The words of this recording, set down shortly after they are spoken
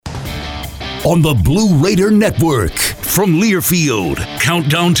on the Blue Raider Network. From Learfield,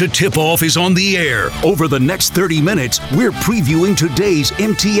 countdown to tip-off is on the air. Over the next 30 minutes, we're previewing today's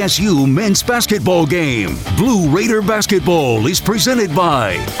MTSU men's basketball game. Blue Raider basketball is presented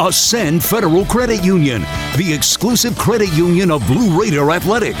by Ascend Federal Credit Union, the exclusive credit union of Blue Raider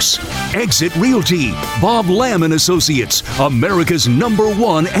Athletics. Exit Realty, Bob Lamb & Associates, America's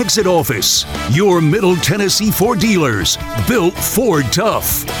 #1 exit office. Your Middle Tennessee Ford dealers, built Ford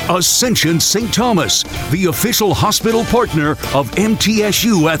Tough. Ascension St. Thomas, the official hospital partner of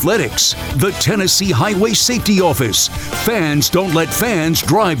MTSU Athletics. The Tennessee Highway Safety Office. Fans don't let fans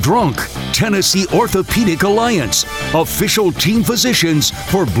drive drunk. Tennessee Orthopedic Alliance, official team physicians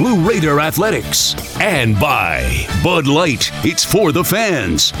for Blue Raider Athletics. And by Bud Light, it's for the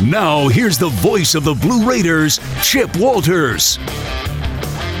fans. Now here's the voice of the Blue Raiders, Chip Walters.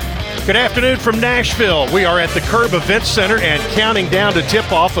 Good afternoon from Nashville. We are at the Curb Event Center and counting down to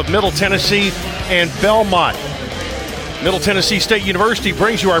tip-off of Middle Tennessee and Belmont. Middle Tennessee State University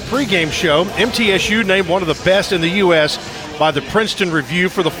brings you our pregame show. MTSU named one of the best in the U.S. by the Princeton Review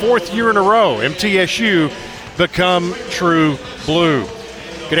for the 4th year in a row. MTSU become true blue.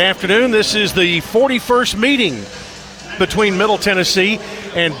 Good afternoon. This is the 41st meeting between Middle Tennessee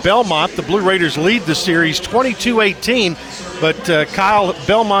and Belmont. The Blue Raiders lead the series 22-18, but Kyle,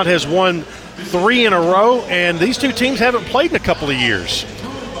 Belmont has won 3 in a row, and these two teams haven't played in a couple of years.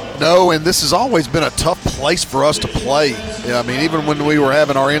 No, and this has always been a tough place for us to play. I mean, even when we were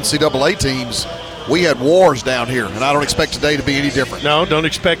having our NCAA teams, we had wars down here, and I don't expect today to be any different. No, don't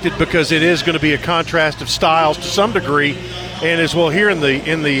expect it, because it is going to be a contrast of styles to some degree. And as we'll hear in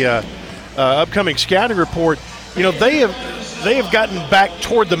the upcoming scouting report, you know, they have gotten back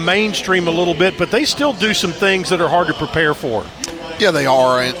toward the mainstream a little bit, but they still do some things that are hard to prepare for. Yeah, they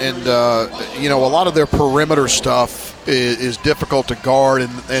are, and you know, a lot of their perimeter stuff is difficult to guard,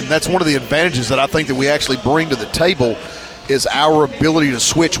 and that's one of the advantages that I think that we actually bring to the table is our ability to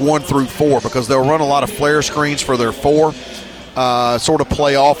switch 1 through 4, because they'll run a lot of flare screens for their 4, sort of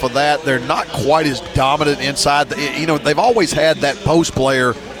play off of that. They're not quite as dominant inside. You know, they've always had that post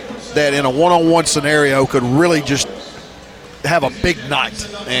player that in a one-on-one scenario could really just have a big night,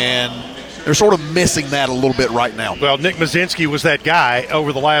 and they're sort of missing that a little bit right now. Well, Nick Mazinski was that guy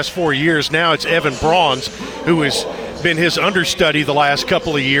over the last 4 years. Now it's Evan Bronze, who has been his understudy the last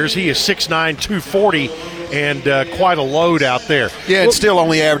couple of years. He is 6'9", 240, and quite a load out there. Yeah, and still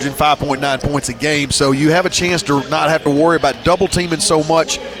only averaging 5.9 points a game, so you have a chance to not have to worry about double teaming so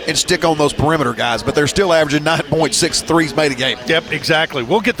much and stick on those perimeter guys, but they're still averaging 9.6 threes made a game. Yep, exactly.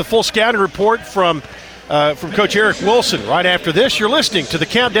 We'll get the full scouting report from Coach Eric Wilson right after this. You're listening to the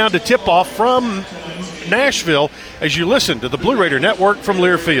Countdown to Tip-Off from Nashville as you listen to the Blue Raider Network from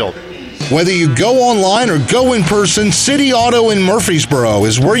Learfield. Whether you go online or go in person, City Auto in Murfreesboro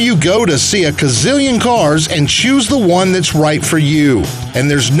is where you go to see a gazillion cars and choose the one that's right for you. And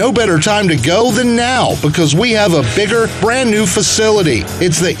there's no better time to go than now, because we have a bigger, brand new facility.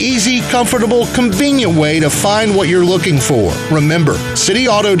 It's the easy, comfortable, convenient way to find what you're looking for. Remember,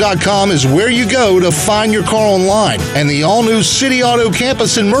 cityauto.com is where you go to find your car online. And the all-new City Auto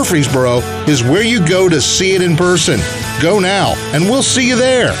campus in Murfreesboro is where you go to see it in person. Go now, and we'll see you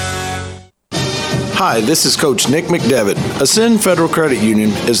there. Hi, this is Coach Nick McDevitt. Ascend Federal Credit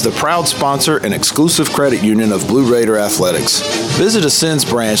Union is the proud sponsor and exclusive credit union of Blue Raider Athletics. Visit Ascend's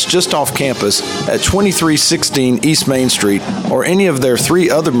branch just off campus at 2316 East Main Street or any of their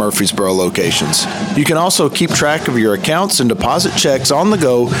 3 other Murfreesboro locations. You can also keep track of your accounts and deposit checks on the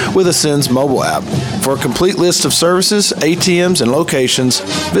go with Ascend's mobile app. For a complete list of services, ATMs, and locations,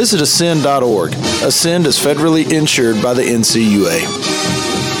 visit ascend.org. Ascend is federally insured by the NCUA.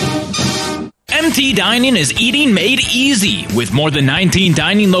 MT Dining is eating made easy. With more than 19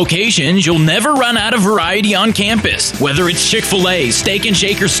 dining locations, you'll never run out of variety on campus. Whether it's Chick-fil-A, Steak and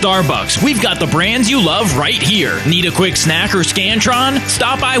Shake, or Starbucks, we've got the brands you love right here. Need a quick snack or Scantron?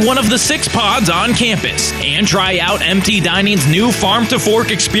 Stop by one of the 6 pods on campus and try out MT Dining's new Farm to Fork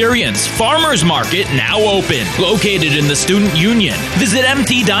experience. Farmers Market now open. Located in the Student Union. Visit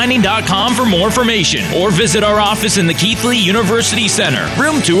mtdining.com for more information or visit our office in the Keithley University Center,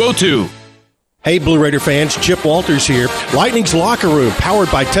 room 202. Hey, Blue Raider fans, Chip Walters here. Lightning's Locker Room,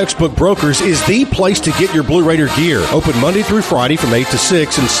 powered by Textbook Brokers, is the place to get your Blue Raider gear. Open Monday through Friday from 8 to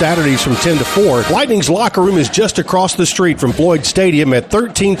 6 and Saturdays from 10 to 4. Lightning's Locker Room is just across the street from Floyd Stadium at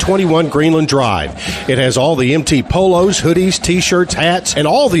 1321 Greenland Drive. It has all the MT polos, hoodies, t-shirts, hats, and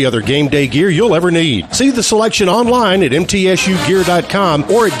all the other game day gear you'll ever need. See the selection online at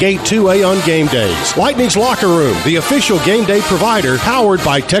mtsugear.com or at Gate 2A on game days. Lightning's Locker Room, the official game day provider, powered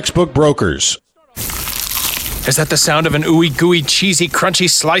by Textbook Brokers. Is that the sound of an ooey gooey cheesy crunchy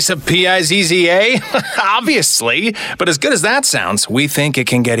slice of P-I-Z-Z-A? Obviously, but as good as that sounds, we think it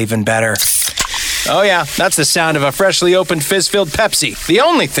can get even better. Oh yeah, that's the sound of a freshly opened fizz-filled Pepsi. The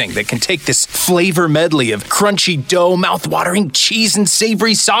only thing that can take this flavor medley of crunchy dough, mouth-watering cheese, and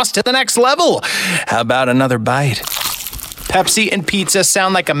savory sauce to the next level. How about another bite? Pepsi and pizza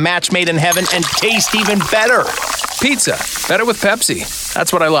sound like a match made in heaven and taste even better. Pizza, better with Pepsi.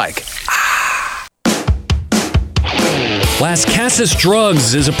 That's what I like. Las Casas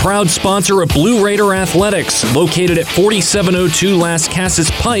Drugs is a proud sponsor of Blue Raider Athletics, located at 4702 Las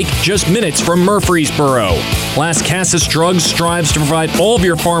Casas Pike, just minutes from Murfreesboro. Las Casas Drugs strives to provide all of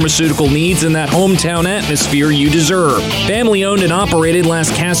your pharmaceutical needs in that hometown atmosphere you deserve. Family-owned and operated,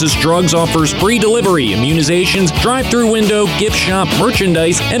 Las Casas Drugs offers free delivery, immunizations, drive-through window, gift shop,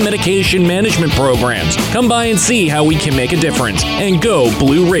 merchandise, and medication management programs. Come by and see how we can make a difference. And go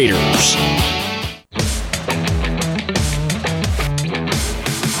Blue Raiders!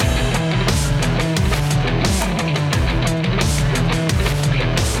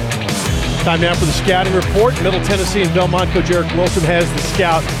 Time now for the scouting report. Middle Tennessee and Belmont coach Eric Wilson has the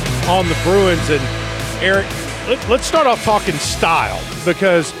scout on the Bruins. And Eric, let's start off talking style,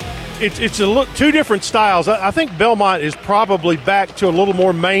 because it's two different styles. I think Belmont is probably back to a little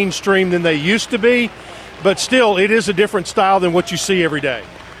more mainstream than they used to be, but still it is a different style than what you see every day.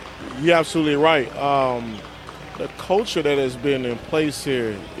 You're absolutely right. The culture that has been in place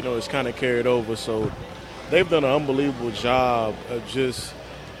here, is kind of carried over. So they've done an unbelievable job of just –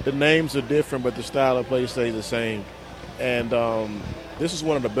 the names are different, but the style of play stays the same. And this is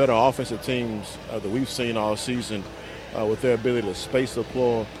one of the better offensive teams that we've seen all season, with their ability to space the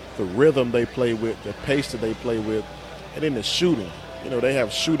floor, the rhythm they play with, the pace that they play with, and then the shooting. They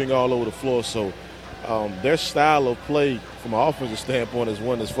have shooting all over the floor. So their style of play from an offensive standpoint is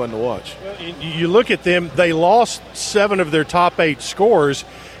one that's fun to watch. You look at them, they lost 7 of their top 8 scorers,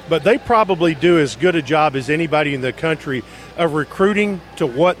 but they probably do as good a job as anybody in the country of recruiting to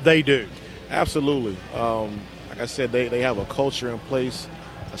what they do. Absolutely. Like I said, they have a culture in place,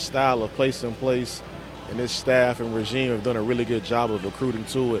 a style of place in place, and this staff and regime have done a really good job of recruiting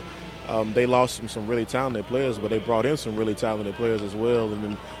to it. They lost some really talented players, but they brought in some really talented players as well. And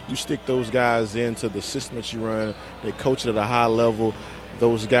then you stick those guys into the system that you run, they coach it at a high level.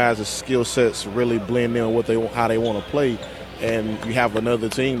 Those guys' skill sets really blend in with how they want to play. And you have another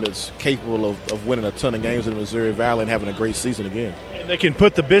team that's capable of winning a ton of games in the Missouri Valley and having a great season again. And they can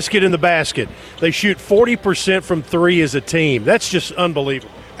put the biscuit in the basket. They shoot 40% from 3 as a team. That's just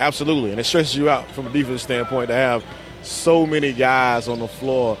unbelievable. Absolutely, and it stresses you out from a defense standpoint to have so many guys on the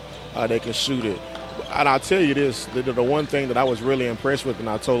floor that can shoot it. And I'll tell you this, the one thing that I was really impressed with, and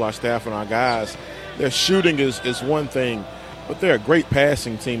I told our staff and our guys, their shooting is one thing, but they're a great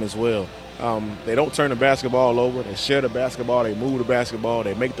passing team as well. They don't turn the basketball over. They share the basketball. They move the basketball.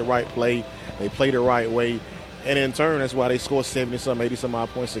 They make the right play. They play the right way. And in turn, that's why they score 70-some, 80-some-odd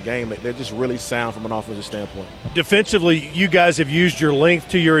points a game. They're just really sound from an offensive standpoint. Defensively, you guys have used your length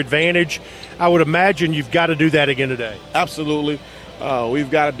to your advantage. I would imagine you've got to do that again today. Absolutely. We've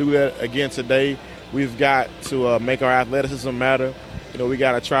got to do that again today. We've got to make our athleticism matter. We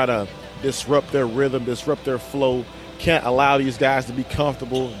got to try to disrupt their rhythm, disrupt their flow. Can't allow these guys to be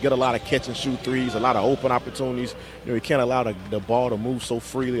comfortable, get a lot of catch and shoot threes, a lot of open opportunities. We can't allow the ball to move so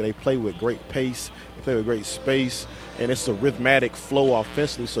freely. They play with great pace, they play with great space, and it's a rhythmic flow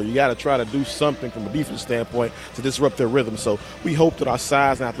offensively. So you got to try to do something from a defense standpoint to disrupt their rhythm. So we hope that our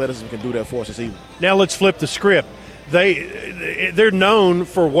size and athleticism can do that for us this evening. Now let's flip the script. They're known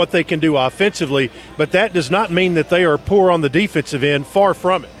for what they can do offensively, but that does not mean that they are poor on the defensive end. Far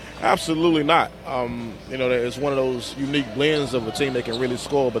from it. Absolutely not. It's one of those unique blends of a team that can really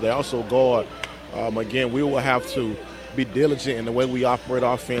score, but they also guard. Again, we will have to be diligent in the way we operate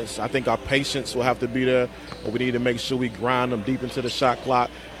offense. I think our patience will have to be there, but we need to make sure we grind them deep into the shot clock.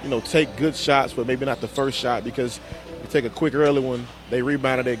 Take good shots, but maybe not the first shot, because you take a quick early one, they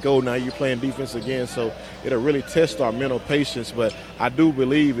rebounded that goal, now you're playing defense again, so it'll really test our mental patience. But I do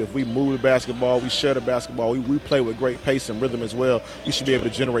believe if we move the basketball, we share the basketball, we play with great pace and rhythm as well, we should be able to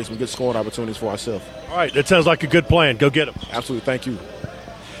generate some good scoring opportunities for ourselves. All right, that sounds like a good plan. Go get them. Absolutely, thank you.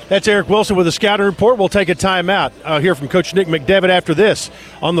 That's Eric Wilson with a scouting report. We'll take a timeout. I'll hear from Coach Nick McDevitt after this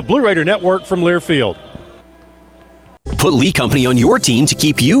on the Blue Raider Network from Learfield. Put Lee Company on your team to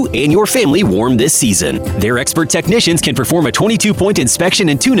keep you and your family warm this season. Their expert technicians can perform a 22-point inspection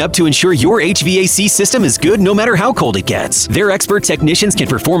and tune-up to ensure your HVAC system is good no matter how cold it gets. Their expert technicians can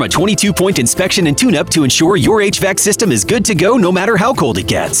perform a 22-point inspection and tune-up to ensure your HVAC system is good to go no matter how cold it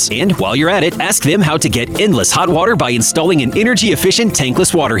gets. And while you're at it, ask them how to get endless hot water by installing an energy-efficient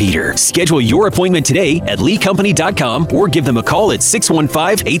tankless water heater. Schedule your appointment today at leecompany.com or give them a call at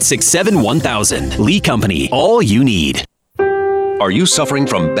 615-867-1000. Lee Company, all you need. Are you suffering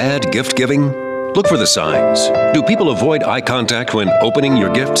from bad gift giving? Look for the signs. Do people avoid eye contact when opening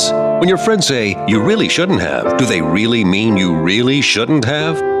your gifts? When your friends say, you really shouldn't have, do they really mean you really shouldn't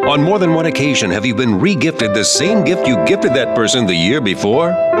have? On more than one occasion, have you been re-gifted the same gift you gifted that person the year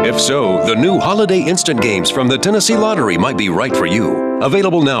before? If so, the new Holiday Instant Games from the Tennessee Lottery might be right for you.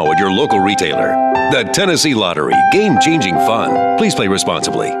 Available now at your local retailer. The Tennessee Lottery. Game-changing fun. Please play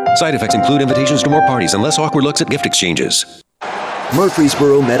responsibly. Side effects include invitations to more parties and less awkward looks at gift exchanges.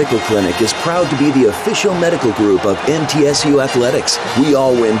 Murfreesboro Medical Clinic is proud to be the official medical group of MTSU Athletics. We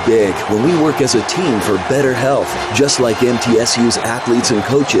all win big when we work as a team for better health. Just like MTSU's athletes and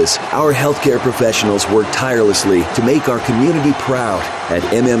coaches, our healthcare professionals work tirelessly to make our community proud. At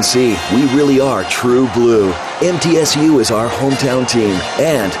MMC, we really are true blue. MTSU is our hometown team,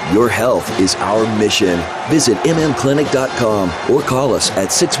 and your health is our mission. Visit mmclinic.com or call us at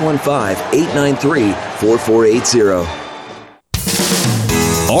 615-893-4480.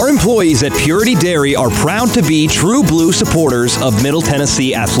 Our employees at Purity Dairy are proud to be true blue supporters of Middle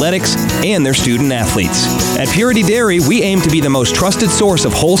Tennessee athletics and their student athletes. At Purity Dairy, we aim to be the most trusted source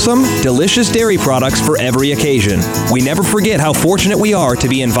of wholesome, delicious dairy products for every occasion. We never forget how fortunate we are to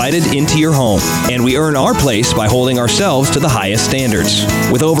be invited into your home, and we earn our place by holding ourselves to the highest standards.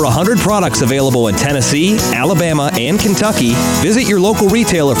 With over 100 products available in Tennessee, Alabama, and Kentucky, visit your local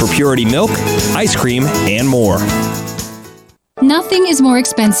retailer for Purity milk, ice cream, and more. Nothing is more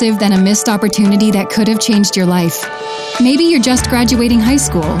expensive than a missed opportunity that could have changed your life. Maybe you're just graduating high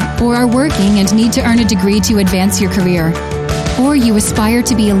school, or are working and need to earn a degree to advance your career. Or you aspire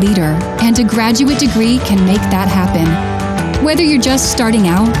to be a leader, and a graduate degree can make that happen. Whether you're just starting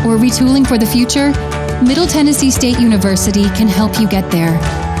out or retooling for the future, Middle Tennessee State University can help you get there.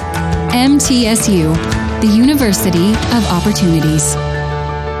 MTSU, the University of Opportunities.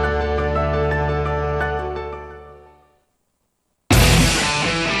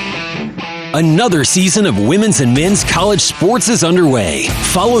 Another season of women's and men's college sports is underway.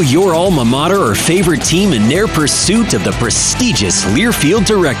 Follow your alma mater or favorite team in their pursuit of the prestigious Learfield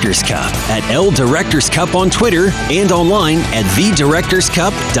Directors Cup at L Directors Cup on Twitter and online at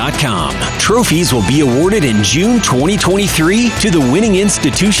thedirectorscup.com. Trophies will be awarded in June 2023 to the winning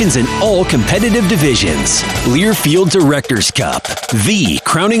institutions in all competitive divisions. Learfield Directors Cup, the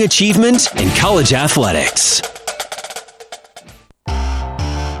crowning achievement in college athletics.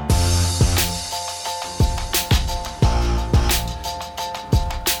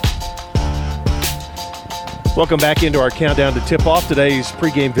 Welcome back into our countdown to tip-off. Today's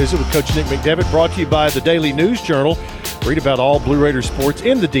pregame visit with Coach Nick McDevitt, brought to you by the Daily News Journal. Read about all Blue Raider sports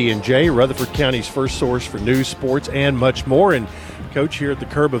in the D&J, Rutherford County's first source for news, sports, and much more. And Coach here at the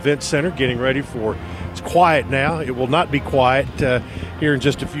Curb Event Center getting ready for, it's quiet now. It will not be quiet here in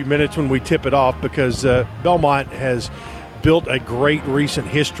just a few minutes when we tip it off, because Belmont has built a great recent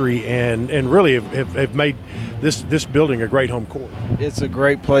history and really have made this building a great home court. It's a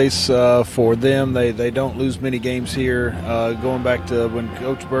great place for them. They don't lose many games here. Going back to when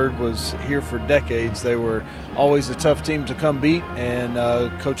Coach Berg was here for decades, they were always a tough team to come beat, and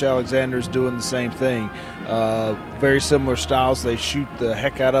Coach Alexander's doing the same thing. Very similar styles. They shoot the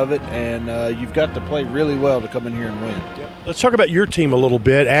heck out of it, and you've got to play really well to come in here and win. Let's talk about your team a little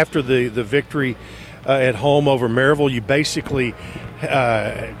bit. After the victory at home over Maryville, you basically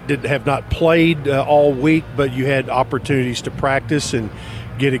have not played all week, but you had opportunities to practice and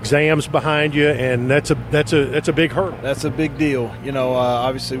get exams behind you, and that's a big hurdle. That's a big deal. You know,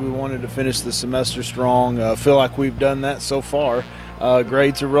 obviously we wanted to finish the semester strong. Feel like we've done that so far.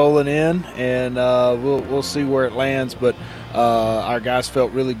 Grades are rolling in, and we'll see where it lands. But our guys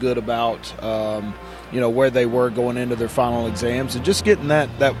felt really good about where they were going into their final exams, and just getting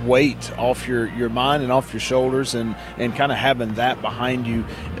that weight off your mind and off your shoulders, and kind of having that behind you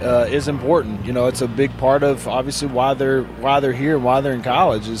is important. You know, it's a big part of obviously why they're here, why they're in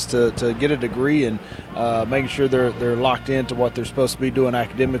college, is to get a degree, and making sure they're locked into what they're supposed to be doing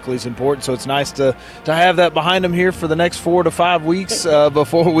academically is important. So it's nice to have that behind them here for the next 4 to 5 weeks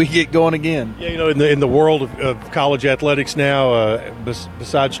before we get going again. Yeah, you know, in the world of college athletics now,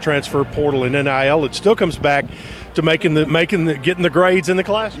 besides transfer portal and NIL, it's still comes back to getting the grades in the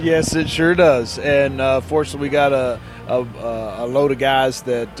class. Yes, it sure does. And fortunately, we got a load of guys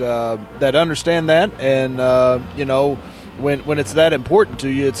that understand that, and when it's that important to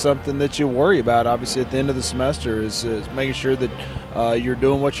you, it's something that you worry about. Obviously, at the end of the semester, is making sure that you're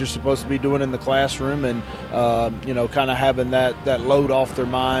doing what you're supposed to be doing in the classroom, and kind of having that load off their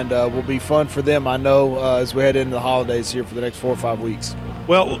mind will be fun for them, I know, as we head into the holidays here for the next 4 or 5 weeks.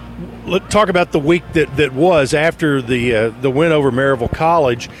 Well, let's talk about the week that was after the win over Maryville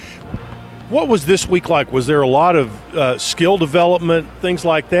College. What was this week like? Was there a lot of skill development, things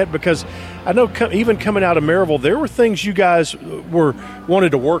like that? Because I know even coming out of Maryville, there were things you guys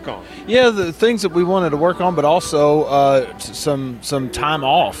wanted to work on. Yeah, the things that we wanted to work on, but also some time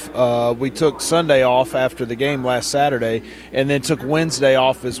off. We took Sunday off after the game last Saturday, and then took Wednesday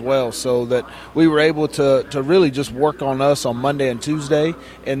off as well, so that we were able to really just work on us on Monday and Tuesday.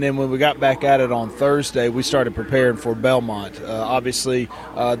 And then when we got back at it on Thursday, we started preparing for Belmont. Obviously,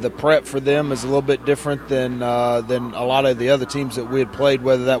 the prep for them is a little bit different than a lot of the other teams that we had played,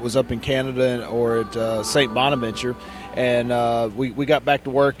 whether that was up in Canada or at St. Bonaventure. And we got back to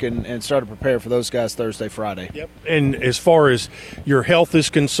work and started preparing for those guys Thursday, Friday. Yep. And as far as your health is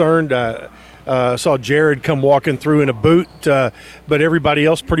concerned, I saw Jared come walking through in a boot, but everybody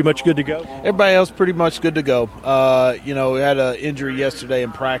else pretty much good to go? Everybody else pretty much good to go. We had an injury yesterday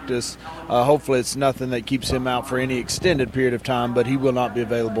in practice. Hopefully it's nothing that keeps him out for any extended period of time, but he will not be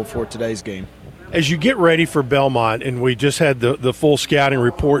available for today's game. As you get ready for Belmont, and we just had the full scouting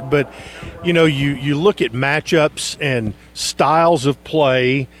report, but you look at matchups and styles of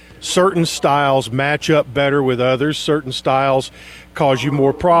play. Certain styles match up better with others. Certain styles cause you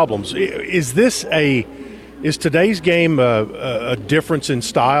more problems. Is today's game a difference in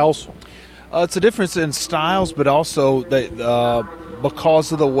styles? It's a difference in styles, but also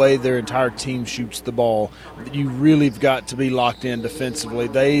because of the way their entire team shoots the ball, you really have got to be locked in defensively.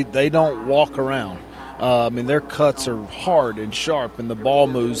 They don't walk around. Their cuts are hard and sharp, and the ball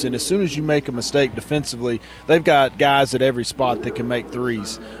moves. And as soon as you make a mistake defensively, they've got guys at every spot that can make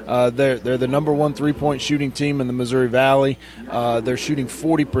threes. They're the number one three-point shooting team in the Missouri Valley. They're shooting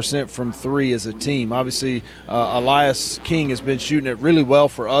 40% from three as a team. Obviously, Elias King has been shooting it really well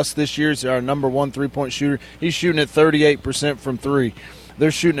for us this year. He's our number one three-point shooter. He's shooting at 38% from three. They're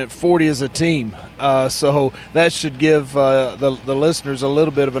shooting at 40 as a team. So that should give the listeners a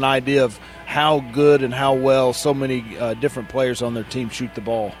little bit of an idea of how good and how well so many different players on their team shoot the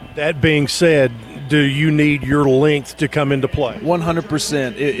ball. That being said, do you need your length to come into play?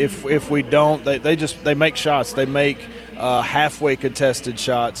 100%. If we don't, they make shots. They make halfway contested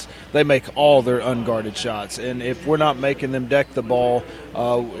shots. They make all their unguarded shots. And if we're not making them deck the ball,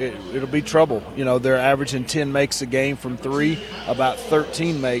 it'll be trouble. They're averaging 10 makes a game from three, about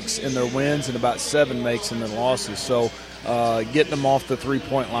 13 makes in their wins, and about 7 makes in their losses. So getting them off the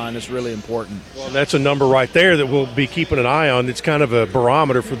three-point line is really important. Well, that's a number right there that we'll be keeping an eye on. It's kind of a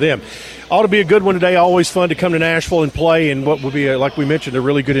barometer for them. Ought to be a good one today. Always fun to come to Nashville and play in what will be, like we mentioned, a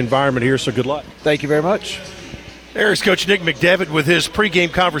really good environment here, so good luck. Thank you very much. There's Coach Nick McDevitt with his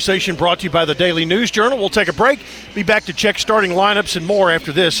pregame conversation brought to you by the Daily News Journal. We'll take a break, be back to check starting lineups and more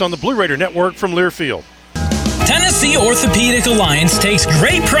after this on the Blue Raider Network from Learfield. Tennessee Orthopedic Alliance takes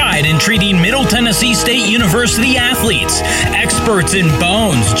great pride in treating Middle Tennessee State University athletes. Experts in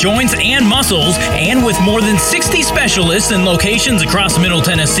bones, joints, and muscles, and with more than 60 specialists in locations across Middle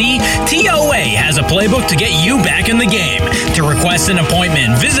Tennessee, TOA has a playbook to get you back in the game. To request an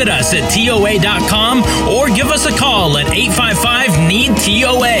appointment, visit us at TOA.com or give us a call at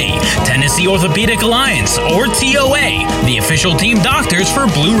 855-NEED-TOA. Tennessee Orthopedic Alliance, or TOA, the official team doctors for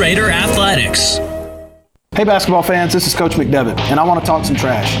Blue Raider Athletics. Hey basketball fans, this is Coach McDevitt, and I want to talk some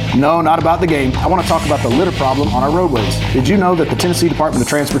trash. No, not about the game. I want to talk about the litter problem on our roadways. Did you know that the Tennessee Department of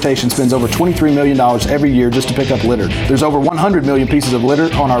Transportation spends over $23 million every year just to pick up litter? There's over 100 million pieces of litter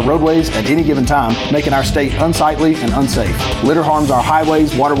on our roadways at any given time, making our state unsightly and unsafe. Litter harms our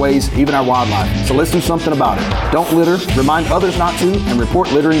highways, waterways, even our wildlife. So let's do something about it. Don't litter, remind others not to, and report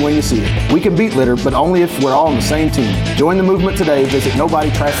littering when you see it. We can beat litter, but only if we're all on the same team. Join the movement today. Visit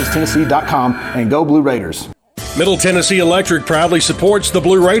NobodyTrashesTennessee.com and go Blue Raiders. Middle Tennessee Electric proudly supports the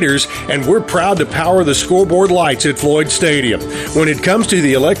Blue Raiders, and we're proud to power the scoreboard lights at Floyd Stadium. When it comes to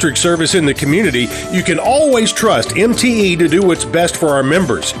the electric service in the community, you can always trust MTE to do what's best for our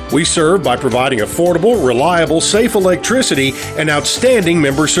members. We serve by providing affordable, reliable, safe electricity and outstanding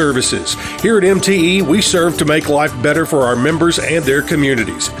member services. Here at MTE, we serve to make life better for our members and their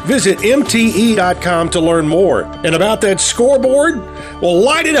communities. Visit MTE.com to learn more. And about that scoreboard, well,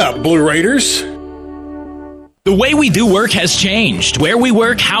 light it up, Blue Raiders. The way we do work has changed. Where we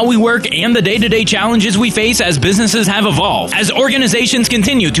work, how we work, and the day-to-day challenges we face as businesses have evolved. As organizations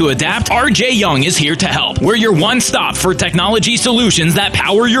continue to adapt, RJ Young is here to help. We're your one-stop for technology solutions that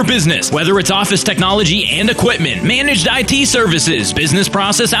power your business. Whether it's office technology and equipment, managed IT services, business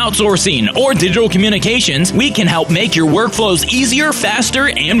process outsourcing, or digital communications, we can help make your workflows easier, faster,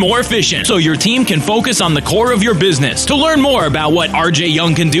 and more efficient so your team can focus on the core of your business. To learn more about what RJ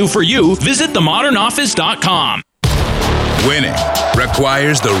Young can do for you, visit themodernoffice.com. Winning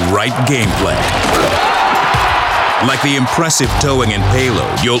requires the right gameplay. Like the impressive towing and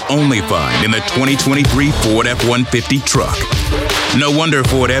payload you'll only find in the 2023 Ford F-150 truck. No wonder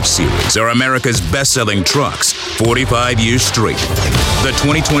Ford F-Series are America's best-selling trucks 45 years straight. The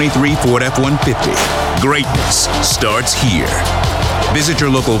 2023 Ford F-150. Greatness starts here. Visit your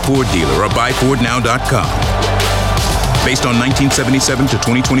local Ford dealer or buyfordnow.com. Based on 1977 to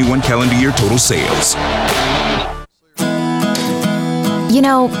 2021 calendar year total sales. You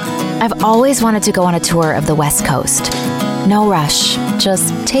know, I've always wanted to go on a tour of the West Coast. No rush,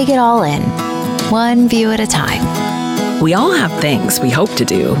 just take it all in, one view at a time. We all have things we hope to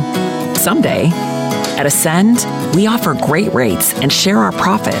do someday. At Ascend, we offer great rates and share our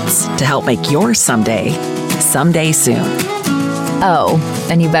profits to help make your someday soon. Oh,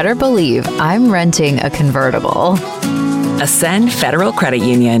 and you better believe I'm renting a convertible. Ascend Federal Credit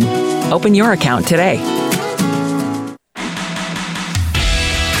Union. Open your account today.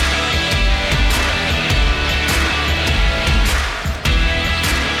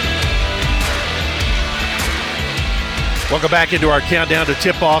 Welcome back into our countdown to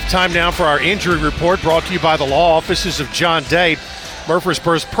tip-off. Time now for our injury report, brought to you by the law offices of John Day,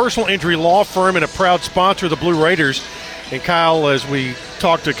 Murfreesboro's personal injury law firm and a proud sponsor of the Blue Raiders. And Kyle, as we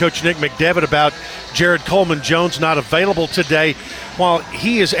talked to Coach Nick McDevitt about Jared Coleman-Jones not available today, while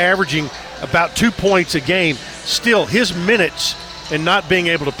he is averaging about 2 points a game, still his minutes and not being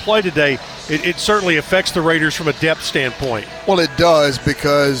able to play today, it certainly affects the Raiders from a depth standpoint. Well, it does,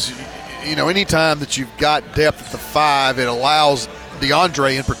 because you know, anytime that you've got depth at the 5, it allows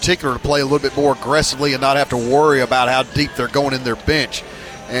DeAndre in particular to play a little bit more aggressively and not have to worry about how deep they're going in their bench.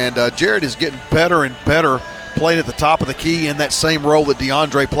 And Jared is getting better and better playing at the top of the key in that same role that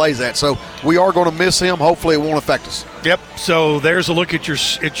DeAndre plays at. So we are going to miss him. Hopefully it won't affect us. Yep. So there's a look at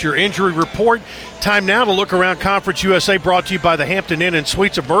your injury report. Time now to look around Conference USA, brought to you by the Hampton Inn and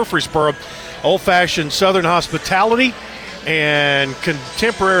Suites of Murfreesboro. Old-fashioned Southern hospitality and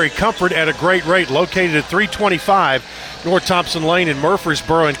contemporary comfort at a great rate, located at 325 North Thompson Lane in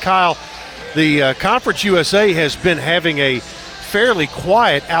Murfreesboro. And Kyle, the Conference USA has been having a fairly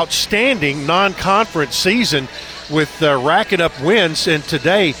quiet, outstanding non-conference season with racking up wins. And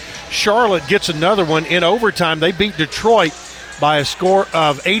today, Charlotte gets another one in overtime. They beat Detroit by a score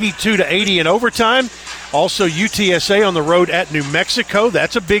of 82-80 in overtime. Also, UTSA on the road at New Mexico.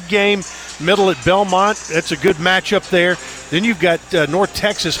 That's a big game. Middle at Belmont. That's a good matchup there. Then you've got North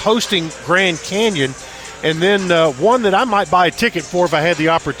Texas hosting Grand Canyon. And then one that I might buy a ticket for if I had the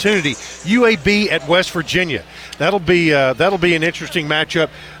opportunity, UAB at West Virginia. That'll be an interesting matchup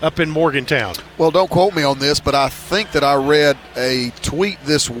up in Morgantown. Well, don't quote me on this, but I think that I read a tweet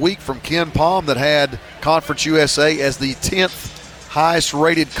this week from Ken Palm that had Conference USA as the 10th highest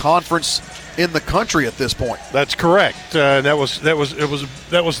rated conference in the country at this point. That's correct. That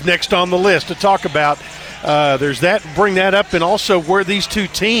was next on the list to talk about. There's that. Bring that up, and also where these two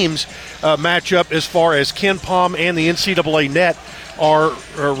teams match up as far as Ken Palm and the NCAA net are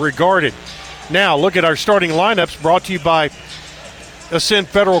regarded. Now, look at our starting lineups, brought to you by Ascend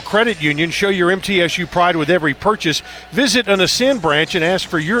Federal Credit Union. Show your MTSU pride with every purchase. Visit an Ascend branch and ask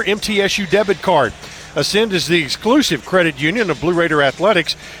for your MTSU debit card. Ascend is the exclusive credit union of Blue Raider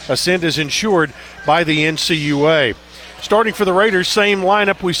Athletics. Ascend is insured by the NCUA. Starting for the Raiders, same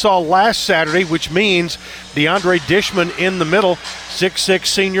lineup we saw last Saturday, which means DeAndre Dishman in the middle, 6'6"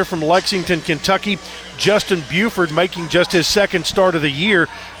 senior from Lexington, Kentucky. Justin Buford making just his second start of the year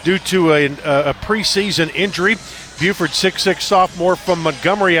due to a preseason injury. Buford, 6'6" sophomore from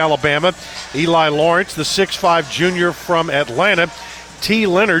Montgomery, Alabama. Eli Lawrence, the 6'5" junior from Atlanta. T.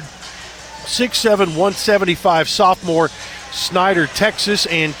 Leonard, 6'7", 175 sophomore, Snyder, Texas.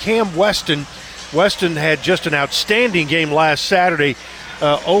 And Cam Weston. Weston had just an outstanding game last Saturday,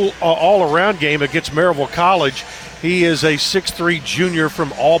 all-around game against Maryville College. He is a 6'3" junior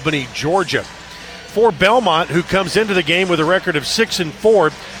from Albany, Georgia. For Belmont, who comes into the game with a record of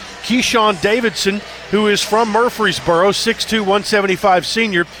 6-4, Keyshawn Davidson, who is from Murfreesboro, 6'2", 175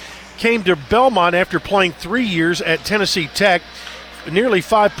 senior, came to Belmont after playing 3 years at Tennessee Tech. Nearly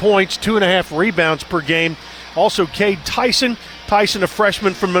 5 points, 2.5 rebounds per game. Also, Cade Tyson, a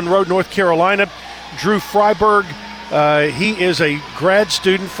freshman from Monroe, North Carolina, Drew Freiberg. He is a grad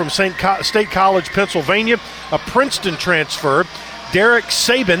student from State College, Pennsylvania, a Princeton transfer. Derek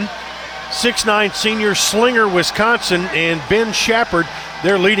Saban, 6'9" senior, Slinger, Wisconsin, and Ben Shepard,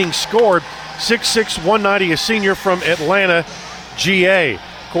 their leading scorer, 6'6", 190, a senior from Atlanta, GA.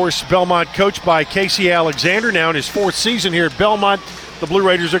 Of course, Belmont coached by Casey Alexander, now in his 4th season here at Belmont. The Blue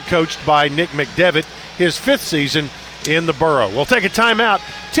Raiders are coached by Nick McDevitt, his 5th season in the Borough. We'll take a timeout.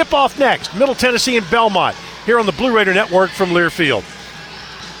 Tip-off next, Middle Tennessee and Belmont, here on the Blue Raider Network from Learfield.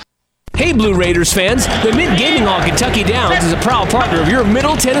 Hey Blue Raiders fans, the Mint Gaming Hall Kentucky Downs is a proud partner of your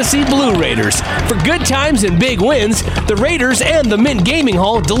Middle Tennessee Blue Raiders. For good times and big wins, the Raiders and the Mint Gaming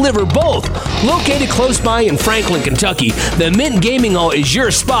Hall deliver both. Located close by in Franklin, Kentucky, the Mint Gaming Hall is your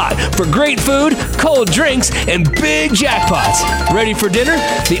spot for great food, cold drinks, and big jackpots. Ready for dinner?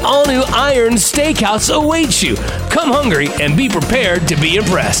 The all-new Iron Steakhouse awaits you. Come hungry and be prepared to be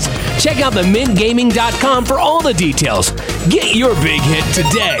impressed. Check out themintgaming.com for all the details. Get your big hit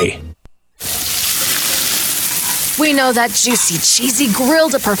today. We know that juicy, cheesy,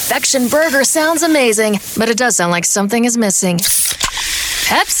 grilled to perfection burger sounds amazing, but it does sound like something is missing.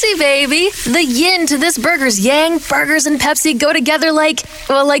 Pepsi, baby! The yin to this burger's yang. Burgers and Pepsi go together like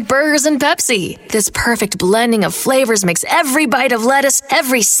burgers and Pepsi. This perfect blending of flavors makes every bite of lettuce,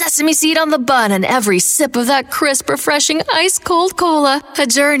 every sesame seed on the bun, and every sip of that crisp, refreshing, ice-cold cola a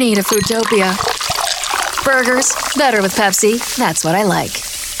journey to Foodtopia. Burgers, better with Pepsi. That's what I like.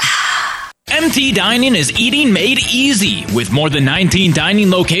 MT Dining is eating made easy. With more than 19 dining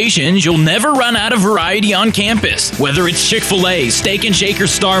locations, you'll never run out of variety on campus. Whether it's Chick-fil-A, Steak and Shake, or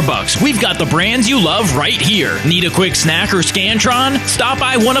Starbucks, we've got the brands you love right here. Need a quick snack or Scantron? Stop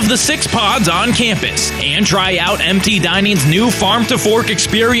by one of the 6 pods on campus. And try out MT Dining's new Farm to Fork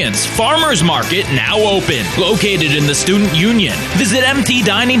experience. Farmers Market now open. Located in the Student Union. Visit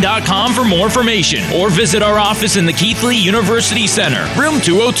mtdining.com for more information. Or visit our office in the Keithley University Center, room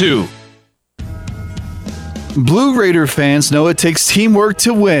 202. Blue Raider fans know it takes teamwork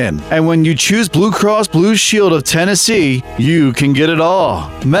to win, and when you choose Blue Cross Blue Shield of Tennessee, you can get it all.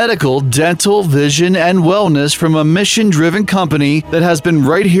 Medical, dental, vision, and wellness from a mission-driven company that has been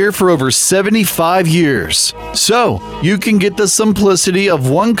right here for over 75 years. So, you can get the simplicity of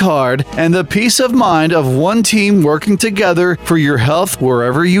one card and the peace of mind of one team working together for your health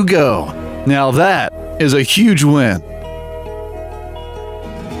wherever you go. Now that is a huge win.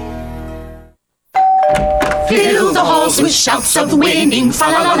 Fill the halls with shouts of winning, fa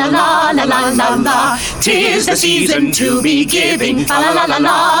la la la la la la la la. 'Tis the season to be giving, fa la la la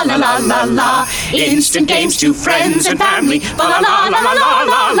la la la la la. Instant games to friends and family, fa la la la la la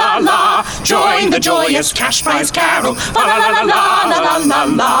la la la. Join the joyous cash prize carol, fa la la la la la la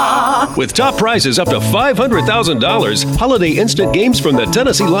la. With top prizes up to $500,000, holiday instant games from the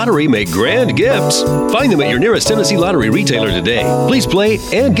Tennessee Lottery make grand gifts. Find them at your nearest Tennessee Lottery retailer today. Please play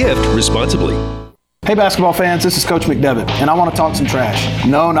and gift responsibly. Hey basketball fans, this is Coach McDevitt, and I want to talk some trash.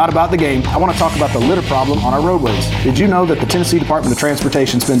 No, not about the game. I want to talk about the litter problem on our roadways. Did you know that the Tennessee Department of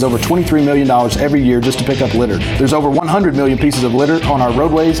Transportation spends over $23 million every year just to pick up litter? There's over 100 million pieces of litter on our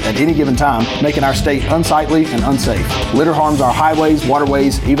roadways at any given time, making our state unsightly and unsafe. Litter harms our highways,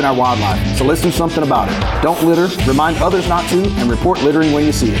 waterways, even our wildlife. So let's do something about it. Don't litter, remind others not to, and report littering when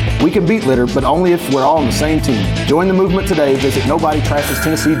you see it. We can beat litter, but only if we're all on the same team. Join the movement today. Visit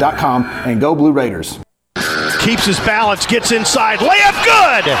NobodyTrashesTennessee.com and go Blue Raiders. Keeps his balance, gets inside, layup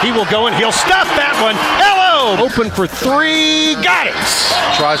good! He will go and he'll stuff that one. Hello! Open for 3, got it!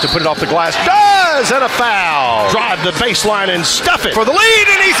 Tries to put it off the glass, does, and a foul. Drive the baseline and stuff it for the lead,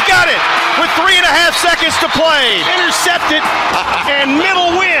 and he's got it with 3.5 seconds to play. Intercepted, and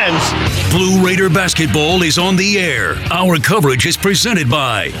Middle wins. Blue Raider basketball is on the air. Our coverage is presented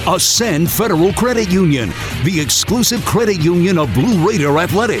by Ascend Federal Credit Union, the exclusive credit union of Blue Raider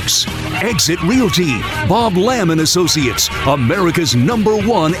Athletics. Exit Realty, Bob Lamb & Associates, America's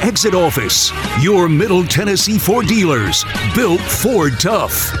 #1 exit office. Your Middle Tennessee Ford dealers, built Ford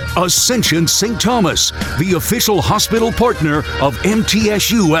tough. Ascension St. Thomas, the official hospital partner of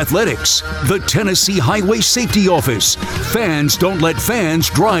MTSU Athletics. The Tennessee Highway Safety Office. Fans don't let fans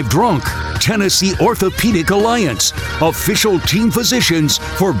drive drunk. Tennessee Orthopedic Alliance, official team physicians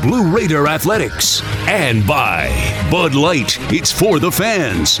for Blue Raider Athletics. And by Bud Light, it's for the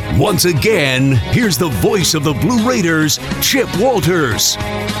fans. Once again, here's the voice of the Blue Raiders, Chip Walters.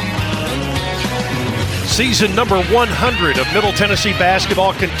 Season number 100 of Middle Tennessee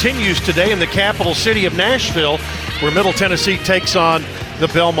basketball continues today in the capital city of Nashville, where Middle Tennessee takes on the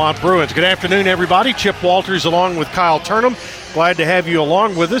Belmont Bruins. Good afternoon, everybody. Chip Walters along with Kyle Turnham. Glad to have you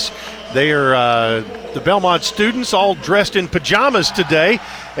along with us. They are the Belmont students all dressed in pajamas today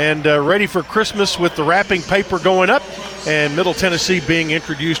and ready for Christmas with the wrapping paper going up. And Middle Tennessee being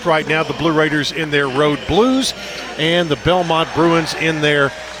introduced right now, the Blue Raiders in their road blues and the Belmont Bruins in their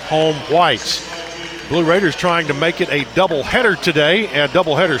home whites. Blue Raiders trying to make it a doubleheader today, a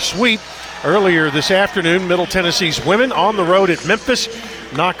doubleheader sweep. Earlier this afternoon, Middle Tennessee's women on the road at Memphis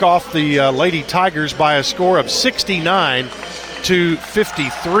knock off the Lady Tigers by a score of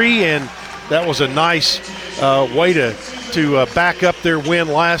 69-53, and that was a nice way to back up their win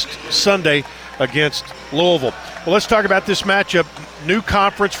last Sunday against Louisville. Well, let's talk about this matchup. New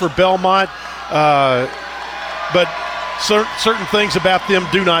conference for Belmont, but certain things about them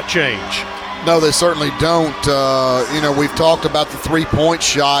do not change. No, they certainly don't. We've talked about the three-point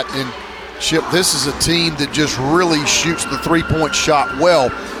shot, and Chip, this is a team that just really shoots the three-point shot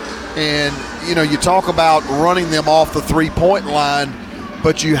well. And, you talk about running them off the three-point line,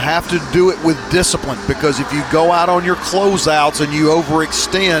 but you have to do it with discipline, because if you go out on your closeouts and you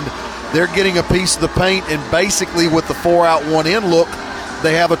overextend, they're getting a piece of the paint, and basically with the 4-out, 1-in look,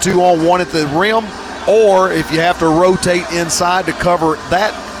 they have a 2-on-1 at the rim, or if you have to rotate inside to cover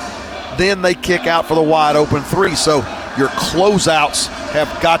that, then they kick out for the wide open three. So your closeouts have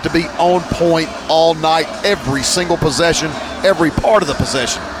got to be on point all night, every single possession, every part of the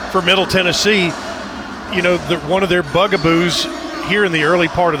possession. For Middle Tennessee, one of their bugaboos here in the early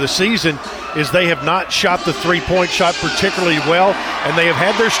part of the season is they have not shot the three-point shot particularly well, and they have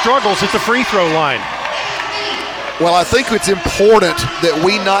had their struggles at the free throw line. Well, I think it's important that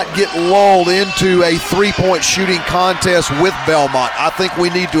we not get lulled into a three-point shooting contest with Belmont. I think we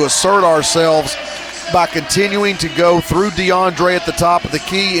need to assert ourselves by continuing to go through DeAndre at the top of the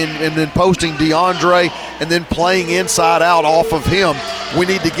key and then posting DeAndre and then playing inside out off of him. We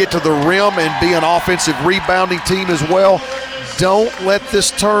need to get to the rim and be an offensive rebounding team as well. Don't let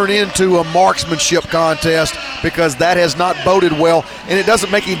this turn into a marksmanship contest, because that has not boded well, and it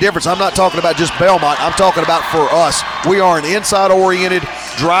doesn't make any difference. I'm not talking about just Belmont. I'm talking about for us. We are an inside-oriented,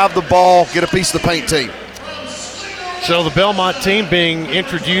 drive the ball, get a piece of the paint team. So the Belmont team being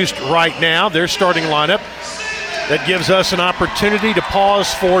introduced right now, their starting lineup. That gives us an opportunity to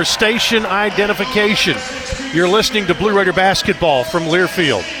pause for station identification. You're listening to Blue Raider basketball from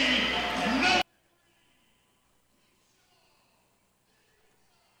Learfield.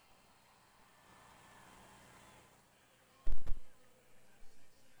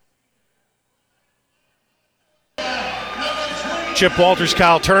 Chip Walters,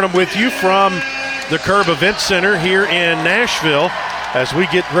 Kyle Turnham with you from the Curb Event Center here in Nashville as we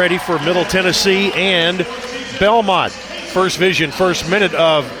get ready for Middle Tennessee and Belmont. First Vision, first minute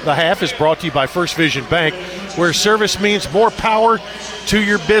of the half is brought to you by First Vision Bank, where service means more power to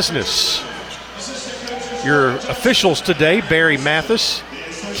your business. Your officials today, Barry Mathis,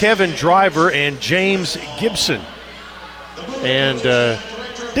 Kevin Driver, and James Gibson. And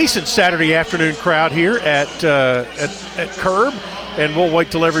decent Saturday afternoon crowd here at Curb, and we'll wait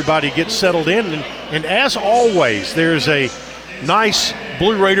till everybody gets settled in. And as always, there's a nice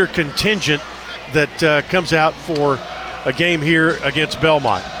Blue Raider contingent that comes out for a game here against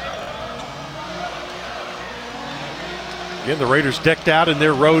Belmont. Again, the Raiders decked out in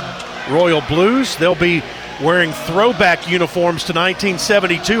their road royal blues. They'll be wearing throwback uniforms to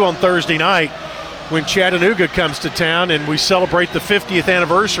 1972 on Thursday night when Chattanooga comes to town and we celebrate the 50th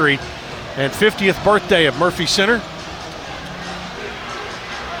anniversary and 50th birthday of Murphy Center.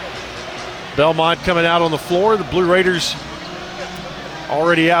 Belmont coming out on the floor. The Blue Raiders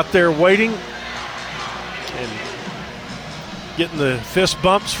already out there waiting and getting the fist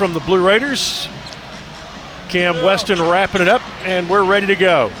bumps from the Blue Raiders. Cam Weston wrapping it up, and we're ready to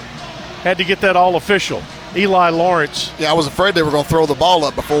go. Had to get that all official. Eli Lawrence. Yeah, I was afraid they were going to throw the ball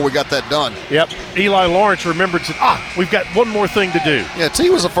up before we got that done. Yep. Eli Lawrence remembered, said, we've got one more thing to do. Yeah, T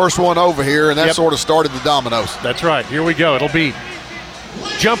was the first one over here, and that sort of started the dominoes. That's right. Here we go. It'll be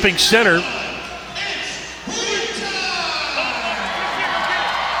jumping center.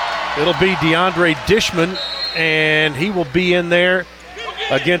 It'll be DeAndre Dishman, and he will be in there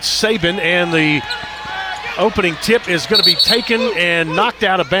against Saban, and the opening tip is going to be taken and knocked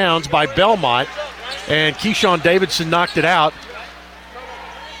out of bounds by Belmont, and Keyshawn Davidson knocked it out.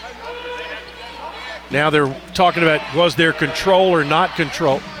 Now they're talking about was there control or not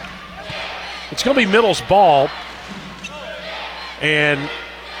control. It's going to be Middle's ball, and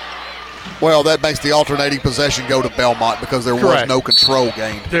well, that makes the alternating possession go to Belmont because there was no control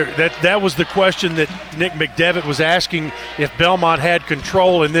gained. That was the question that Nick McDevitt was asking, if Belmont had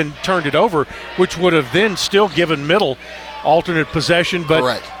control and then turned it over, which would have then still given Middle alternate possession, but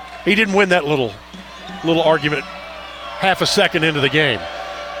correct. He didn't win that little argument half a second into the game.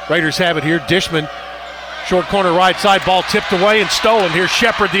 Raiders have it here. Dishman, short corner right side, ball tipped away and stolen. Here's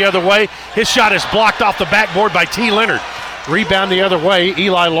Shepard the other way. His shot is blocked off the backboard by T. Leonard. Rebound the other way.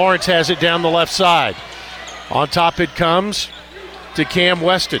 Eli Lawrence has it down the left side. On top it comes to Cam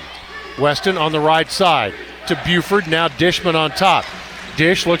Weston. Weston on the right side to Buford. Now Dishman on top.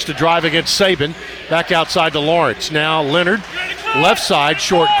 Dish looks to drive against Saban. Back outside to Lawrence. Now Leonard, left side,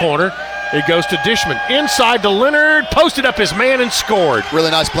 short corner. It goes to Dishman. Inside to Leonard. Posted up his man and scored.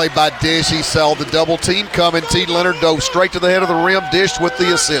 Really nice play by Dish. He saw the double team coming. T. Leonard dove straight to the head of the rim. Dish with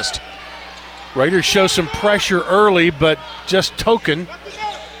the assist. Raiders show some pressure early, but just token.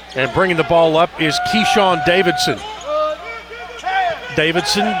 And bringing the ball up is Keyshawn Davidson.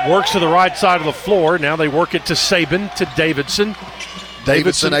 Davidson works to the right side of the floor. Now they work it to Saban, to Davidson.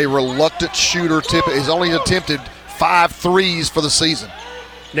 Davidson, a reluctant shooter. He's only attempted 5 threes for the season.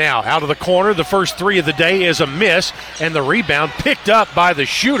 Now out of the corner, the first 3 of the day is a miss, and the rebound picked up by the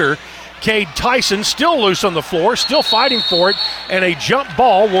shooter, Cade Tyson, still loose on the floor, still fighting for it, and a jump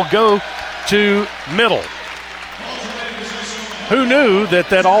ball will go to Middle. Who knew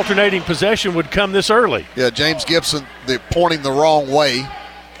that alternating possession would come this early? Yeah, James Gibson pointing the wrong way.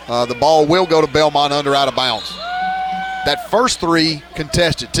 The ball will go to Belmont under out of bounds. That first 3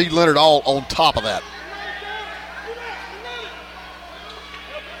 contested. T. Leonard all on top of that.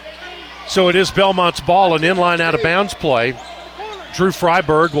 So it is Belmont's ball, an inline out of bounds play. Drew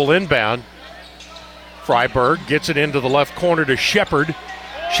Freiberg will inbound. Freiberg gets it into the left corner to Shepard.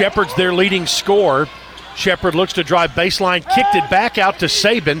 Shepard's their leading scorer. Shepard looks to drive baseline, kicked it back out to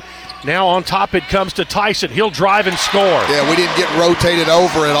Saban. Now on top it comes to Tyson. He'll drive and score. Yeah, we didn't get rotated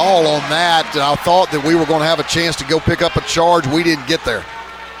over at all on that. I thought that we were going to have a chance to go pick up a charge. We didn't get there.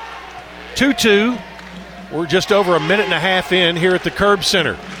 2-2. We're just over a minute and a half in here at the Curb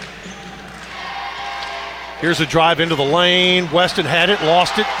Center. Here's a drive into the lane. Weston had it,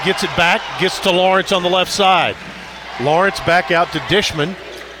 lost it, gets it back, gets to Lawrence on the left side. Lawrence back out to Dishman.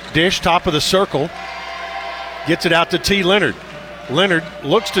 Dish, top of the circle. Gets it out to T. Leonard. Leonard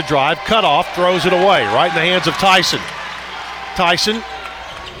looks to drive, cut off, throws it away, right in the hands of Tyson. Tyson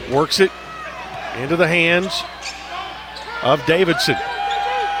works it into the hands of Davidson.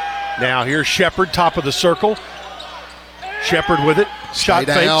 Now here's Shepard, top of the circle. Shepard with it, shot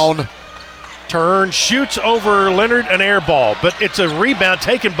fakes. Turn, shoots over Leonard, an air ball, but it's a rebound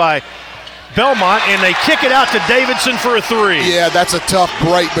taken by Belmont, and they kick it out to Davidson for a 3. Yeah, that's a tough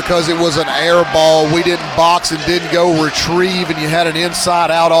break because it was an air ball. We didn't box and didn't go retrieve, and you had an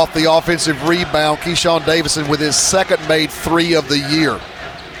inside out off the offensive rebound. Keyshawn Davidson with his second made 3 of the year.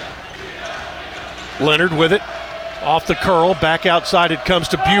 Leonard with it, off the curl, back outside it comes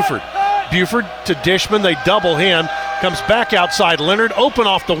to Buford. Buford to Dishman, they double him. Comes back outside Leonard, open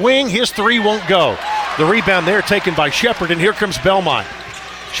off the wing. His 3 won't go. The rebound there taken by Shepard, and here comes Belmont.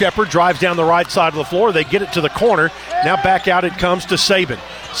 Shepard drives down the right side of the floor. They get it to the corner. Now back out it comes to Saban.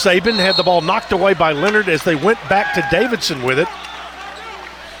 Saban had the ball knocked away by Leonard as they went back to Davidson with it.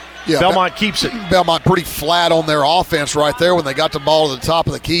 Yeah, Belmont keeps it. Belmont pretty flat on their offense right there when they got the ball to the top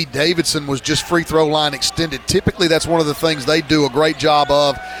of the key. Davidson was just free throw line extended. Typically that's one of the things they do a great job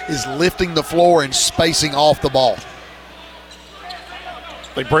of is lifting the floor and spacing off the ball.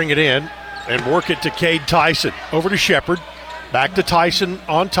 They bring it in and work it to Cade Tyson. Over to Shepard. Back to Tyson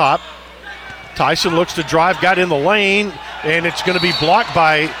on top. Tyson looks to drive, got in the lane, and it's going to be blocked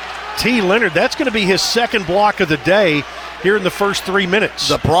by T. Leonard. That's going to be his second block of the day here in the first 3 minutes.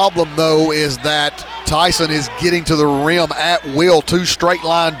 The problem, though, is that Tyson is getting to the rim at will. 2 straight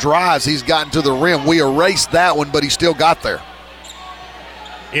line drives, he's gotten to the rim. We erased that one, but he still got there.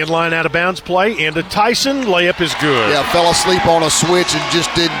 Inline out of bounds play into Tyson. Layup is good. Yeah, fell asleep on a switch and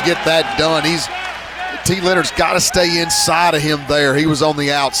just didn't get that done. T. Leonard's got to stay inside of him there. He was on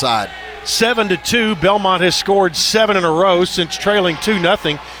the outside. 7-2. Belmont has scored 7 in a row since trailing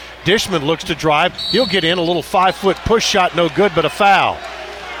 2-0. Dishman looks to drive. He'll get in a little 5-foot push shot, no good, but a foul.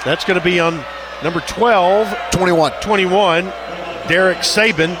 That's going to be on number 21, Derek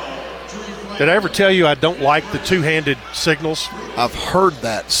Saban. Did I ever tell you I don't like the two-handed signals? I've heard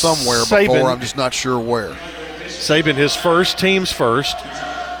that somewhere before. I'm just not sure where. Saban, his first, team's first.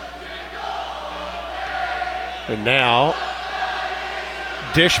 And now,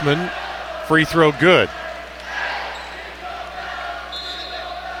 Dishman, free throw good.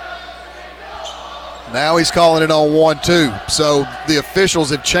 Now he's calling it on 1-2, so the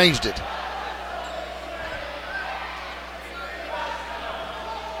officials have changed it.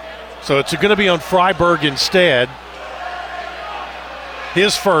 So it's going to be on Freiberg instead.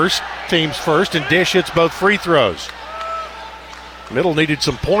 His first, team's first, and Dish hits both free throws. Middle needed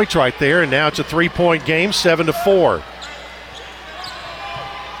some points right there, and now it's a 3-point game, 7-4.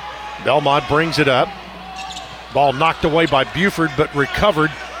 Belmont brings it up. Ball knocked away by Buford, but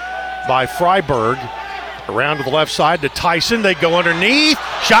recovered by Freiberg. Around to the left side to Tyson. They go underneath.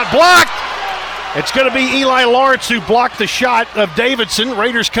 Shot blocked. It's going to be Eli Lawrence who blocked the shot of Davidson.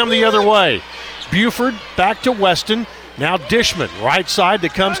 Raiders come the other way. Buford back to Weston. Now Dishman, right side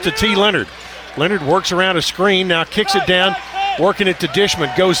that comes to T. Leonard. Leonard works around a screen, now kicks it down, working it to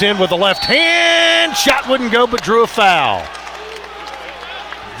Dishman. Goes in with the left hand. Shot wouldn't go, but drew a foul.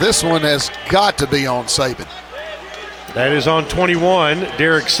 This one has got to be on Saban. That is on 21.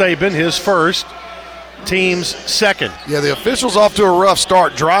 Derek Saban, his first. Team's second. Yeah, the official's off to a rough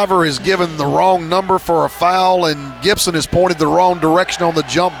start. Driver has given the wrong number for a foul, and Gibson has pointed the wrong direction on the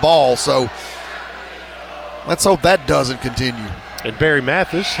jump ball. So let's hope that doesn't continue. And Barry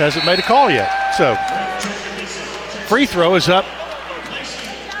Mathis hasn't made a call yet. So free throw is up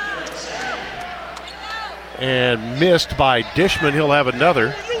and missed by Dishman. He'll have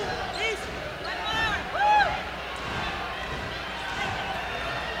another.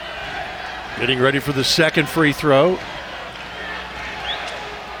 Getting ready for the second free throw.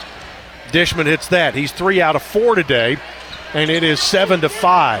 Dishman hits that. He's 3 out of 4 today, and it is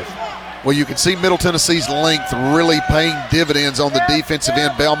 7-5. Well, you can see Middle Tennessee's length really paying dividends on the defensive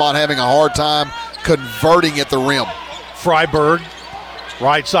end. Belmont having a hard time converting at the rim. Freiberg,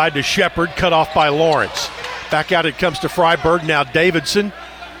 right side to Shepard, cut off by Lawrence. Back out it comes to Freiberg. Now Davidson.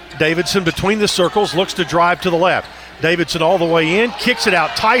 Davidson between the circles, looks to drive to the left. Davidson all the way in, kicks it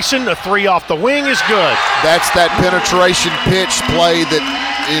out. Tyson, a 3 off the wing is good. That's that penetration pitch play, that,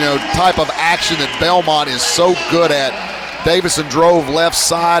 type of action that Belmont is so good at. Davidson drove left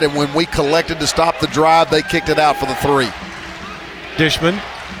side, and when we collected to stop the drive, they kicked it out for the 3. Dishman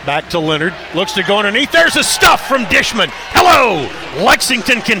back to Leonard, looks to go underneath. There's a stuff from Dishman. Hello,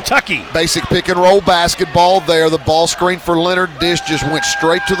 Lexington, Kentucky. Basic pick and roll basketball there. The ball screen for Leonard. Dish just went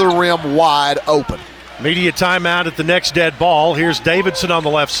straight to the rim, wide open. Media timeout at the next dead ball. Here's Davidson on the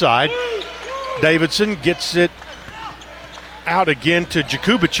left side. Davidson gets it out again to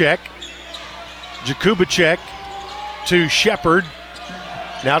Jakubicek. Jakubicek to Shepard.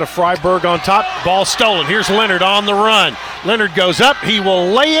 Now to Freiberg on top. Ball stolen. Here's Leonard on the run. Leonard goes up. He will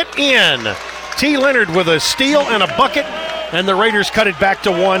lay it in. T. Leonard with a steal and a bucket, and the Raiders cut it back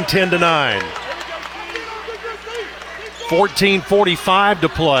to 1, 10-9. 14:45 to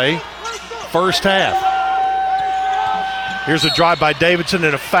play. First half. Here's a drive by Davidson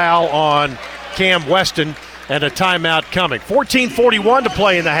and a foul on Cam Weston, and a timeout coming. 14:41 to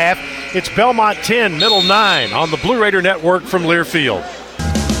play in the half. It's Belmont 10, Middle 9 on the Blue Raider Network from Learfield.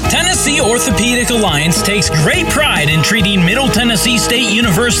 Tennessee Orthopedic Alliance takes great pride in treating Middle Tennessee State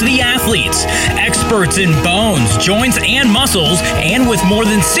University athletes. Experts in bones, joints, and muscles, and with more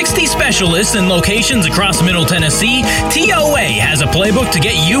than 60 specialists in locations across Middle Tennessee, TOA has a playbook to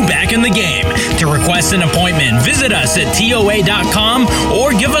get you back in the game. To request an appointment, visit us at TOA.com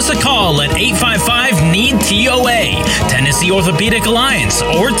or give us a call at 855-NEED-TOA. Tennessee Orthopedic Alliance,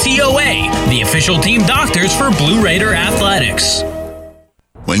 or TOA, the official team doctors for Blue Raider Athletics.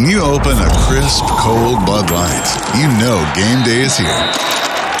 When you open a crisp, cold Bud Light, you know game day is here.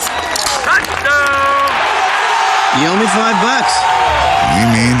 Touchdown! You owe me $5. We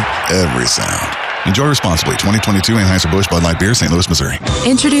mean every sound. Enjoy responsibly. 2022 Anheuser-Busch Bud Light Beer, St. Louis, Missouri.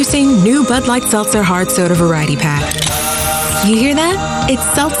 Introducing new Bud Light Seltzer Hard Soda Variety Pack. You hear that? It's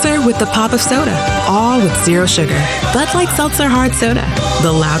seltzer with the pop of soda, all with zero sugar. Bud Light Seltzer Hard Soda,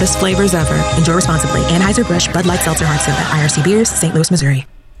 the loudest flavors ever. Enjoy responsibly. Anheuser-Busch Bud Light Seltzer Hard Soda, IRC Beers, St. Louis, Missouri.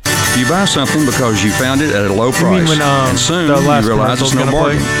 You buy something because you found it at a low price, and soon you realize it's no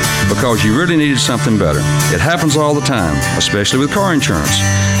bargain because you really needed something better. It happens all the time, especially with car insurance.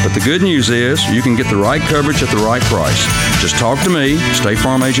 But the good news is you can get the right coverage at the right price. Just talk to me, State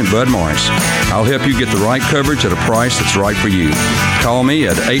Farm Agent Bud Morris. I'll help you get the right coverage at a price that's right for you. Call me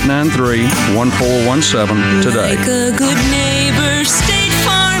at 893-1417 today. Like a good neighbor, State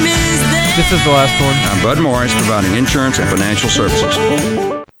Farm is there. This is the last one. I'm Bud Morris, providing insurance and financial services.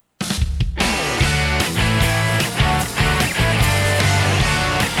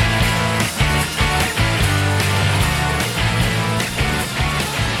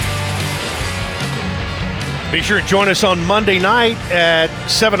 Be sure to join us on Monday night at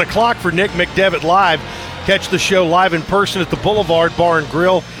 7 o'clock for Nick McDevitt Live. Catch the show live in person at the Boulevard Bar and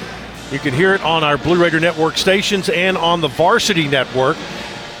Grill. You can hear it on our Blue Raider Network stations and on the Varsity Network.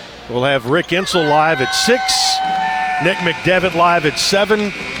 We'll have Rick Insel live at 6, Nick McDevitt live at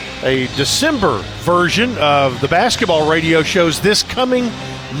 7. A December version of the basketball radio shows this coming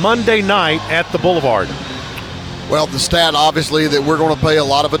Monday night at the Boulevard. Well, the stat, obviously, that we're going to pay a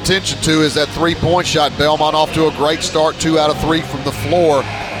lot of attention to is that three-point shot. Belmont off to a great start, 2 out of 3 from the floor.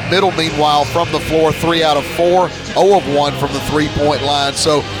 Middle, meanwhile, from the floor, 3 out of 4, 0 of 1 from the three-point line.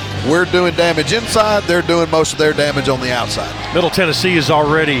 So we're doing damage inside. They're doing most of their damage on the outside. Middle Tennessee has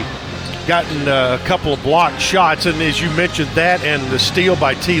already gotten a couple of blocked shots, and as you mentioned that and the steal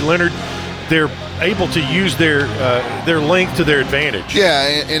by T. Leonard, they're able to use their length to their advantage. Yeah,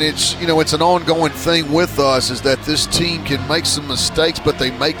 and it's it's an ongoing thing with us is that this team can make some mistakes, but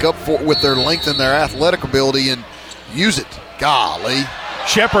they make up for it with their length and their athletic ability and use it. Golly.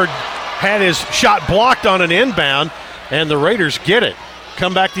 Shepard had his shot blocked on an inbound, and the Raiders get it.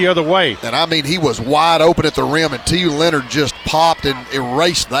 Come back the other way. And I mean, he was wide open at the rim, and T. Leonard just popped and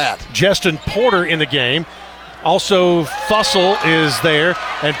erased that. Justin Porter in the game. Also, Fussell is there,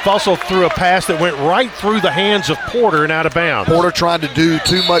 and Fussell threw a pass that went right through the hands of Porter and out of bounds. Porter trying to do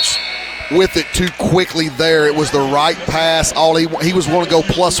too much with it too quickly there. It was the right pass. All he was going to go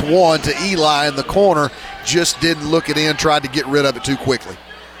 +1 to Eli in the corner, just didn't look it in, tried to get rid of it too quickly.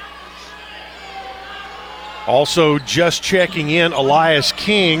 Also just checking in, Elias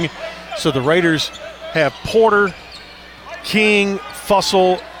King. So the Raiders have Porter, King,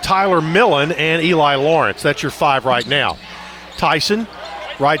 Fussell, Tyler Millen, and Eli Lawrence. That's your 5 right now. Tyson,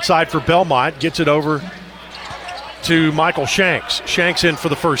 right side for Belmont, gets it over to Michael Shanks. Shanks in for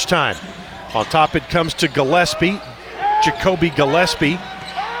the first time. On top it comes to Gillespie, Jacoby Gillespie.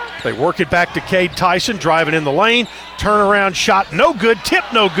 They work it back to Cade Tyson, driving in the lane. Turnaround shot, no good. Tip,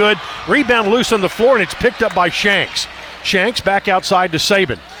 no good. Rebound loose on the floor, and it's picked up by Shanks. Shanks back outside to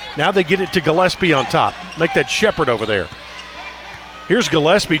Saban. Now they get it to Gillespie on top. Make that Shepard over there. Here's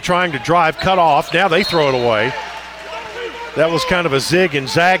Gillespie trying to drive, cut off. Now they throw it away. That was kind of a zig and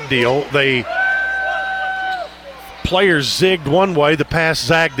zag deal. Players zigged one way, the pass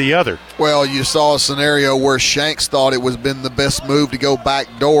zagged the other. Well, you saw a scenario where Shanks thought it was been the best move to go back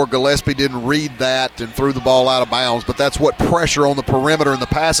door. Gillespie didn't read that and threw the ball out of bounds, but that's what pressure on the perimeter and the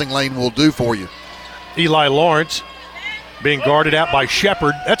passing lane will do for you. Eli Lawrence being guarded out by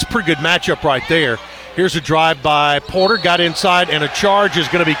Shepard. That's a pretty good matchup right there. Here's a drive by Porter, got inside, and a charge is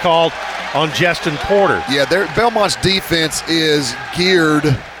going to be called on Justin Porter. Yeah, Belmont's defense is geared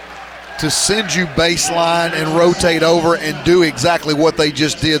to send you baseline and rotate over and do exactly what they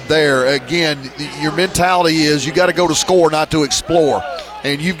just did there. Again, your mentality is you got to go to score, not to explore.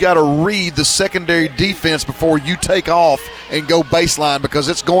 And you've got to read the secondary defense before you take off and go baseline because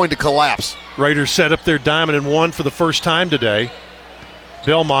it's going to collapse. Raiders set up their diamond and one for the first time today.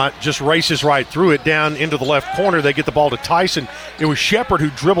 Belmont just races right through it down into the left corner. They get the ball to Tyson. It was Shepard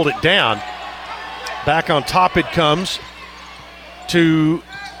who dribbled it down. Back on top it comes to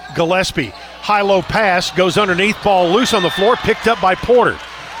Gillespie. High-low pass, goes underneath, ball loose on the floor, picked up by Porter.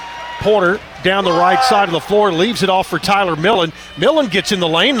 Porter down the right side of the floor, leaves it off for Tyler Millen. Millen gets in the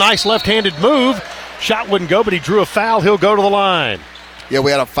lane, nice left-handed move. Shot wouldn't go, but he drew a foul. He'll go to the line. Yeah,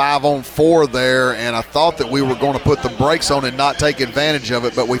 we had a 5-on-4 there, and I thought that we were going to put the brakes on and not take advantage of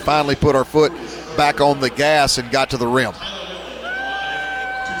it, but we finally put our foot back on the gas and got to the rim.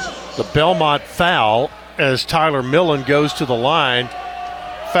 The Belmont foul as Tyler Millen goes to the line.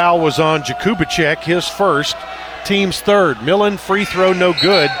 Foul was on Jakubicek, his first, team's third. Millen free throw, no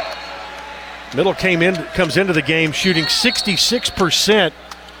good. Middle comes into the game shooting 66%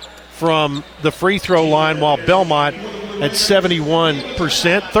 from the free throw line, while Belmont at 71%.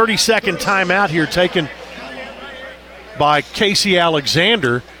 30-second timeout here taken by Casey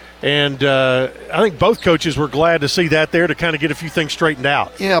Alexander. And I think both coaches were glad to see that there to kind of get a few things straightened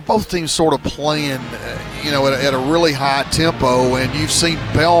out. Yeah, both teams sort of playing, at a really high tempo, and you've seen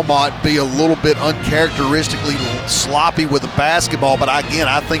Belmont be a little bit uncharacteristically sloppy with the basketball. But again,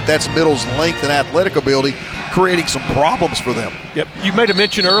 I think that's Middle's length and athletic ability creating some problems for them. Yep, you made a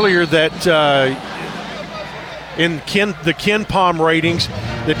mention earlier that in the KenPom ratings,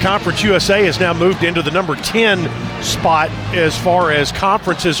 that Conference USA has now moved into the number 10 spot as far as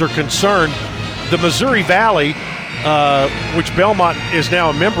conferences are concerned. The Missouri Valley, which Belmont is now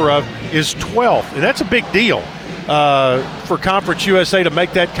a member of, is 12th, and that's a big deal for Conference USA to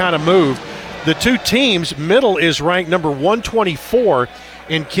make that kind of move. The two teams, Middle is ranked number 124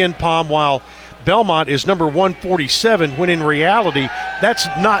 in KenPom, while Belmont is number 147, when in reality, that's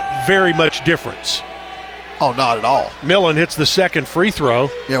not very much difference. Oh, not at all. Millen hits the second free throw.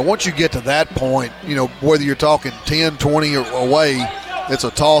 Yeah, once you get to that point, whether you're talking 10, 20 away, it's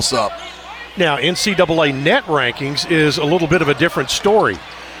a toss-up. Now, NCAA net rankings is a little bit of a different story.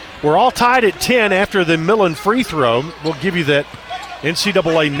 We're all tied at 10 after the Millen free throw. We'll give you that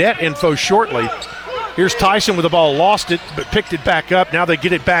NCAA net info shortly. Here's Tyson with the ball, lost it, but picked it back up. Now they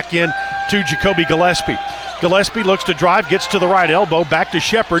get it back in to Jacoby Gillespie. Gillespie looks to drive, gets to the right elbow, back to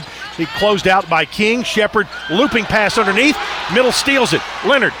Shepard. He closed out by King. Shepard looping pass underneath. Middle steals it.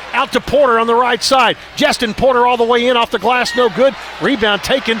 Leonard out to Porter on the right side. Justin Porter all the way in off the glass, no good. Rebound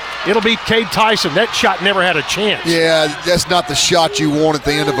taken. It'll be Cade Tyson. That shot never had a chance. Yeah, that's not the shot you want at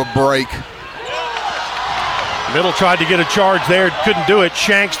the end of a break. Middle tried to get a charge there, couldn't do it.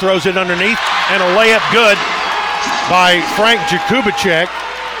 Shanks throws it underneath, and a layup good by Frank Jakubicek.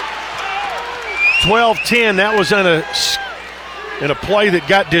 12-10. That was in a play that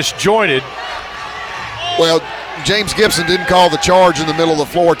got disjointed. Well, James Gibson didn't call the charge in the middle of the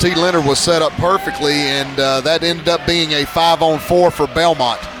floor. T. Leonard was set up perfectly, and that ended up being a 5-on-4 for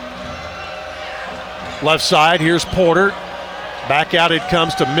Belmont. Left side, here's Porter. Back out it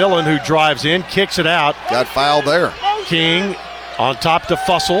comes to Millen, who drives in, kicks it out. Got fouled there. King on top to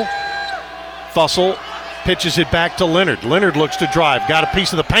Fussell. Fussell pitches it back to Leonard. Leonard looks to drive. Got a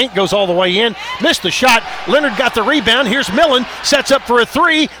piece of the paint, goes all the way in. Missed the shot. Leonard got the rebound. Here's Millen. Sets up for a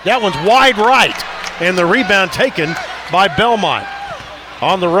three. That one's wide right. And the rebound taken by Belmont.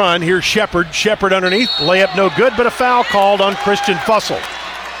 On the run, here's Shepard. Shepard underneath. Layup no good, but a foul called on Christian Fussell.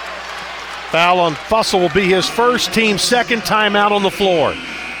 Foul on Fussell will be his first, team second timeout on the floor.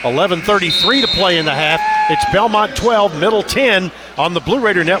 11:33 to play in the half. It's Belmont 12, Middle 10 on the Blue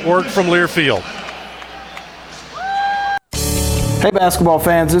Raider Network from Learfield. Hey basketball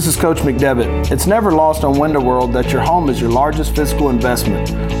fans, this is Coach McDevitt. It's never lost on Window World that your home is your largest physical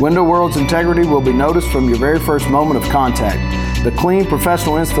investment. Window World's integrity will be noticed from your very first moment of contact. The clean,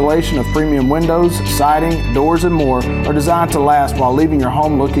 professional installation of premium windows, siding, doors, and more are designed to last while leaving your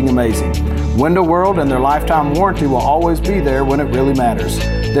home looking amazing. Window World and their lifetime warranty will always be there when it really matters.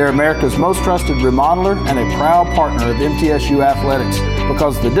 They're America's most trusted remodeler and a proud partner of MTSU Athletics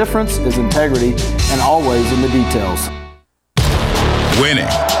because the difference is integrity and always in the details. Winning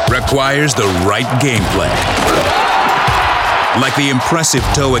requires the right game plan. Like the impressive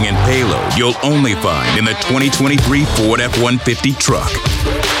towing and payload you'll only find in the 2023 Ford F-150 truck.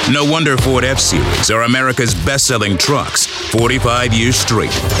 No wonder Ford F-Series are America's best-selling trucks 45 years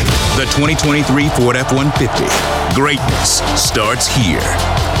straight. The 2023 Ford F-150. Greatness starts here.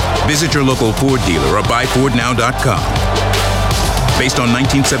 Visit your local Ford dealer or buyfordnow.com. Based on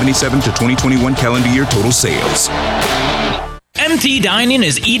 1977 to 2021 calendar year total sales. MT Dining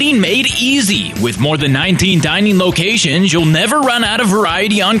is eating made easy. With more than 19 dining locations, you'll never run out of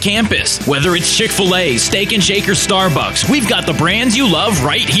variety on campus. Whether it's Chick-fil-A, Steak and Shake, or Starbucks, we've got the brands you love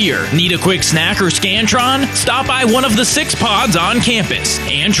right here. Need a quick snack or Scantron? Stop by one of the 6 pods on campus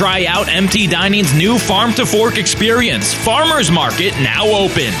and try out MT Dining's new Farm to Fork experience. Farmers Market now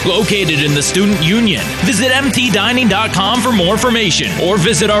open. Located in the Student Union. Visit mtdining.com for more information or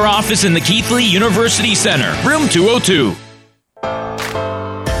visit our office in the Keithley University Center, room 202.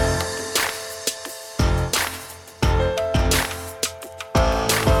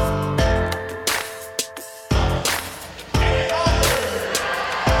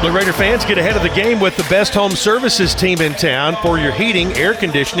 Blue Raider fans, get ahead of the game with the best home services team in town for your heating, air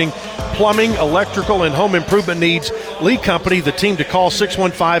conditioning, plumbing, electrical, and home improvement needs. Lee Company, the team to call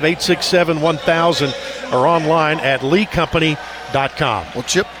 615-867-1000 or online at leecompany.com. Well,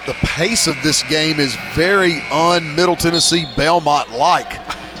 Chip, the pace of this game is very un-Middle Tennessee Belmont-like.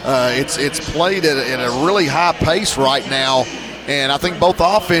 It's played at a really high pace right now, and I think both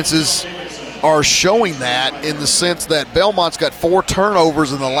offenses are showing that in the sense that Belmont's got 4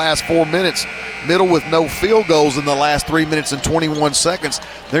 turnovers in the last 4 minutes, Middle with no field goals in the last 3 minutes and 21 seconds.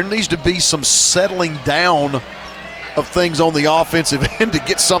 There needs to be some settling down of things on the offensive end to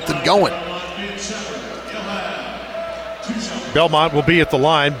get something going. Belmont will be at the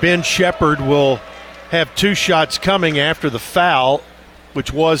line. Ben Shepard will have 2 shots coming after the foul,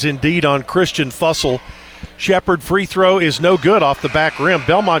 which was indeed on Christian Fussell. Shepard free throw is no good off the back rim.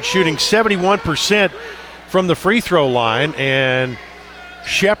 Belmont shooting 71% from the free throw line, and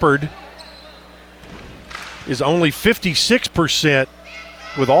Shepard is only 56%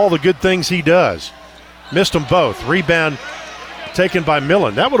 with all the good things he does. Missed them both. Rebound taken by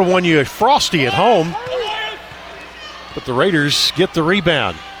Millen. That would have won you a Frosty at home, but the Raiders get the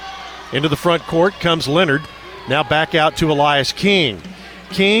rebound. Into the front court comes Leonard. Now back out to Elias King.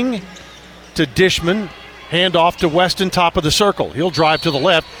 King to Dishman. Hand off to Weston, top of the circle. He'll drive to the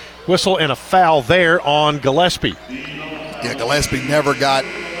left. Whistle and a foul there on Gillespie. Yeah, Gillespie never got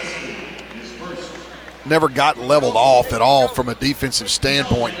leveled off at all from a defensive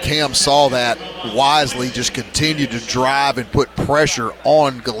standpoint. Cam saw that wisely, just continued to drive and put pressure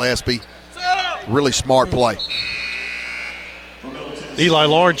on Gillespie. Really smart play. Eli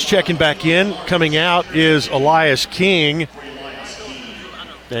Lawrence checking back in. Coming out is Elias King.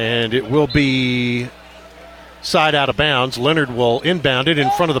 And it will be side out of bounds. Leonard will inbound it in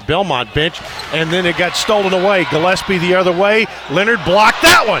front of the Belmont bench, and then it got stolen away. Gillespie the other way. Leonard blocked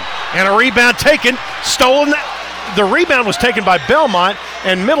that one, and a rebound taken, stolen. The rebound was taken by Belmont,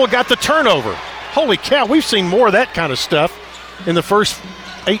 and Middle got the turnover. Holy cow, we've seen more of that kind of stuff in the first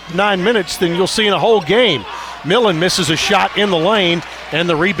 8-9 minutes than you'll see in a whole game. Millen misses a shot in the lane, and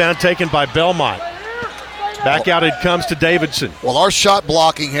the rebound taken by Belmont. Back out it comes to Davidson. Well, our shot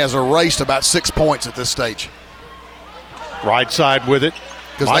blocking has erased about 6 points at this stage. Right side with it.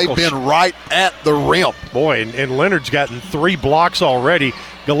 Because they've been right at the rim. Boy, and Leonard's gotten 3 blocks already.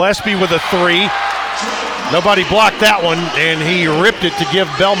 Gillespie with a 3. Nobody blocked that one, and he ripped it to give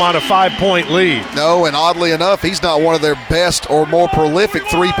Belmont a 5-point lead. No, and oddly enough, he's not one of their best or more prolific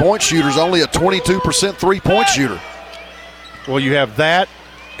three-point shooters, only a 22% three-point shooter. Well, you have that,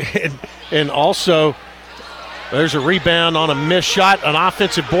 and also there's a rebound on a missed shot. An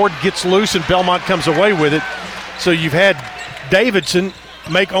offensive board gets loose, and Belmont comes away with it. So you've had Davidson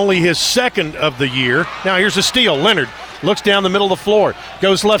make only his 2nd of the year. Now here's a steal. Leonard looks down the middle of the floor,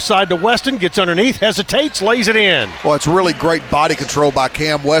 goes left side to Weston, gets underneath, hesitates, lays it in. Well, it's really great body control by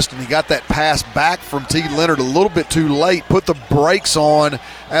Cam Weston. He got that pass back from T. Leonard a little bit too late, put the brakes on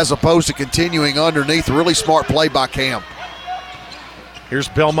as opposed to continuing underneath. Really smart play by Cam. Here's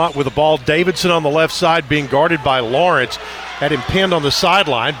Belmont with the ball. Davidson on the left side being guarded by Lawrence. Had him pinned on the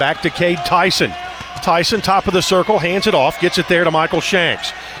sideline. Back to Cade Tyson. Tyson, top of the circle, hands it off, gets it there to Michael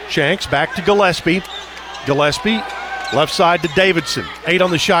Shanks. Shanks back to Gillespie. Gillespie, left side to Davidson. 8 on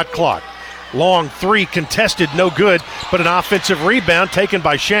the shot clock. Long 3 contested, no good, but an offensive rebound taken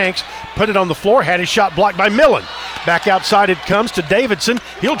by Shanks. Put it on the floor, had his shot blocked by Millen. Back outside it comes to Davidson.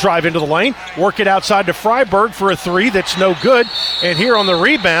 He'll drive into the lane, work it outside to Freiberg for a 3 that's no good. And here on the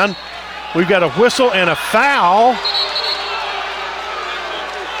rebound, we've got a whistle and a foul.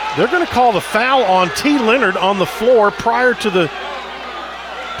 They're going to call the foul on T. Leonard on the floor prior to the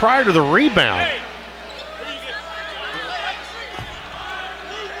rebound.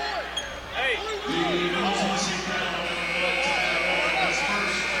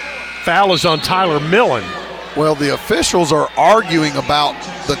 Foul is on Tyler Millen. Well, the officials are arguing about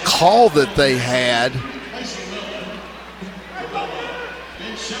the call that they had,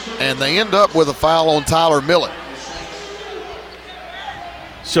 and they end up with a foul on Tyler Millen.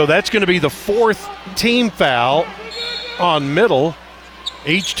 So that's going to be the 4th team foul on Middle.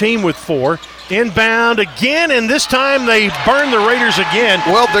 Each team with 4. Inbound again, and this time they burn the Raiders again.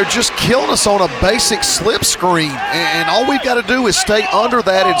 Well, they're just killing us on a basic slip screen, and all we've got to do is stay under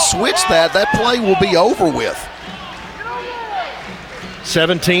that and switch that. That play will be over with.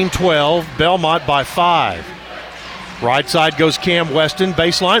 17-12, Belmont by 5. Right side goes Cam Weston,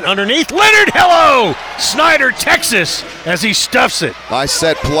 baseline, underneath, Leonard, hello! Snyder, Texas, as he stuffs it. Nice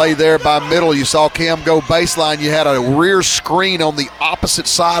set play there by Middle. You saw Cam go baseline. You had a rear screen on the opposite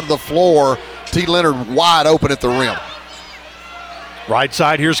side of the floor. T. Leonard wide open at the rim. Right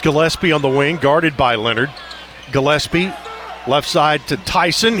side, here's Gillespie on the wing, guarded by Leonard. Gillespie, left side to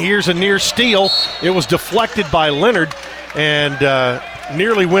Tyson. Here's a near steal. It was deflected by Leonard and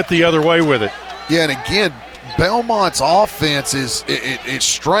nearly went the other way with it. Yeah, and again, Belmont's offense is it's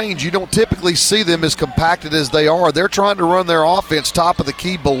strange. You don't typically see them as compacted as they are. They're trying to run their offense top of the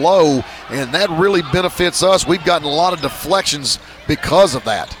key below, and that really benefits us. We've gotten a lot of deflections because of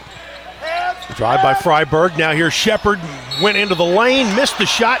that. Drive by Freiberg. Now here's Shepard. Went into the lane, missed the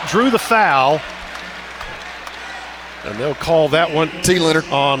shot, drew the foul. And they'll call that one T. Leonard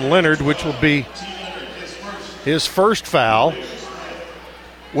on Leonard, which will be his first foul.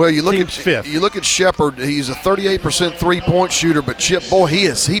 Well, you look at Shepard. He's a 38% three-point shooter, but Chip, boy, he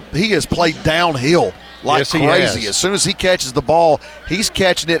has played downhill like crazy. As soon as he catches the ball, he's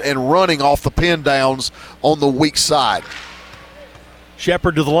catching it and running off the pin downs on the weak side.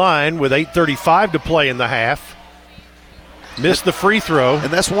 Shepard to the line with 8:35 to play in the half. Missed the free throw.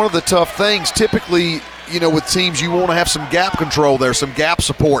 And that's one of the tough things. Typically, with teams, you want to have some gap control there, some gap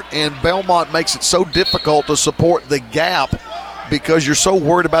support. And Belmont makes it so difficult to support the gap because you're so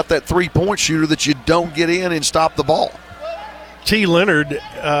worried about that three-point shooter that you don't get in and stop the ball. T. Leonard,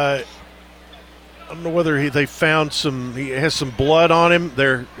 I don't know whether they found he has some blood on him.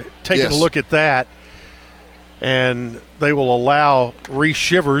 They're taking a look at that. And they will allow Reese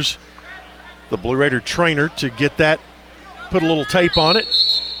Shivers, the Blue Raider trainer, to get that, put a little tape on it.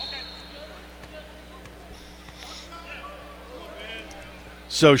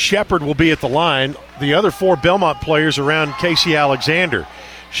 So Shepard will be at the line. The other 4 Belmont players around Casey Alexander.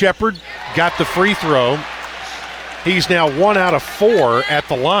 Shepard got the free throw. He's now 1 out of 4 at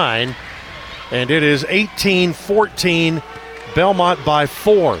the line. And it is 18-14, Belmont by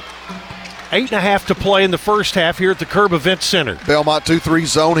 4. 8.5 to play in the first half here at the Curb Event Center. Belmont 2-3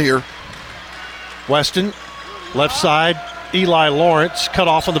 zone here. Weston, left side. Eli Lawrence cut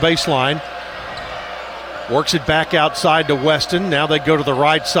off on the baseline. Works it back outside to Weston. Now they go to the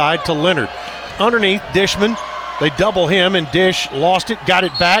right side to Leonard. Underneath, Dishman. They double him, and Dish lost it, got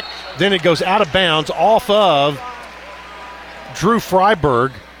it back. Then it goes out of bounds off of Drew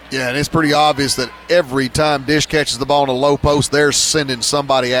Freiberg. Yeah, and it's pretty obvious that every time Dish catches the ball in a low post, they're sending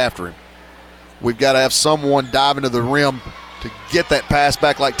somebody after him. We've got to have someone dive into the rim to get that pass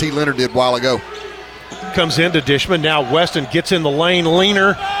back like T. Leonard did a while ago. Comes into Dishman. Now Weston gets in the lane.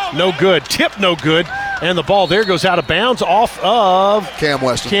 Leaner, no good. Tip, no good. And the ball there goes out of bounds off of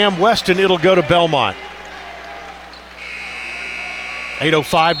Cam Weston. It'll go to Belmont.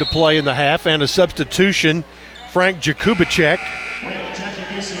 8:05 to play in the half, and a substitution. Frank Jakubicek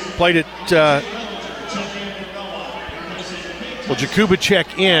played it.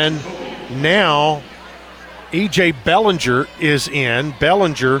 Jakubicek in. Now E.J. Bellinger is in.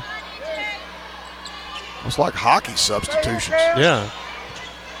 Bellinger. It's like hockey substitutions. Yeah.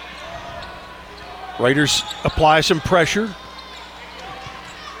 Raiders apply some pressure.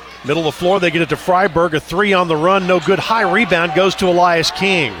 Middle of the floor, they get it to Freiberg. A three on the run, no good. High rebound goes to Elias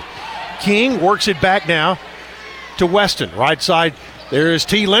King. King works it back now to Weston. Right side, there is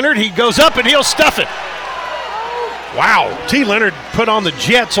T. Leonard. He goes up and he'll stuff it. Wow, T. Leonard put on the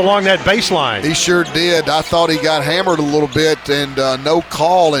Jets along that baseline. He sure did. I thought he got hammered a little bit and no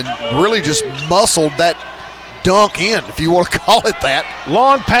call, and really just muscled that dunk in, if you want to call it that.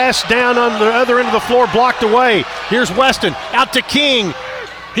 Long pass down on the other end of the floor, blocked away. Here's Weston, out to King.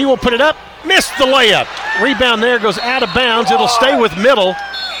 He will put it up, missed the layup. Rebound there goes out of bounds. It'll stay with Middle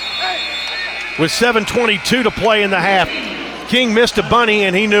with 7:22 to play in the half. King missed a bunny,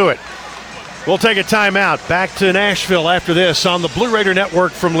 and he knew it. We'll take a timeout. Back to Nashville after this on the Blue Raider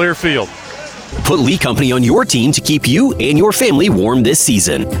Network from Learfield. Put Lee Company on your team to keep you and your family warm this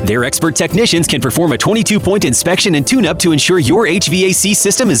season. Their expert technicians can perform a 22-point inspection and tune-up to ensure your HVAC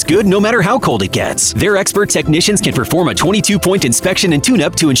system is good no matter how cold it gets. Their expert technicians can perform a 22-point inspection and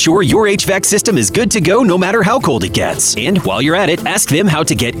tune-up to ensure your HVAC system is good to go no matter how cold it gets. And while you're at it, ask them how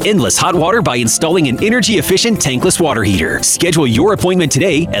to get endless hot water by installing an energy-efficient tankless water heater. Schedule your appointment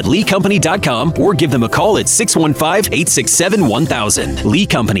today at leecompany.com or give them a call at 615-867-1000. Lee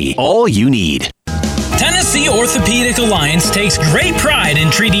Company, all you need. Tennessee Orthopedic Alliance takes great pride in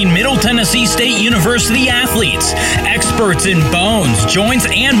treating Middle Tennessee State University athletes. Experts in bones, joints,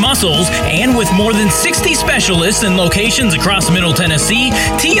 and muscles, and with more than 60 specialists in locations across Middle Tennessee,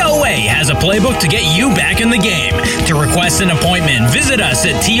 TOA has a playbook to get you back in the game. To request an appointment, visit us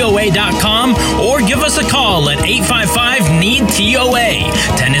at TOA.com or give us a call at 855-NEED-TOA.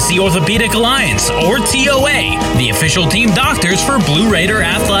 Tennessee Orthopedic Alliance, or TOA, the official team doctors for Blue Raider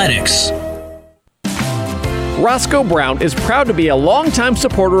Athletics. Roscoe Brown is proud to be a longtime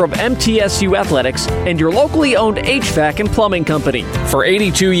supporter of MTSU Athletics and your locally owned HVAC and plumbing company. For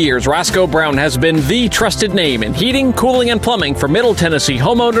 82 years, Roscoe Brown has been the trusted name in heating, cooling, and plumbing for Middle Tennessee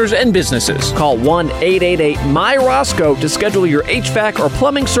homeowners and businesses. Call 1-888-MY-ROSCOE to schedule your HVAC or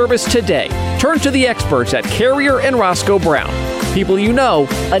plumbing service today. Turn to the experts at Carrier and Roscoe Brown. People you know,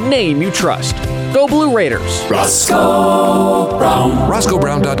 a name you trust. Go Blue Raiders. Roscoe Brown.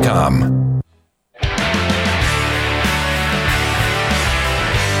 RoscoeBrown.com.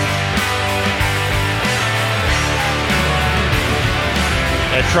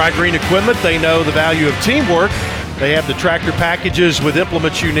 At Tri-Green Equipment, they know the value of teamwork. They have the tractor packages with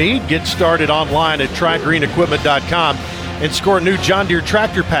implements you need. Get started online at TriGreenEquipment.com and score a new John Deere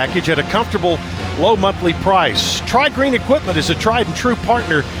tractor package at a comfortable, low monthly price. Tri-Green Equipment is a tried and true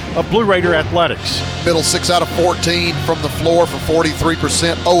partner of Blue Raider Athletics. Middle 6 out of 14 from the floor for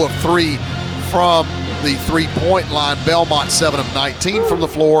 43%, 0 of 3 from the three-point line. Belmont 7 of 19 from the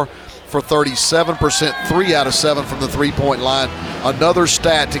floor for 37%, 3 out of 7 from the three-point line. Another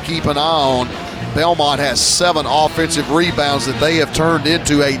stat to keep an eye on, Belmont has 7 offensive rebounds that they have turned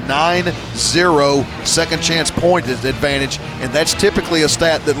into a 9-0 second chance point advantage, and that's typically a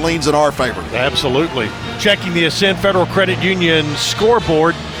stat that leans in our favor. Absolutely. Checking the Ascent Federal Credit Union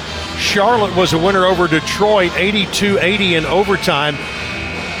scoreboard, Charlotte was a winner over Detroit, 82-80 in overtime.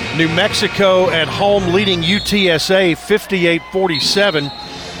 New Mexico at home leading UTSA 58-47.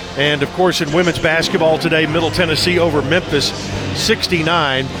 And, of course, in women's basketball today, Middle Tennessee over Memphis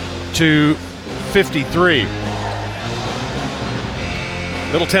 69-53.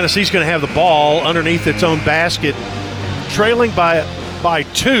 Middle Tennessee's going to have the ball underneath its own basket, trailing by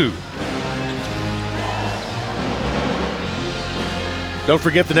 2. Don't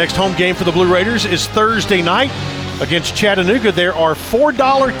forget the next home game for the Blue Raiders is Thursday night against Chattanooga. There are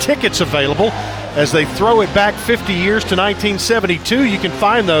 $4 tickets available as they throw it back 50 years to 1972. You can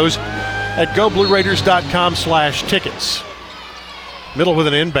find those at goblueraiders.com/tickets. Middle with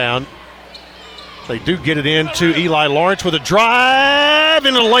an inbound. They do get it into Eli Lawrence with a drive,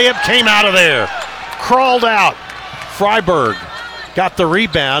 and a layup came out of there. Crawled out. Freiberg got the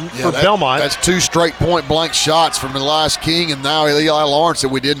rebound for Belmont. That's 2 straight point-blank shots from Elias King and now Eli Lawrence that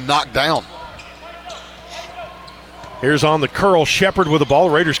we didn't knock down. Here's on the curl, Shepard with the ball.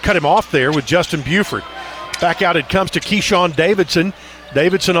 Raiders cut him off there with Justin Buford. Back out it comes to Keyshawn Davidson.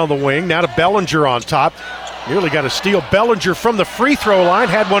 Davidson on the wing, now to Bellinger on top. Nearly got a steal. Bellinger from the free throw line,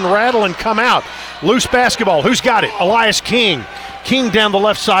 had one rattle and come out. Loose basketball, who's got it? Elias King. King down the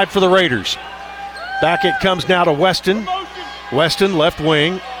left side for the Raiders. Back it comes now to Weston. Weston, left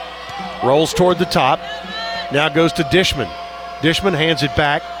wing, rolls toward the top. Now goes to Dishman. Dishman hands it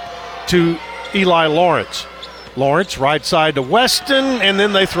back to Eli Lawrence. Lawrence, right side to Weston, and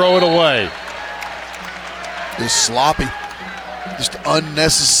then they throw it away. Just sloppy. Just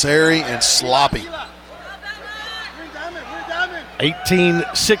unnecessary and sloppy.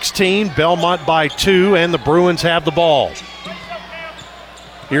 18-16, Belmont by 2, and the Bruins have the ball.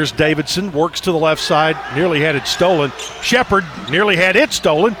 Here's Davidson, works to the left side, nearly had it stolen. Shepard nearly had it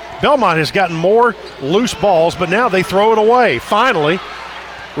stolen. Belmont has gotten more loose balls, but now they throw it away. Finally,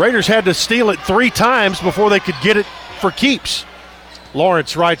 Raiders had to steal it 3 times before they could get it for keeps.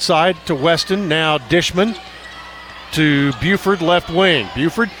 Lawrence right side to Weston, now Dishman to Buford, left wing.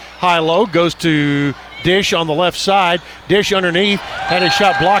 Buford, high-low, goes to Dish on the left side. Dish underneath, had his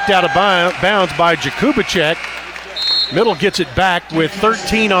shot blocked out of bounds by Jakubicek. Middle gets it back with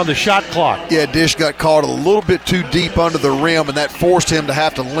 13 on the shot clock. Yeah, Dish got caught a little bit too deep under the rim, and that forced him to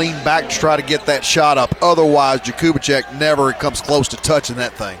have to lean back to try to get that shot up. Otherwise, Jakubicek never comes close to touching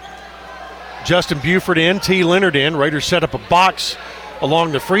that thing. Justin Buford in, T. Leonard in. Raiders set up a box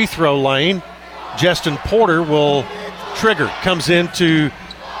along the free throw lane. Justin Porter will trigger. Comes into,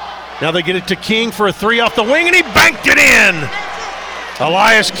 now they get it to King for a 3 off the wing, and he banked it in.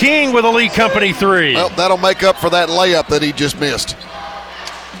 Elias King with a Lee Company 3. Well, that'll make up for that layup that he just missed.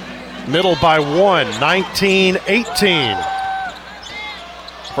 Middle by 1, 19-18.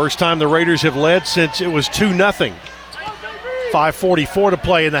 First time the Raiders have led since it was 2-0. 5:44 to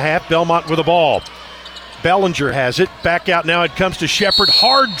play in the half. Belmont with the ball. Bellinger has it. Back out now. It comes to Shepard.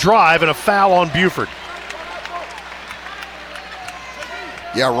 Hard drive and a foul on Buford.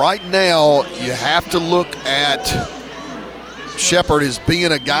 Yeah, right now you have to look at Shepard as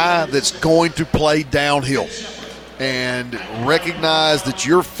being a guy that's going to play downhill and recognize that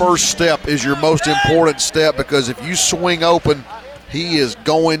your first step is your most important step, because if you swing open, he is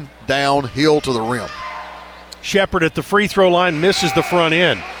going downhill to the rim. Shepard at the free throw line misses the front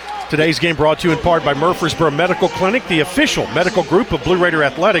end. Today's game brought to you in part by Murfreesboro Medical Clinic, the official medical group of Blue Raider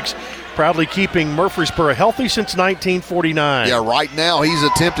Athletics, proudly keeping Murfreesboro healthy since 1949. Yeah, right now he's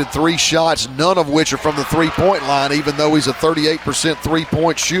attempted 3 shots, none of which are from the three-point line, even though he's a 38%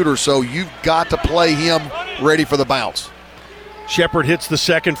 three-point shooter, so you've got to play him ready for the bounce. Shepard hits the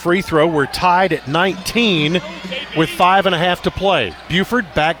second free throw. We're tied at 19 with 5.5 to play.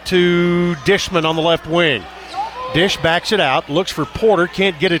 Buford back to Dishman on the left wing. Dish backs it out, looks for Porter,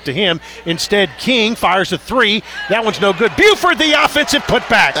 can't get it to him. Instead, King fires a 3. That one's no good. Buford, the offensive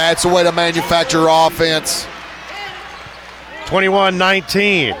putback. That's the way to manufacture offense.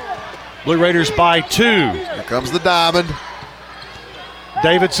 21-19. Blue Raiders by 2. Here comes the diamond.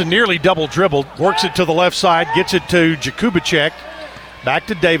 Davidson nearly double dribbled, works it to the left side, gets it to Jakubicek. Back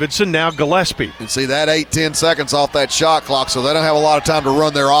to Davidson, now Gillespie. And see that 8-10 seconds off that shot clock, so they don't have a lot of time to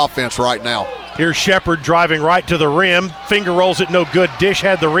run their offense right now. Here's Shepard driving right to the rim. Finger rolls it, no good. Dish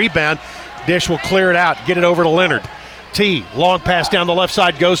had the rebound. Dish will clear it out, get it over to Leonard. T, long pass down the left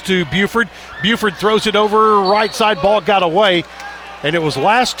side, goes to Buford. Buford throws it over, right side, ball got away. And it was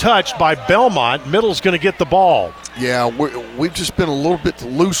last touched by Belmont. Middle's going to get the ball. Yeah, we've just been a little bit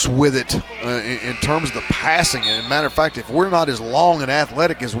loose with it in terms of the passing. And matter of fact, if we're not as long and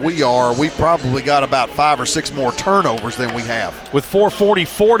athletic as we are, we've probably got about 5 or 6 more turnovers than we have. With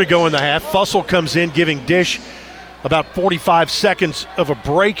 4:44 to go in the half, Fussell comes in, giving Dish about 45 seconds of a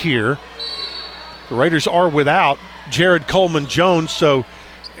break here. The Raiders are without Jared Coleman-Jones, so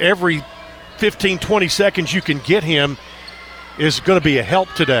every 15, 20 seconds you can get him is going to be a help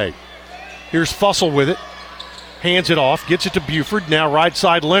today. Here's Fussell with it. Hands it off, gets it to Buford. Now right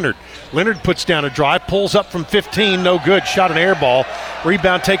side Leonard. Leonard puts down a drive, pulls up from 15, no good. Shot an air ball.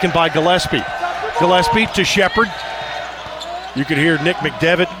 Rebound taken by Gillespie. Gillespie to Shepard. You could hear Nick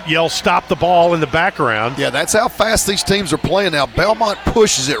McDevitt yell, "Stop the ball," in the background. Yeah, that's how fast these teams are playing now. Belmont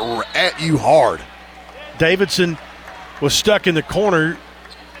pushes it at you hard. Davidson was stuck in the corner.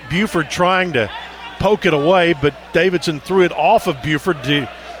 Buford trying to poke it away, but Davidson threw it off of Buford.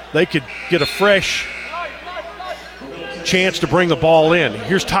 They could get a fresh chance to bring the ball in.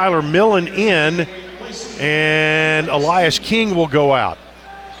 Here's Tyler Millen in, and Elias King will go out.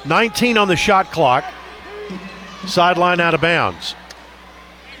 19 on the shot clock. Sideline out of bounds.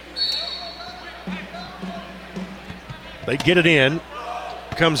 They get it in.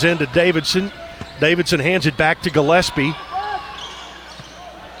 Comes into Davidson. Davidson hands it back to Gillespie.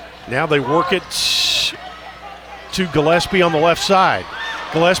 Now they work it to Gillespie on the left side.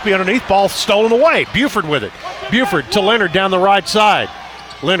 Gillespie underneath, ball stolen away. Buford with it. Buford to Leonard down the right side.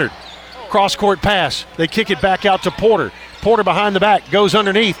 Leonard, cross-court pass. They kick it back out to Porter. Porter behind the back, goes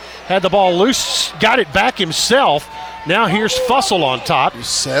underneath, had the ball loose, got it back himself. Now here's Fussell on top. You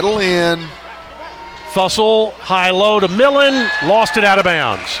settle in. Fussell, high-low to Millen, lost it out of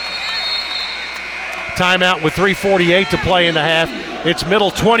bounds. Timeout with 3:48 to play in the half. It's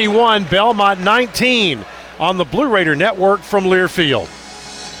Middle 21, Belmont 19 on the Blue Raider Network from Learfield.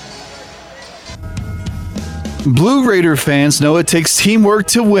 Blue Raider fans know it takes teamwork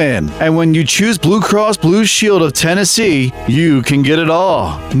to win. And when you choose Blue Cross Blue Shield of Tennessee, you can get it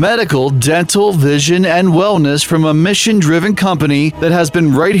all. Medical, dental, vision, and wellness from a mission-driven company that has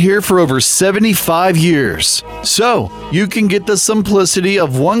been right here for over 75 years. So, you can get the simplicity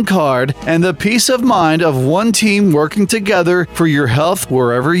of one card and the peace of mind of one team working together for your health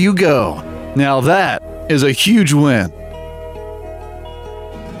wherever you go. Now that is a huge win.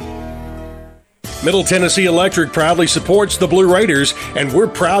 Middle Tennessee Electric proudly supports the Blue Raiders, and we're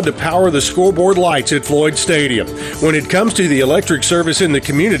proud to power the scoreboard lights at Floyd Stadium. When it comes to the electric service in the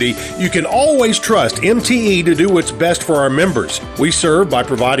community, you can always trust MTE to do what's best for our members. We serve by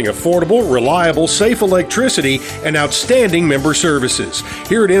providing affordable, reliable, safe electricity and outstanding member services.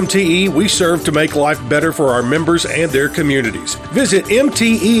 Here at MTE, we serve to make life better for our members and their communities. Visit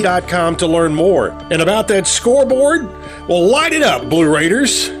MTE.com to learn more. And about that scoreboard, well, light it up, Blue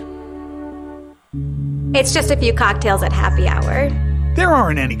Raiders. It's just a few cocktails at happy hour. There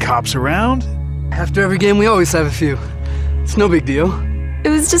aren't any cops around. After every game, we always have a few. It's no big deal. It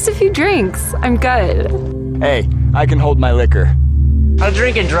was just a few drinks. I'm good. Hey, I can hold my liquor. I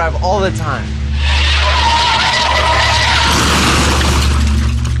drink and drive all the time.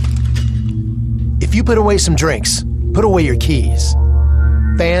 If you put away some drinks, put away your keys.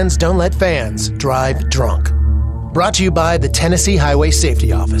 Fans don't let fans drive drunk. Brought to you by the Tennessee Highway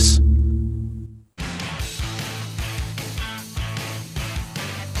Safety Office.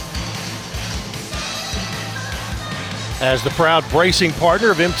 As the proud bracing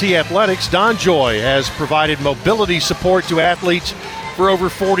partner of MT Athletics, DonJoy has provided mobility support to athletes for over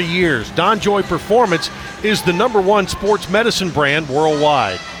 40 years. DonJoy Performance is the #1 sports medicine brand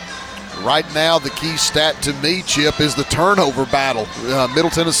worldwide. Right now, the key stat to me, Chip, is the turnover battle. Middle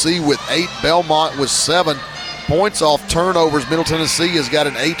Tennessee with 8, Belmont with 7 points off turnovers. Middle Tennessee has got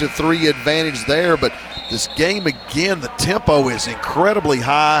an 8-3 advantage there, but this game, again, the tempo is incredibly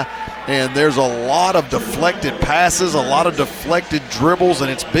high, and there's a lot of deflected passes, a lot of deflected dribbles, and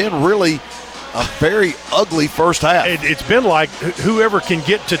it's been really a very ugly first half. It's been like whoever can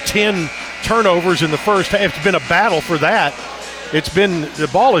get to 10 turnovers in the first half. It's been a battle for that. The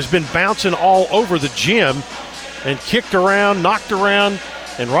ball has been bouncing all over the gym and kicked around, knocked around,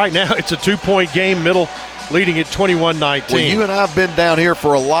 and right now it's a 2-point game. Middle leading at 21-19. Well, you and I have been down here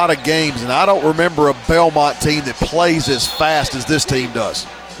for a lot of games, and I don't remember a Belmont team that plays as fast as this team does.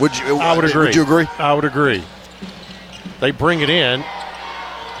 I would agree. Would you agree? I would agree. They bring it in,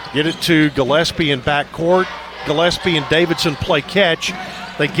 get it to Gillespie in backcourt. Gillespie and Davidson play catch.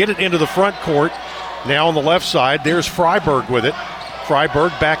 They get it into the front court. Now on the left side, there's Freiberg with it.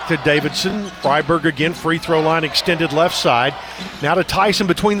 Freiberg back to Davidson. Freiberg again, free throw line extended left side. Now to Tyson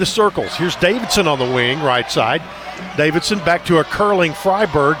between the circles. Here's Davidson on the wing, right side. Davidson back to a curling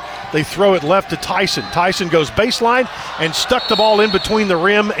Freiberg. They throw it left to Tyson. Tyson goes baseline and stuck the ball in between the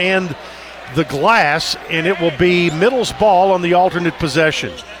rim and the glass, and it will be Middle's ball on the alternate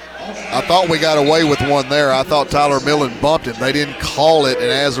possession. I thought we got away with one there. I thought Tyler Millen bumped him. They didn't call it,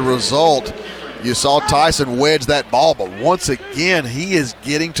 and as a result, you saw Tyson wedge that ball, but once again, he is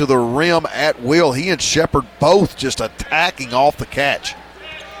getting to the rim at will. He and Shepard both just attacking off the catch.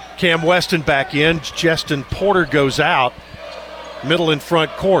 Cam Weston back in. Justin Porter goes out. Middle in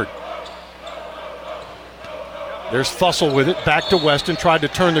front court. There's Fussell with it. Back to Weston. Tried to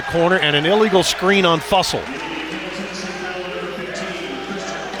turn the corner, and an illegal screen on Fussell.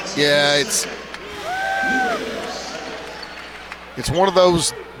 Yeah, it's one of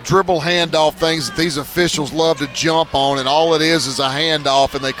those dribble handoff things that these officials love to jump on, and all it is a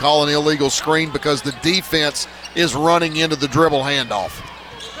handoff, and they call an illegal screen because the defense is running into the dribble handoff.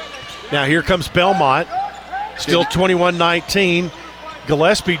 Now here comes Belmont, still 21-19.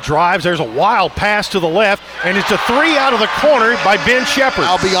 Gillespie drives. There's a wild pass to the left, and it's a three out of the corner by Ben Shepherd.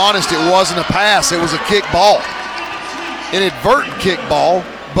 I'll be honest, it wasn't a pass. It was a kick ball. Inadvertent kick ball,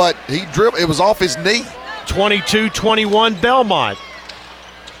 but it was off his knee. 22-21 Belmont.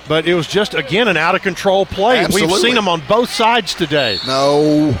 But it was just, again, an out-of-control play. Absolutely. We've seen them on both sides today.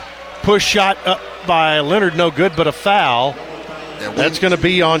 No. Push shot up by Leonard, no good, but a foul. That's going to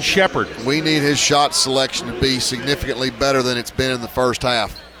be on Shepherd. We need his shot selection to be significantly better than it's been in the first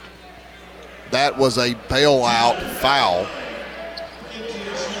half. That was a bailout foul.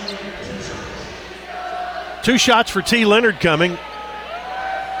 2 shots for T. Leonard coming.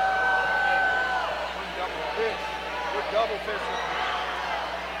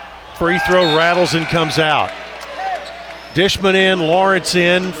 Free throw rattles and comes out. Dishman in, Lawrence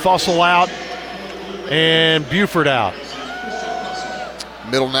in, Fussell out, and Buford out.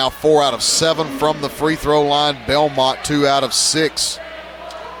 Middle now 4 out of 7 from the free throw line. Belmont 2 out of 6.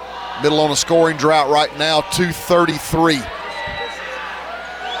 Middle on a scoring drought right now, 233.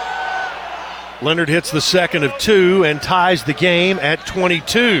 Leonard hits the second of 2 and ties the game at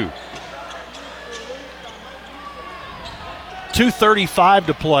 22. 2:35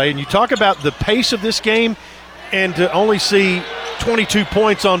 to play, and you talk about the pace of this game and to only see 22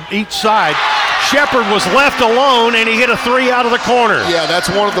 points on each side. Shepherd was left alone, and he hit a 3 out of the corner. Yeah, that's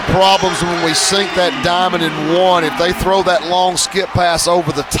one of the problems when we sink that diamond in one. If they throw that long skip pass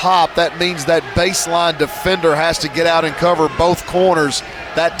over the top, that means that baseline defender has to get out and cover both corners.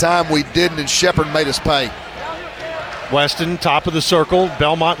 That time we didn't, and Shepherd made us pay. Weston, top of the circle.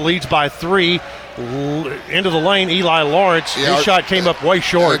 Belmont leads by 3. Into the lane, Eli Lawrence. His shot came up way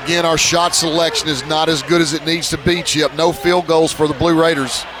short. Again, our shot selection is not as good as it needs to be, Chip. No field goals for the Blue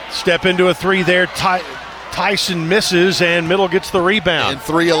Raiders. Step into a 3 there. Tyson misses, and Middle gets the rebound. And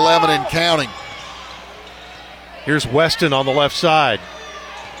 3:11 and counting. Here's Weston on the left side.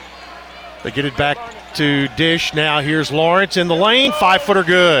 They get it back to Dish. Now here's Lawrence in the lane. 5-footer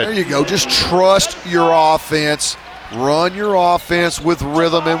good. There you go. Just trust your offense. Run your offense with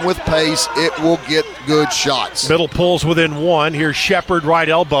rhythm and with pace. It will get good shots. Middle pulls within 1. Here's Shepherd, right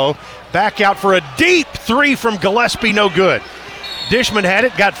elbow. Back out for a deep 3 from Gillespie. No good. Dishman had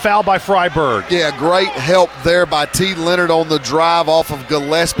it, got fouled by Freiberg. Yeah, great help there by T. Leonard on the drive off of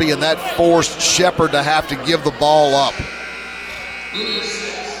Gillespie, and that forced Shepherd to have to give the ball up.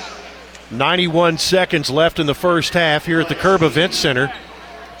 91 seconds left in the first half here at the Curb Event Center.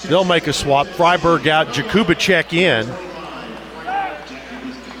 They'll make a swap. Freiberg out, Jakubicek in.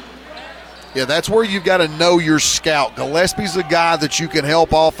 Yeah, that's where you've got to know your scout. Gillespie's the guy that you can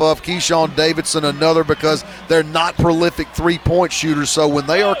help off of. Keyshawn Davidson another, because they're not prolific three-point shooters. So when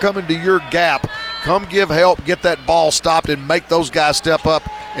they are coming to your gap, come give help, get that ball stopped, and make those guys step up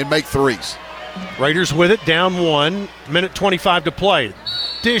and make threes. Raiders with it, down 1. Minute 25 to play.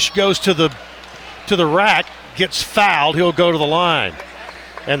 Dish goes to the rack, gets fouled. He'll go to the line.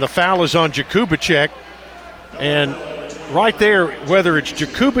 And the foul is on Jakubicek. And right there, whether it's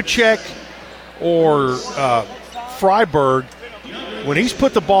Jakubicek or Freiberg, when he's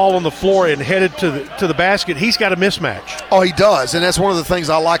put the ball on the floor and headed to the basket, he's got a mismatch. Oh, he does, and that's one of the things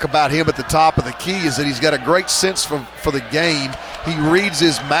I like about him at the top of the key is that he's got a great sense for the game. He reads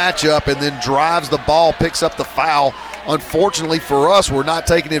his matchup and then drives the ball, picks up the foul. Unfortunately for us, we're not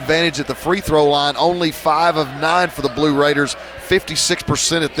taking advantage at the free throw line. Only 5 of 9 for the Blue Raiders,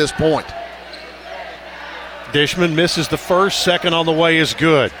 56% at this point. Dishman misses the first, second on the way is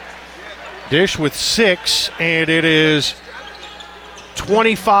good. Dish with 6, and it is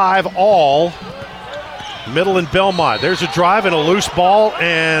 25 all. Middle and Belmont. There's a drive and a loose ball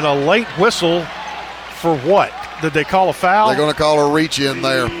and a late whistle for what? Did they call a foul? They're going to call a reach in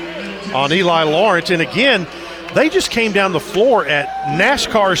there. On Eli Lawrence. And again, they just came down the floor at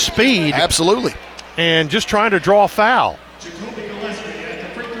NASCAR speed. Absolutely. And just trying to draw a foul.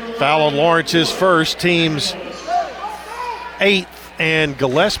 Foul on Lawrence is first. Team's 8th, and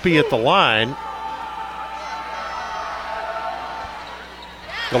Gillespie at the line.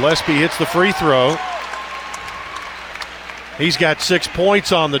 Gillespie hits the free throw. He's got 6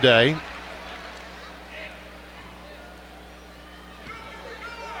 points on the day.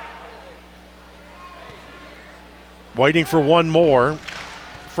 Waiting for one more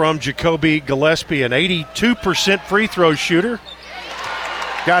from Jacoby Gillespie, an 82% free throw shooter.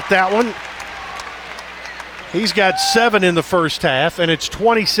 Got that one. He's got 7 in the first half, and it's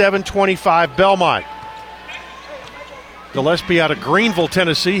 27-25 Belmont. Gillespie out of Greenville,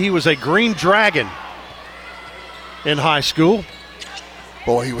 Tennessee. He was a Green Dragon in high school.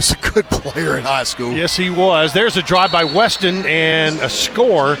 Boy, he was a good player in high school. Yes, he was. There's a drive by Weston and a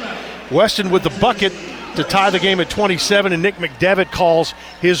score. Weston with the bucket to tie the game at 27, and Nick McDevitt calls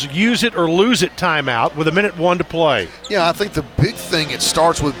his use it or lose it timeout with 1:01 to play. Yeah, I think the big thing it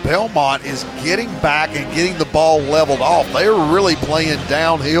starts with Belmont is getting back and getting the ball leveled off. They're really playing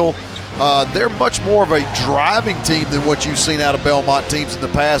downhill. They're much more of a driving team than what you've seen out of Belmont teams in the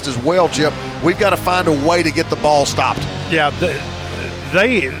past as well, Chip. We've got to find a way to get the ball stopped. Yeah,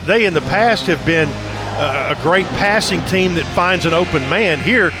 they in the past have been a great passing team that finds an open man.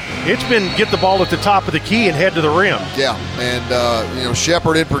 Here, it's been get the ball at the top of the key and head to the rim. Yeah, and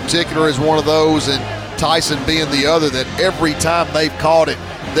Shepherd in particular is one of those, and Tyson being the other, that every time they've caught it,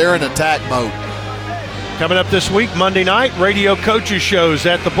 they're in attack mode. Coming up this week, Monday night, radio coaches shows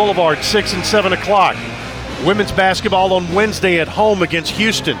at the Boulevard, 6 and 7 o'clock. Women's basketball on Wednesday at home against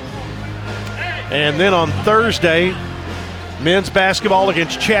Houston. And then on Thursday, men's basketball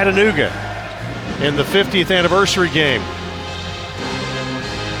against Chattanooga in the 50th anniversary game.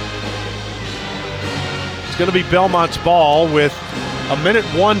 It's going to be Belmont's ball with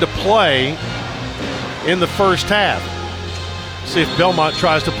 1:01 to play in the first half. See if Belmont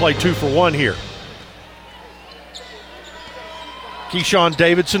tries to play 2 for 1 here. Keyshawn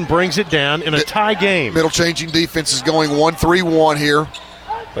Davidson brings it down in a tie game. Middle changing defense is going 1-3-1 here.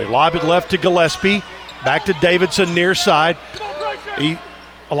 They lob it left to Gillespie. Back to Davidson near side.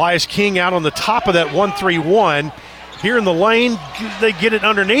 Elias King out on the top of that 1-3-1. Here in the lane, they get it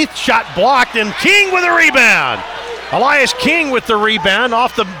underneath. Shot blocked, and King with a rebound. Elias King with the rebound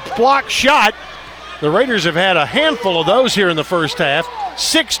off the block shot. The Raiders have had a handful of those here in the first half,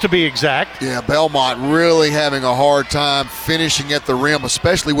 6 to be exact. Yeah, Belmont really having a hard time finishing at the rim,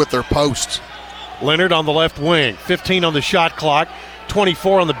 especially with their posts. Leonard on the left wing, 15 on the shot clock,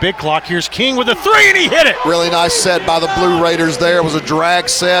 24 on the big clock. Here's King with a 3, and he hit it. Really nice set by the Blue Raiders there. It was a drag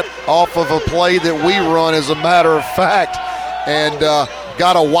set off of a play that we run, as a matter of fact, and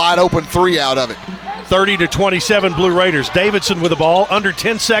got a wide open 3 out of it. 30-27 Blue Raiders. Davidson with the ball, under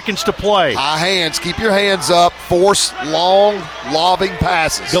 10 seconds to play. High hands, keep your hands up, force long lobbing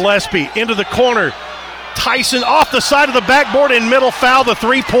passes. Gillespie into the corner. Tyson off the side of the backboard in middle, foul the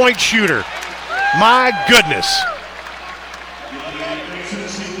three-point shooter. My goodness.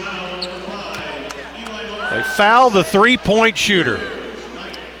 They foul the three-point shooter.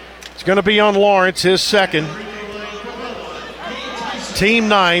 It's going to be on Lawrence, his second. Team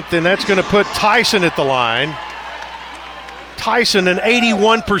 9th, and that's going to put Tyson at the line. Tyson, an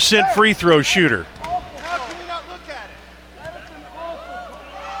 81% free throw shooter.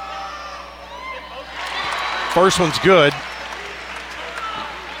 First one's good.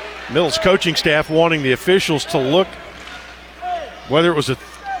 Mills coaching staff wanting the officials to look whether it was a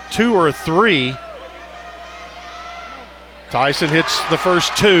 2 or a 3. Tyson hits the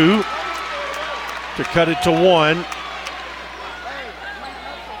first 2 to cut it to 1.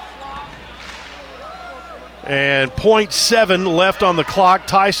 And 0.7 left on the clock.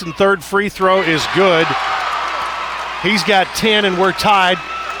 Tyson, third free throw is good. He's got 10 and we're tied.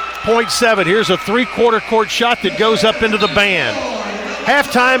 0.7. Here's a three-quarter court shot that goes up into the band.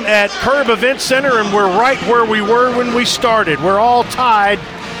 Halftime at Curb Event Center, and we're right where we were when we started. We're all tied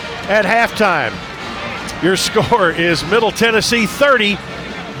at halftime. Your score is Middle Tennessee 30,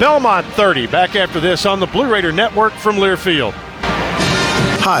 Belmont 30. Back after this on the Blue Raider Network from Learfield.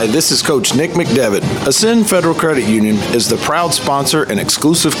 Hi, this is Coach Nick McDevitt. Ascend Federal Credit Union is the proud sponsor and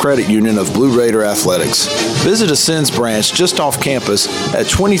exclusive credit union of Blue Raider Athletics. Visit Ascend's branch just off campus at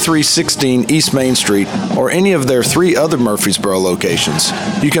 2316 East Main Street or any of their 3 other Murfreesboro locations.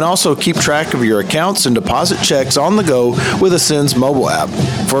 You can also keep track of your accounts and deposit checks on the go with Ascend's mobile app.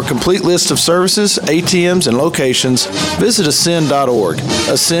 For a complete list of services, ATMs, and locations, visit ascend.org.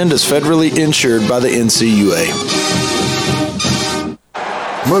 Ascend is federally insured by the NCUA.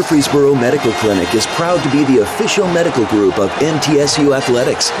 Murfreesboro Medical Clinic is proud to be the official medical group of MTSU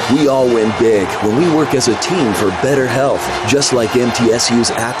Athletics. We all win big when we work as a team for better health. Just like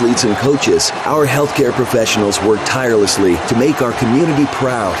MTSU's athletes and coaches, our healthcare professionals work tirelessly to make our community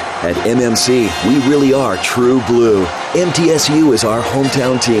proud. At MMC, we really are true blue. MTSU is our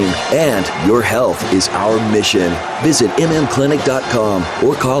hometown team, and your health is our mission. Visit mmclinic.com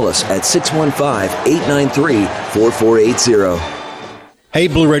or call us at 615-893-4480. Hey,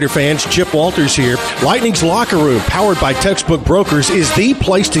 Blue Raider fans, Chip Walters here. Lightning's Locker Room, powered by Textbook Brokers, is the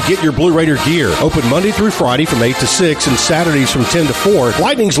place to get your Blue Raider gear. Open Monday through Friday from 8 to 6 and Saturdays from 10 to 4.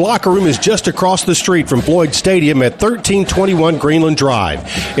 Lightning's Locker Room is just across the street from Floyd Stadium at 1321 Greenland Drive.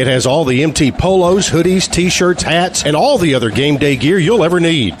 It has all the MT polos, hoodies, t-shirts, hats, and all the other game day gear you'll ever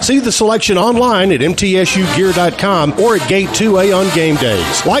need. See the selection online at mtsugear.com or at Gate 2A on game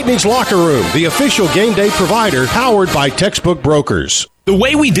days. Lightning's Locker Room, the official game day provider, powered by Textbook Brokers. The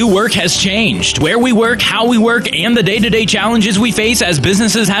way we do work has changed. Where we work, how we work, and the day-to-day challenges we face as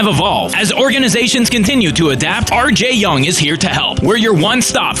businesses have evolved. As organizations continue to adapt, RJ Young is here to help. We're your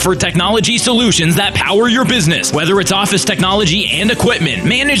one-stop for technology solutions that power your business. Whether it's office technology and equipment,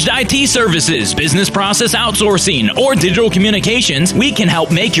 managed IT services, business process outsourcing, or digital communications, we can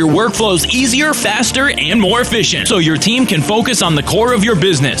help make your workflows easier, faster, and more efficient so your team can focus on the core of your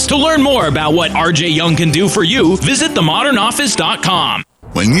business. To learn more about what RJ Young can do for you, visit themodernoffice.com.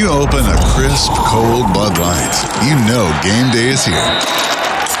 When you open a crisp, cold Bud Light, you know game day is here.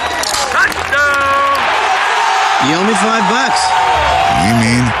 You owe me $5. We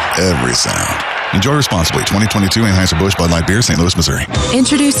mean every sound. Enjoy responsibly. 2022 Anheuser-Busch Bud Light Beer, St. Louis, Missouri.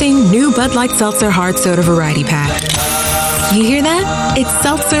 Introducing new Bud Light Seltzer Hard Soda Variety Pack. You hear that? It's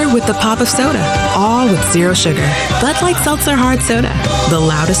seltzer with the pop of soda, all with zero sugar. Bud Light Seltzer Hard Soda, the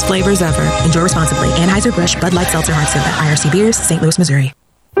loudest flavors ever. Enjoy responsibly. Anheuser-Busch Bud Light Seltzer Hard Soda, IRC Beers, St. Louis, Missouri.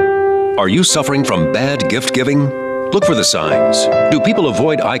 Are you suffering from bad gift giving? Look for the signs. Do people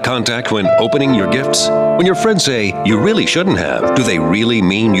avoid eye contact when opening your gifts? When your friends say, you really shouldn't have, do they really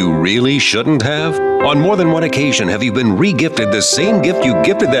mean you really shouldn't have? On more than one occasion, have you been re-gifted the same gift you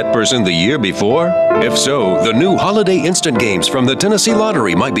gifted that person the year before? If so, the new Holiday Instant Games from the Tennessee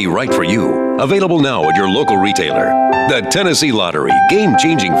Lottery might be right for you. Available now at your local retailer. The Tennessee Lottery.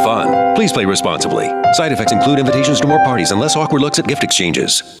 Game-changing fun. Please play responsibly. Side effects include invitations to more parties and less awkward looks at gift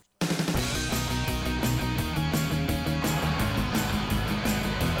exchanges.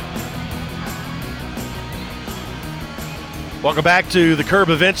 Welcome back to the Curb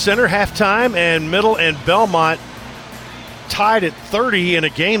Event Center. Halftime, and Middle and Belmont tied at 30 in a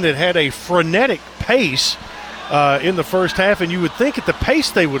game that had a frenetic pace in the first half, and you would think at the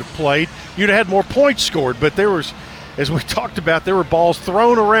pace they would have played, you'd have had more points scored. But there was, as we talked about, there were balls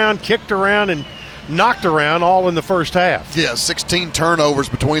thrown around, kicked around, and knocked around all in the first half. Yeah, 16 turnovers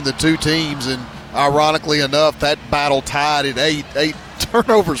between the two teams, and ironically enough, that battle tied at eight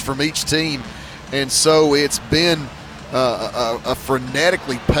turnovers from each team. And so it's been a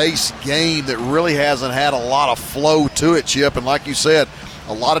frenetically paced game that really hasn't had a lot of flow to it, Chip. And like you said,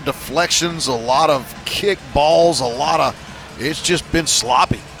 a lot of deflections, a lot of kick balls, it's just been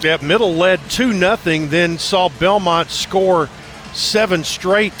sloppy. Yeah, Middle led 2-0, then saw Belmont score 7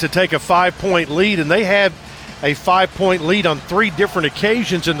 straight to take a 5-point lead, and they had a 5-point lead on 3 different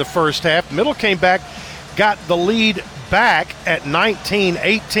occasions in the first half. Middle came back, got the lead back at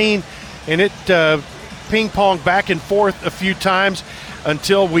 19-18, and it ping-pong back and forth a few times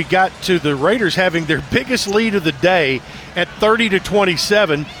until we got to the Raiders having their biggest lead of the day at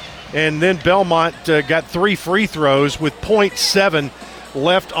 30-27, and then Belmont got 3 free throws with 0.7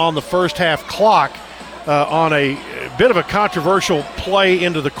 left on the first half clock on a bit of a controversial play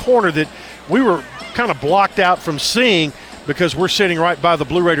into the corner that we were kind of blocked out from seeing because we're sitting right by the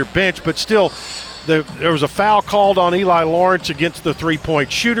Blue Raider bench, but still there was a foul called on Eli Lawrence against the three-point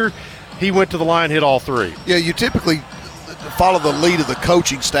shooter. He went to the line, hit all 3. Yeah, you typically follow the lead of the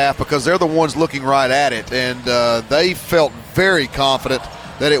coaching staff because they're the ones looking right at it, and they felt very confident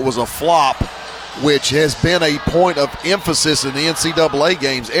that it was a flop, which has been a point of emphasis in the NCAA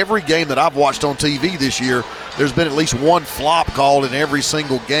games. Every game that I've watched on TV this year, there's been at least one flop called in every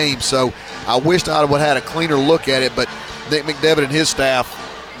single game. So I wished I would have had a cleaner look at it, but Nick McDevitt and his staff,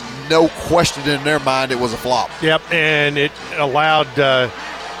 no question in their mind it was a flop. Yep, and it allowed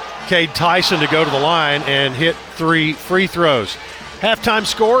Cade Tyson to go to the line and hit 3 free throws. Halftime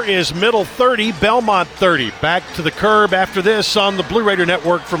score is Middle 30, Belmont 30. Back to the Curb after this on the Blue Raider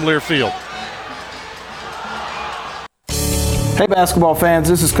Network from Learfield. Hey basketball fans,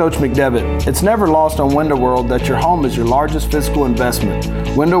 this is Coach McDevitt. It's never lost on Window World that your home is your largest physical investment.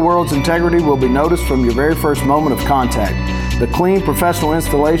 Window World's integrity will be noticed from your very first moment of contact. The clean, professional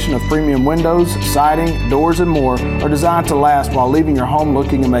installation of premium windows, siding, doors, and more are designed to last while leaving your home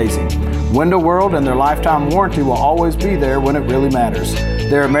looking amazing. Window World and their lifetime warranty will always be there when it really matters.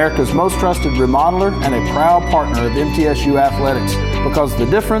 They're America's most trusted remodeler and a proud partner of MTSU Athletics because the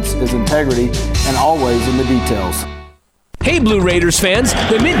difference is integrity and always in the details. Hey Blue Raiders fans,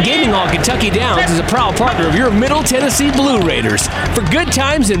 the Mint Gaming Hall Kentucky Downs is a proud partner of your Middle Tennessee Blue Raiders. For good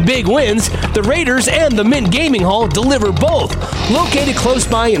times and big wins, the Raiders and the Mint Gaming Hall deliver both. Located close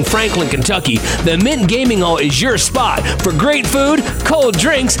by in Franklin, Kentucky, the Mint Gaming Hall is your spot for great food, cold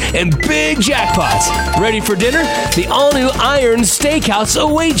drinks, and big jackpots. Ready for dinner? The all-new Iron Steakhouse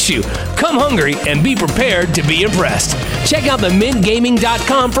awaits you. Come hungry and be prepared to be impressed. Check out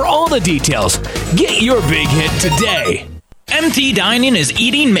themintgaming.com for all the details. Get your big hit today. MT Dining is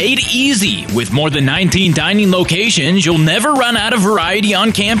eating made easy. With more than 19 dining locations, you'll never run out of variety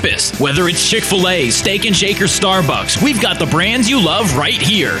on campus. Whether it's Chick-fil-A, Steak and Shake, or Starbucks, we've got the brands you love right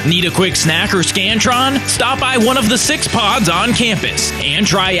here. Need a quick snack or Scantron? Stop by one of the 6 pods on campus and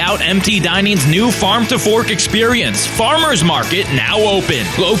try out MT Dining's new Farm to Fork experience. Farmers Market now open.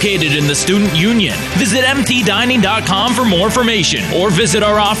 Located in the Student Union. Visit mtdining.com for more information or visit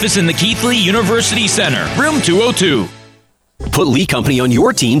our office in the Keithley University Center, room 202. Put Lee Company on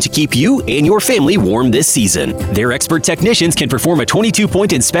your team to keep you and your family warm this season. Their expert technicians can perform a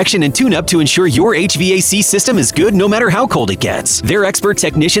 22-point inspection and tune-up to ensure your HVAC system is good no matter how cold it gets. Their expert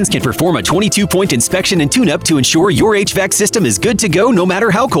technicians can perform a 22-point inspection and tune-up to ensure your HVAC system is good to go no matter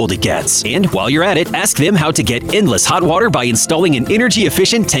how cold it gets. And while you're at it, ask them how to get endless hot water by installing an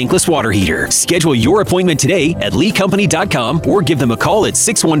energy-efficient tankless water heater. Schedule your appointment today at leecompany.com or give them a call at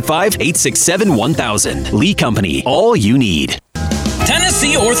 615-867-1000. Lee Company, all you need.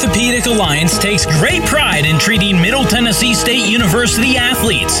 Tennessee Orthopedic Alliance takes great pride in treating Middle Tennessee State University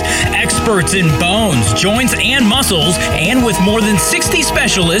athletes. Experts in bones, joints, and muscles, and with more than 60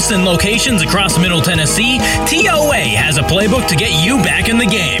 specialists in locations across Middle Tennessee, TOA has a playbook to get you back in the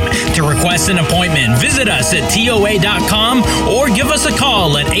game. To request an appointment, visit us at TOA.com or give us a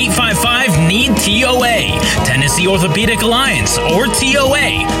call at 855-NEED-TOA. Tennessee Orthopedic Alliance, or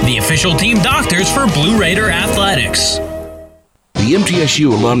TOA, the official team doctors for Blue Raider Athletics. The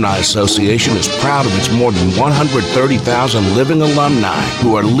MTSU Alumni Association is proud of its more than 130,000 living alumni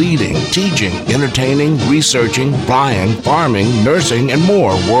who are leading, teaching, entertaining, researching, flying, farming, nursing, and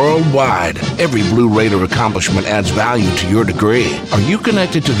more worldwide. Every Blue Raider accomplishment adds value to your degree. Are you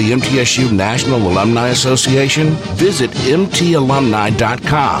connected to the MTSU National Alumni Association? Visit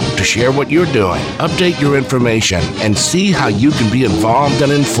mtalumni.com to share what you're doing, update your information, and see how you can be involved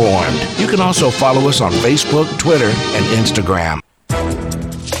and informed. You can also follow us on Facebook, Twitter, and Instagram.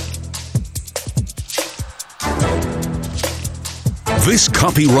 This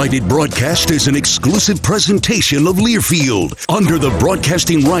copyrighted broadcast is an exclusive presentation of Learfield under the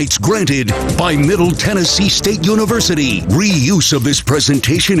broadcasting rights granted by Middle Tennessee State University. Reuse of this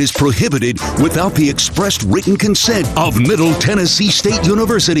presentation is prohibited without the expressed written consent of Middle Tennessee State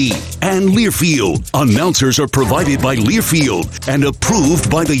University and Learfield. Announcers are provided by Learfield and approved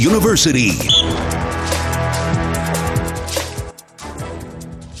by the university.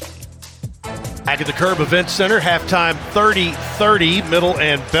 Back at the Curb Event Center, halftime 30-30, Middle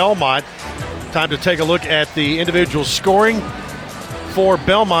and Belmont. Time to take a look at the individual scoring. For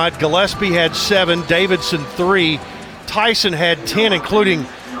Belmont, Gillespie had 7, Davidson 3, Tyson had 10, including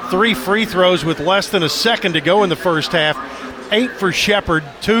 3 free throws with less than a second to go in the first half. 8 for Shepard,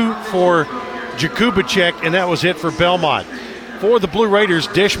 2 for Jakubicek, and that was it for Belmont. For the Blue Raiders,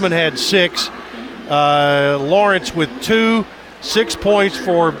 Dishman had 6, Lawrence with 2, 6 points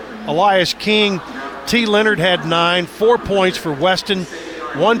for Elias King. T. Leonard had 9, 4 points for Weston,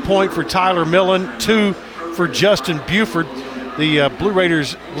 1 point for Tyler Millen, 2 for Justin Buford. The Blue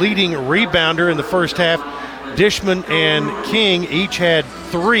Raiders' leading rebounder in the first half, Dishman and King each had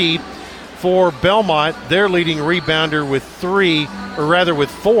 3. For Belmont, their leading rebounder with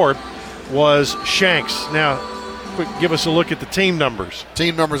 4, was Shanks. Now, give us a look at the team numbers.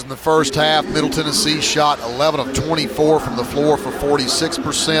 Team numbers in the first half, Middle Tennessee shot 11 of 24 from the floor for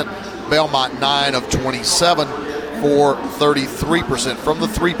 46%. Belmont 9 of 27 for 33%. From the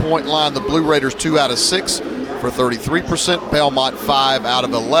three-point line, the Blue Raiders 2 out of 6 for 33%. Belmont 5 out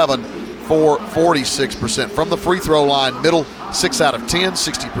of 11 for 46%. From the free throw line, Middle 6 out of 10,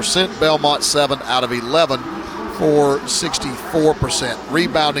 60%. Belmont 7 out of 11 for 64%.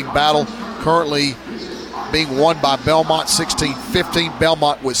 Rebounding battle currently being won by Belmont 16-15.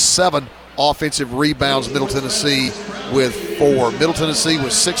 Belmont with 7 offensive rebounds. Middle Tennessee with 4. Middle Tennessee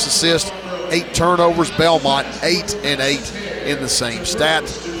with 6 assists, 8 turnovers. Belmont 8 and 8 in the same stat.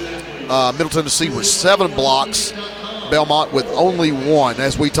 Middle Tennessee with 7 blocks. Belmont with only 1.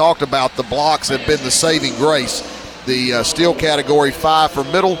 As we talked about, the blocks have been the saving grace. The steal category 5 for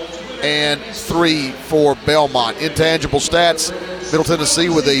Middle and 3 for Belmont. Intangible stats, Middle Tennessee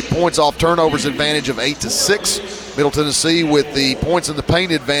with a points off turnovers advantage of 8-6. Middle Tennessee with the points in the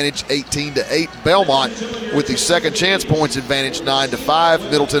paint advantage 18-8. Belmont with the second chance points advantage 9-5.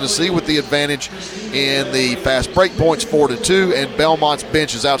 Middle Tennessee with the advantage in the fast break points 4-2. And Belmont's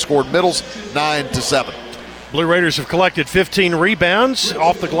bench has outscored Middle's 9-7. Blue Raiders have collected 15 rebounds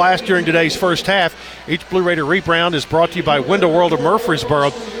off the glass during today's first half. Each Blue Raider rebound is brought to you by Window World of Murfreesboro.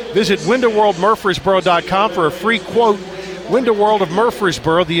 Visit windowworldmurfreesboro.com for a free quote. Window World of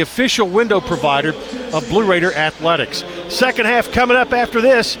Murfreesboro, the official window provider of Blue Raider athletics. Second half coming up after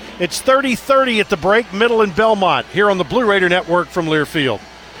this. It's 30-30 at the break, Middle and Belmont, here on the Blue Raider Network from Learfield.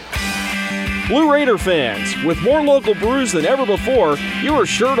 Blue Raider fans, with more local brews than ever before, you are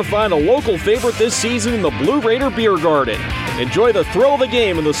sure to find a local favorite this season in the Blue Raider Beer Garden. Enjoy the thrill of the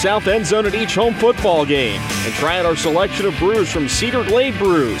game in the south end zone at each home football game, and try out our selection of brews from Cedar Glade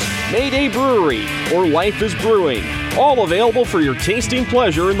Brews, Mayday Brewery, or Life is Brewing, all available for your tasting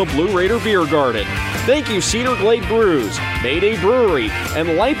pleasure in the Blue Raider Beer Garden. Thank you, Cedar Glade Brews, Mayday Brewery,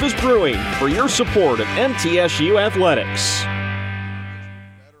 and Life is Brewing for your support of MTSU Athletics.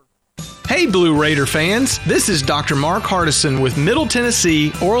 Hey Blue Raider fans, this is Dr. Mark Hardison with Middle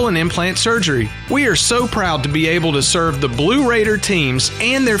Tennessee Oral and Implant Surgery. We are so proud to be able to serve the Blue Raider teams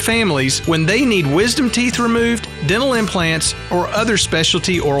and their families when they need wisdom teeth removed, dental implants, or other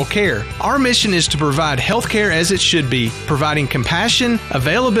specialty oral care. Our mission is to provide health care as it should be, providing compassion,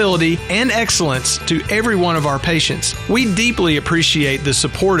 availability, and excellence to every one of our patients. We deeply appreciate the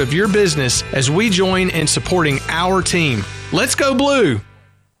support of your business as we join in supporting our team. Let's go Blue!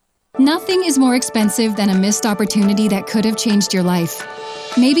 Nothing is more expensive than a missed opportunity that could have changed your life.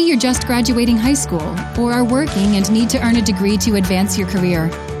 Maybe you're just graduating high school, or are working and need to earn a degree to advance your career.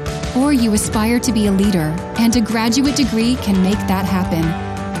 Or you aspire to be a leader, and a graduate degree can make that happen.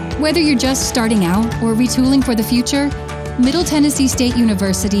 Whether you're just starting out or retooling for the future, Middle Tennessee State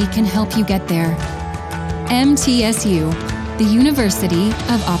University can help you get there. MTSU, the University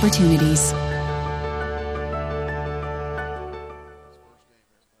of Opportunities.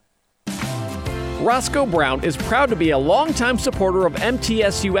 Roscoe Brown is proud to be a longtime supporter of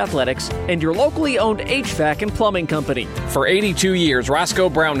MTSU Athletics and your locally owned HVAC and plumbing company. For 82 years, Roscoe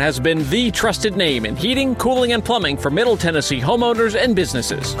Brown has been the trusted name in heating, cooling, and plumbing for Middle Tennessee homeowners and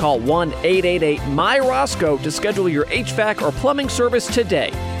businesses. Call 1-888-MY-ROSCOE to schedule your HVAC or plumbing service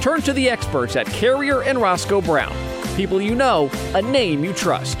today. Turn to the experts at Carrier and Roscoe Brown. People you know, a name you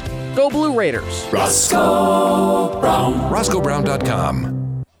trust. Go Blue Raiders. Roscoe Brown. RoscoeBrown.com.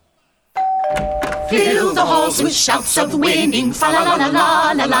 Fill the halls with shouts of winning, fa la la la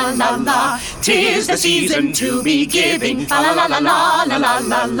la la la la la. 'Tis the season to be giving, fa la la la la la la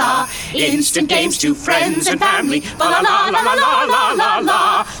la la. Instant games to friends and family, fa la la la la la la la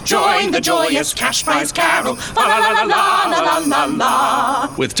la. Join the joyous cash prize carol, fa la la la la la la la.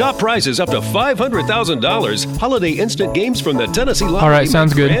 With top prizes up to $500,000, holiday instant games from the Tennessee Lottery. All right,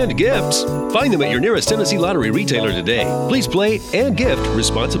 sounds good. And gifts. Find them at your nearest Tennessee Lottery retailer today. Please play and gift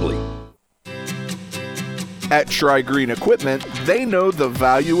responsibly. At Tri-Green Equipment, they know the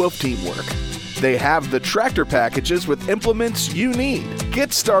value of teamwork. They have the tractor packages with implements you need.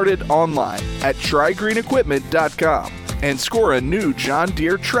 Get started online at TriGreenEquipment.com and score a new John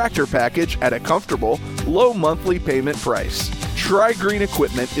Deere tractor package at a comfortable, low monthly payment price. Tri-Green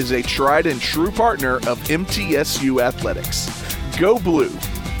Equipment is a tried and true partner of MTSU Athletics. Go Blue!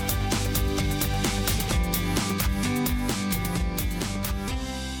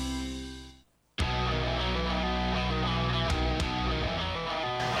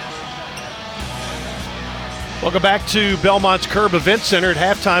 Welcome back to Belmont's Curb Event Center. At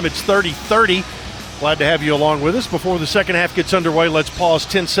halftime, it's 30-30. Glad to have you along with us. Before the second half gets underway, let's pause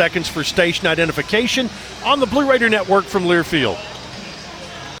 10 seconds for station identification on the Blue Raider Network from Learfield.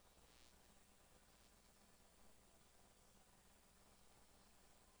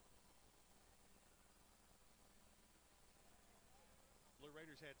 Blue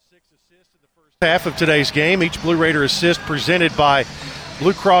Raiders had 6 assists in the first half of today's game. Each Blue Raider assist presented by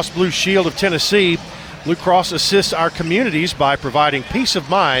Blue Cross Blue Shield of Tennessee. Blue Cross assists our communities by providing peace of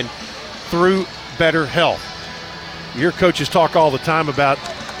mind through better health. You hear coaches talk all the time about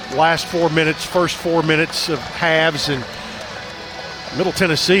last 4 minutes, first 4 minutes of halves, and Middle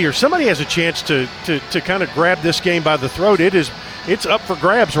Tennessee, or somebody has a chance to kind of grab this game by the throat. It's up for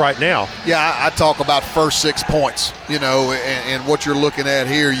grabs right now. Yeah, I talk about first 6 points, and what you're looking at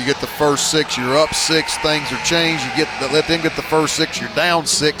here. You get the first 6, you're up 6, things are changed. Let them get the first 6, you're down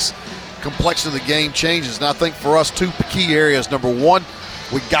 6. Complexion of the game changes, and I think for us 2 key areas. Number 1,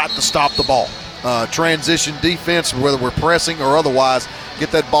 we got to stop the ball. Transition defense, whether we're pressing or otherwise,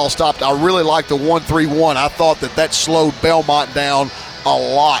 get that ball stopped. I really like the 1-3-1. I thought that slowed Belmont down a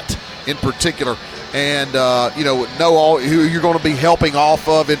lot in particular. And, know who you're going to be helping off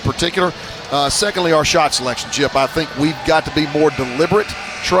of in particular. Secondly, our shot selection, Chip. I think we've got to be more deliberate,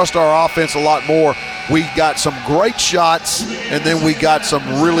 trust our offense a lot more. We got some great shots, and then we got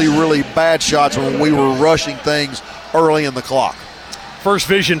some really, really bad shots when we were rushing things early in the clock. First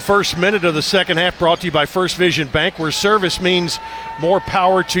Vision, first minute of the second half, brought to you by First Vision Bank, where service means more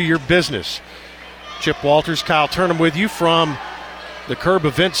power to your business. Chip Walters, Kyle Turnham with you from the Curb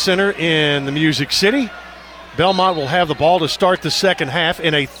Event Center in the Music City. Belmont will have the ball to start the second half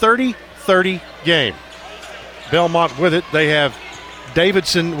in a 30-30 game. Belmont with it. They have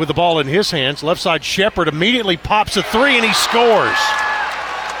Davidson with the ball in his hands. Left side, Shepard immediately pops a three, and he scores.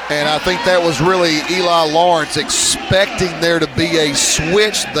 And I think that was really Eli Lawrence expecting there to be a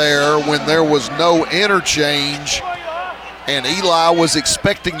switch there when there was no interchange. And Eli was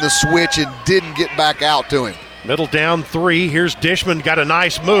expecting the switch and didn't get back out to him. Middle down three. Here's Dishman. Got a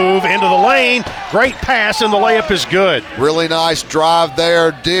nice move into the lane. Great pass, and the layup is good. Really nice drive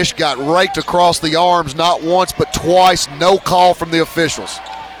there. Dish got raked across the arms not once but twice. No call from the officials.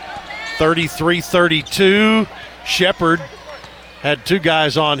 33-32. Shepard had two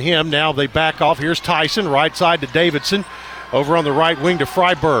guys on him. Now they back off. Here's Tyson. Right side to Davidson. Over on the right wing to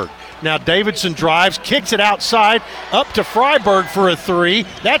Freiberg. Now Davidson drives, kicks it outside, up to Freiberg for a three.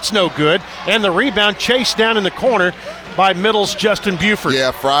 That's no good. And the rebound chased down in the corner by Middle's Justin Buford.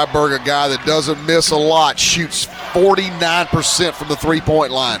 Yeah, Freiberg, a guy that doesn't miss a lot, shoots 49% from the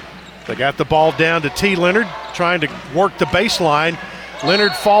three-point line. They got the ball down to T. Leonard, trying to work the baseline.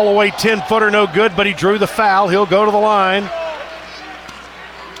 Leonard fall away 10-footer, no good, but he drew the foul. He'll go to the line.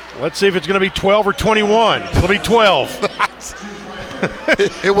 Let's see if it's going to be 12 or 21. It'll be 12.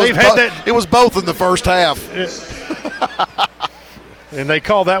 It was both in the first half. And they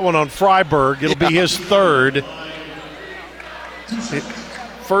call that one on Freiberg. It'll be his third.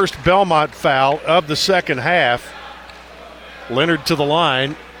 First Belmont foul of the second half. Leonard to the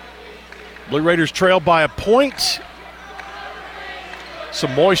line. Blue Raiders trail by a point.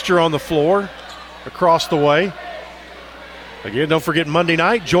 Some moisture on the floor across the way. Again, don't forget Monday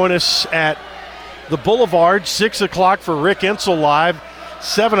night. Join us at the Boulevard, 6 o'clock for Rick Ensel live,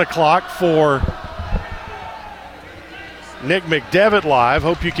 7 o'clock for Nick McDevitt live.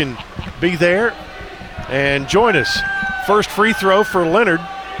 Hope you can be there and join us. First free throw for Leonard.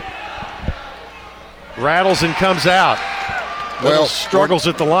 Rattles and comes out. Well, struggles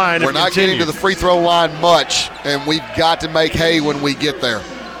at the line. We're not getting to the free throw line much, and we've got to make hay when we get there.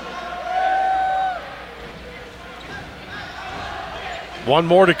 One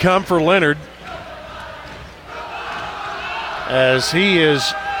more to come for Leonard, as he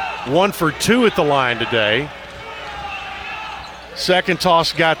is 1 for 2 at the line today. Second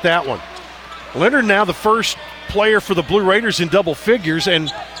toss got that one. Leonard now the first player for the Blue Raiders in double figures,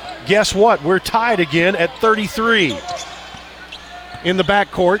 and guess what? We're tied again at 33. In the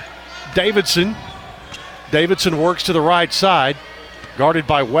backcourt, Davidson. Davidson works to the right side, guarded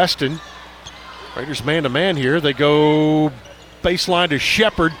by Weston. Raiders man-to-man here. They go baseline to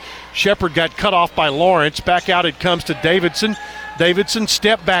Shepard. Shepard got cut off by Lawrence. Back out it comes to Davidson. Davidson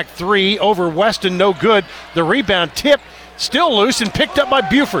step back three over Weston, no good. The rebound tip still loose and picked up by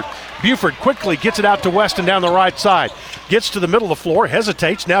Buford. Buford quickly gets it out to Weston down the right side. Gets to the middle of the floor,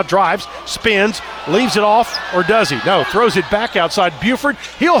 hesitates, now drives, spins, leaves it off, or does he? No, throws it back outside Buford.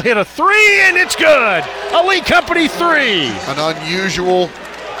 He'll hit a three, and it's good. A Lee Company three. An unusual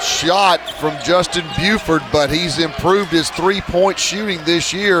shot from Justin Buford, but he's improved his three-point shooting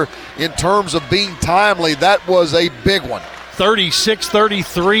this year in terms of being timely. That was a big one.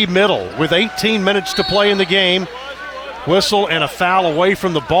 36-33 Middle with 18 minutes to play in the game. Whistle and a foul away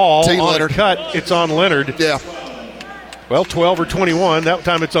from the ball. On Leonard. A cut, it's on Leonard. Yeah. Well, 12 or 21. That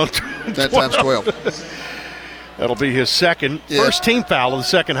time it's on 12. That time's 12. That'll be his second. Yeah. First team foul of the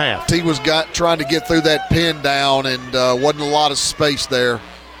second half. T was trying to get through that pin down, and wasn't a lot of space there.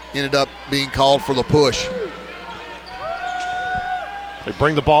 Ended up being called for the push. They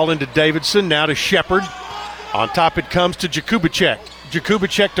bring the ball into Davidson, now to Shepard. On top it comes to Jakubicek.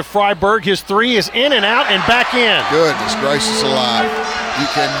 Jakubicek to Freiberg. His three is in and out and back in. Goodness gracious alive. You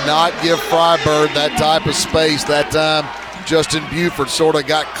cannot give Freiberg that type of space. That time Justin Buford sort of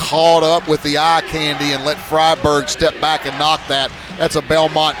got caught up with the eye candy and let Freiberg step back and knock that. That's a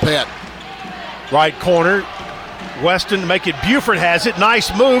Belmont pet. Right corner. Weston make it. Buford has it.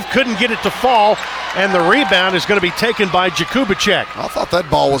 Nice move. Couldn't get it to fall. And the rebound is going to be taken by Jakubicek. I thought that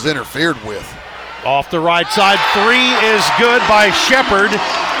ball was interfered with. Off the right side. Three is good by Shepard.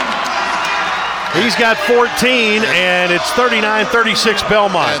 He's got 14, and it's 39-36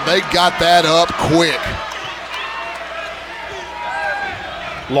 Belmont. And they got that up quick.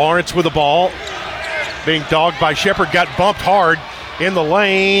 Lawrence with the ball, being dogged by Shepard, got bumped hard in the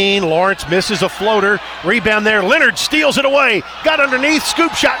lane. Lawrence misses a floater. Rebound there. Leonard steals it away. Got underneath.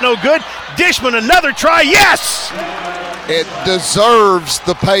 Scoop shot no good. Dishman another try. Yes! It deserves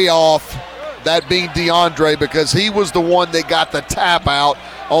the payoff, that being DeAndre, because he was the one that got the tap out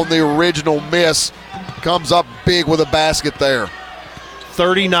on the original miss. Comes up big with a basket there.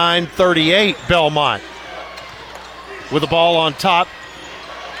 39-38 Belmont. With the ball on top.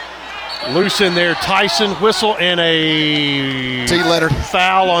 Loose in there, Tyson, whistle, and a T. Leonard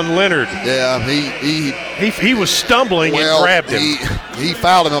foul on Leonard. Yeah, he was stumbling and grabbed him. He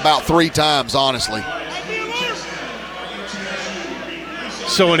fouled him about 3 times, honestly.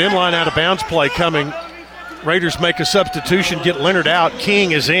 So an inline out of bounds play coming. Raiders make a substitution, get Leonard out.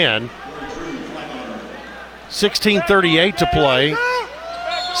 King is in. 16:38 to play,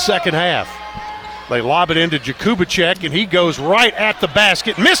 second half. They lob it into Jakubicek, and he goes right at the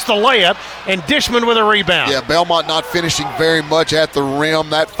basket. Missed the layup, and Dishman with a rebound. Yeah, Belmont not finishing very much at the rim.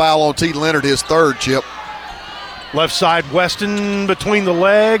 That foul on T. Leonard, his third, Chip. Left side, Weston between the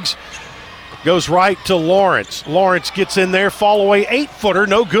legs. Goes right to Lawrence. Lawrence gets in there, fall away 8-footer,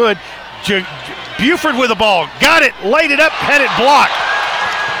 no good. Buford with the ball. Got it, laid it up, had it blocked.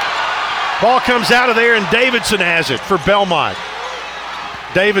 Ball comes out of there, and Davidson has it for Belmont.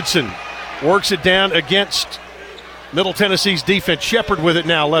 Davidson works it down against Middle Tennessee's defense. Shepard with it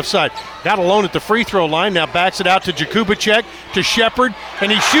now, left side. Got alone at the free throw line, now backs it out to Jakubicek, to Shepard,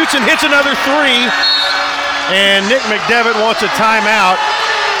 and he shoots and hits another three. And Nick McDevitt wants a timeout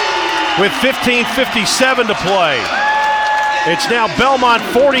with 15:57 to play. It's now Belmont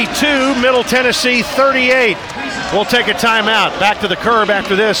 42, Middle Tennessee 38. We'll take a timeout. Back to the curb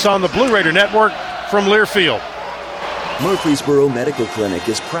after this on the Blue Raider Network from Learfield. Murfreesboro Medical Clinic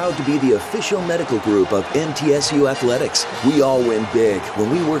is proud to be the official medical group of MTSU Athletics. We all win big when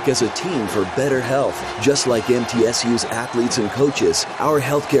we work as a team for better health. Just like MTSU's athletes and coaches, our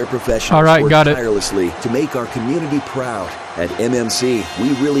healthcare professionals work tirelessly to make our community proud. At MMC, we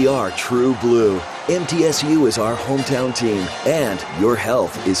really are true blue. MTSU is our hometown team, and your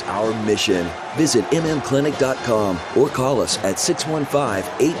health is our mission. Visit mmclinic.com or call us at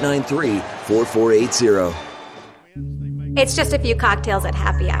 615-893-4480. It's just a few cocktails at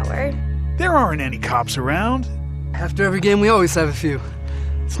happy hour. There aren't any cops around. After every game, we always have a few.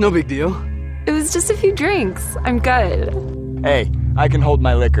 It's no big deal. It was just a few drinks. I'm good. Hey, I can hold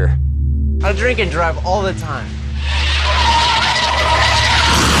my liquor. I drink and drive all the time.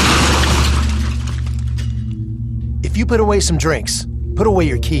 If you put away some drinks, put away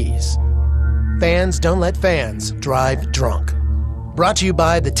your keys. Fans don't let fans drive drunk. Brought to you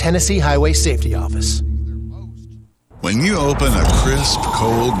by the Tennessee Highway Safety Office. When you open a crisp,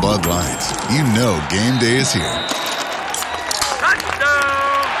 cold Bud Light, you know game day is here.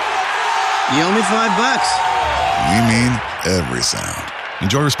 You owe me $5. We mean every sound.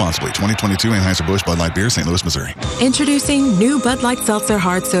 Enjoy responsibly. 2022 Anheuser-Busch Bud Light Beer, St. Louis, Missouri. Introducing new Bud Light Seltzer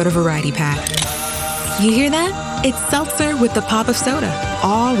Hard Soda Variety Pack. You hear that? It's seltzer with the pop of soda,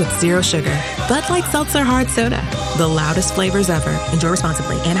 all with zero sugar. Bud Light Seltzer Hard Soda, the loudest flavors ever. Enjoy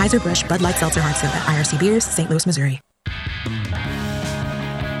responsibly. Anheuser-Busch Bud Light Seltzer Hard Soda, IRC Beers, St. Louis, Missouri.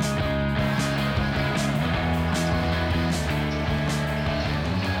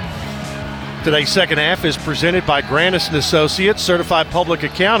 Today's second half is presented by Grannis & Associates, certified public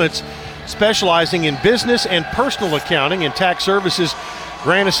accountants specializing in business and personal accounting and tax services.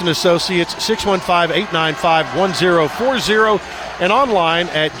 Grannis & Associates, 615-895-1040, and online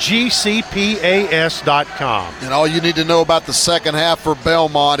at gcpas.com. And all you need to know about the second half for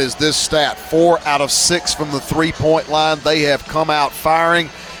Belmont is this stat: 4 out of 6 from the three-point line. They have come out firing.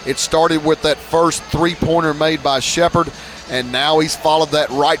 It started with that first three-pointer made by Shepard, and now he's followed that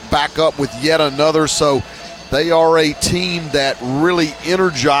right back up with yet another. So they are a team that really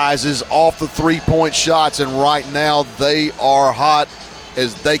energizes off the three-point shots, and right now they are hot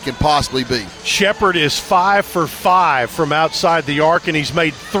as they can possibly be. Shepard is 5 for 5 from outside the arc, and he's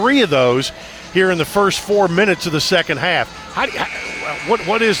made 3 of those here in the first 4 minutes of the second half. How do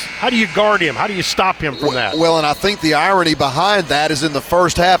you guard him? How do you stop him from that? Well, and I think the irony behind that is in the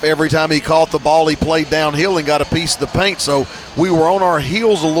first half, every time he caught the ball, he played downhill and got a piece of the paint. So we were on our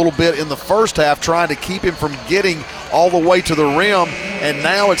heels a little bit in the first half trying to keep him from getting all the way to the rim, and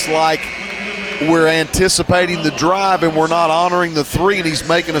now it's like we're anticipating the drive and we're not honoring the three, and he's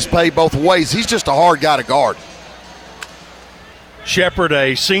making us pay both ways. He's just a hard guy to guard. Shepard,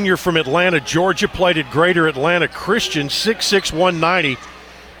 a senior from Atlanta, Georgia, played at Greater Atlanta Christian, 6'6", 190.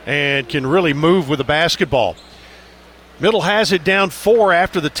 and can really move with the basketball. Middle has it down 4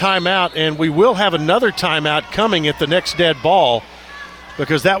 after the timeout, and we will have another timeout coming at the next dead ball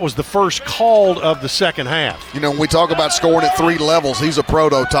because that was the first called of the second half. You know, when we talk about scoring at 3 levels, he's a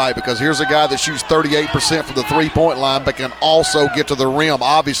prototype because here's a guy that shoots 38% from the three-point line but can also get to the rim,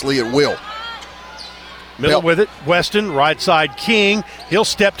 obviously at will. Middle with it, Weston, right side King. He'll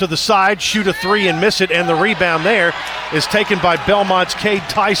step to the side, shoot a 3 and miss it, and the rebound there is taken by Belmont's Cade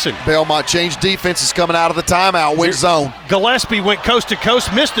Tyson. Belmont changed defenses coming out of the timeout, went zone. Gillespie went coast to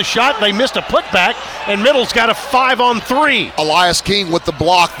coast, missed the shot. They missed a putback, and Middle's got a 5-on-3. Elias King with the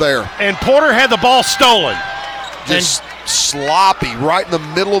block there. And Porter had the ball stolen. Just sloppy, right in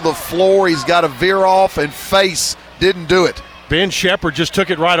the middle of the floor. He's got a veer off and face. Didn't do it. Ben Shepard just took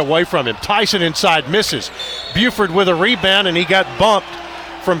it right away from him. Tyson inside misses. Buford with a rebound, and he got bumped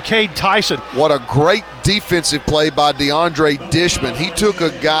from Cade Tyson. What a great defensive play by DeAndre Dishman. He took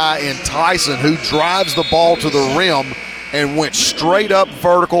a guy in Tyson who drives the ball to the rim and went straight up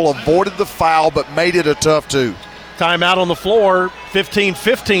vertical, avoided the foul, but made it a tough 2. Timeout on the floor,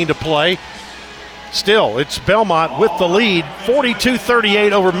 15-15 to play. Still, it's Belmont with the lead,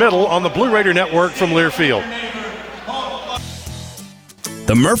 42-38 over Middle on the Blue Raider Network from Learfield.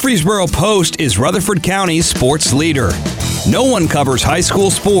 The Murfreesboro Post is Rutherford County's sports leader. No one covers high school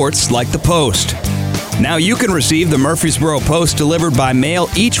sports like the Post. Now you can receive the Murfreesboro Post delivered by mail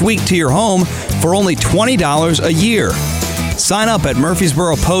each week to your home for only $20 a year. Sign up at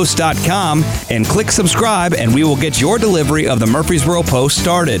murfreesboropost.com and click subscribe, and we will get your delivery of the Murfreesboro Post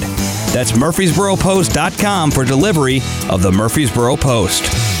started. That's murfreesboropost.com for delivery of the Murfreesboro Post.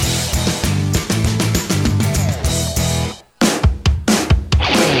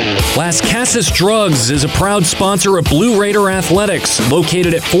 Las Casas Drugs is a proud sponsor of Blue Raider Athletics,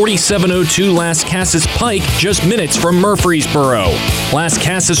 located at 4702 Las Casas Pike, just minutes from Murfreesboro. Las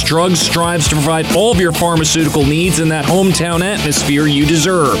Casas Drugs strives to provide all of your pharmaceutical needs in that hometown atmosphere you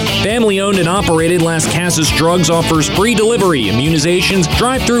deserve. Family-owned and operated, Las Casas Drugs offers free delivery, immunizations,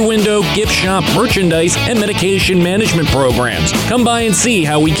 drive-through window, gift shop, merchandise, and medication management programs. Come by and see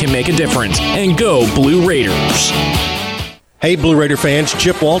how we can make a difference. And go Blue Raiders. Hey, Blue Raider fans,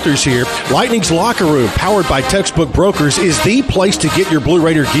 Chip Walters here. Lightning's Locker Room, powered by Textbook Brokers, is the place to get your Blue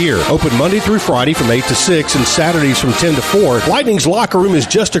Raider gear. Open Monday through Friday from 8 to 6 and Saturdays from 10 to 4. Lightning's Locker Room is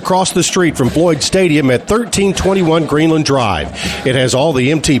just across the street from Floyd Stadium at 1321 Greenland Drive. It has all the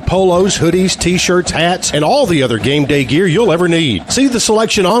MT polos, hoodies, t-shirts, hats, and all the other game day gear you'll ever need. See the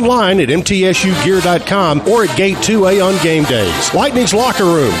selection online at mtsugear.com or at Gate 2A on game days. Lightning's Locker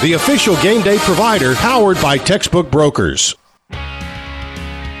Room, the official game day provider, powered by Textbook Brokers.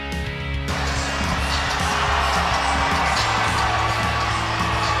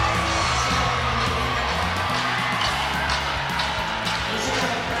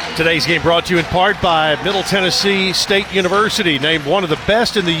 Today's game brought to you in part by Middle Tennessee State University, named one of the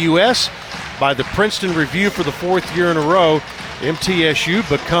best in the U.S. by the Princeton Review for the 4th year in a row. MTSU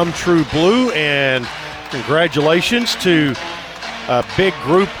become true blue, and congratulations to a big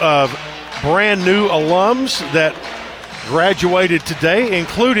group of brand new alums that graduated today,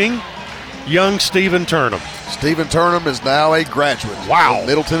 including young Stephen Turnham. Stephen Turnham is now a graduate. Wow. Of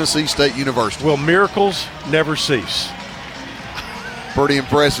Middle Tennessee State University. Will miracles never cease? Pretty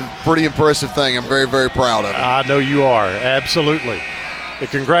impressive thing. I'm very, very proud of it. I know you are, absolutely. And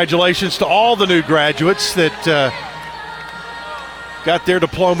congratulations to all the new graduates that got their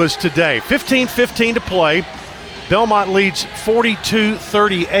diplomas today. 15-15 to play. Belmont leads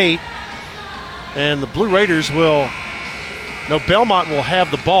 42-38. And the Blue Raiders Belmont will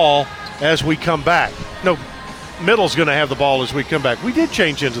have the ball as we come back. No, Middle's going to have the ball as we come back. We did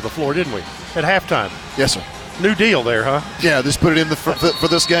change into the floor, didn't we, at halftime? Yes, sir. New deal there, huh? Yeah, just put it in for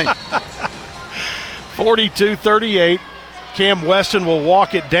this game. 42-38. Cam Weston will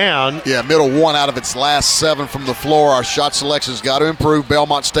walk it down. Yeah, Middle 1 out of its last 7 from the floor. Our shot selection's got to improve.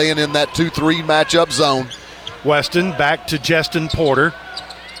 Belmont staying in that 2-3 matchup zone. Weston back to Justin Porter.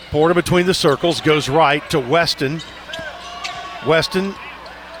 Porter between the circles, goes right to Weston. Weston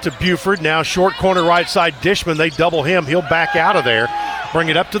to Buford. Now short corner right side, Dishman. They double him. He'll back out of there. Bring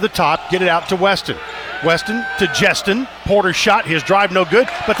it up to the top. Get it out to Weston. Weston to Justin. Porter shot. His drive no good,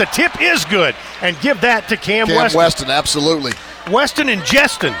 but the tip is good. And give that to Cam Weston. Weston, absolutely. Weston and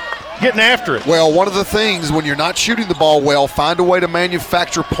Justin getting after it. Well, one of the things when you're not shooting the ball well, find a way to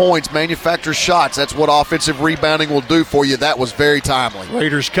manufacture points, manufacture shots. That's what offensive rebounding will do for you. That was very timely.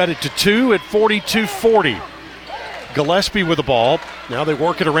 Raiders cut it to 2 at 42-40. Gillespie with the ball. Now they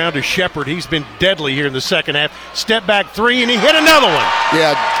work it around to Shepard. He's been deadly here in the second half. Step back three, and he hit another one.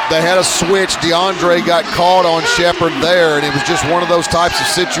 Yeah, they had a switch. DeAndre got caught on Shepard there, and it was just one of those types of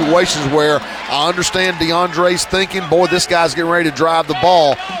situations where I understand DeAndre's thinking, boy, this guy's getting ready to drive the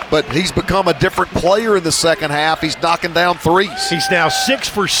ball, but he's become a different player in the second half. He's knocking down threes. He's now 6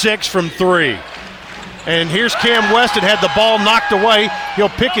 for 6 from three. And here's Cam Weston, had the ball knocked away. He'll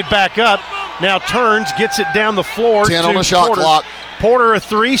pick it back up. Now turns, gets it down the floor. 10 on the shot clock. Porter, a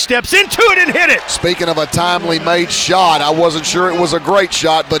three, steps into it and hit it. Speaking of a timely made shot, I wasn't sure it was a great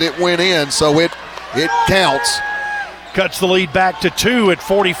shot, but it went in, so it counts. Cuts the lead back to 2 at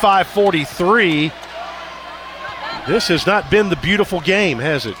 45-43. This has not been the beautiful game,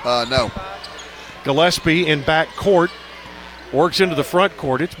 has it? No. Gillespie in back court. Works into the front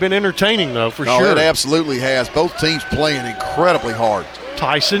court. It's been entertaining, though, for sure. It absolutely has. Both teams playing incredibly hard.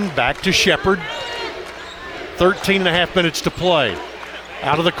 Tyson back to Shepard. 13 and a half minutes to play.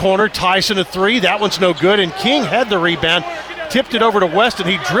 Out of the corner, Tyson a three. That one's no good, and King had the rebound. Tipped it over to Weston.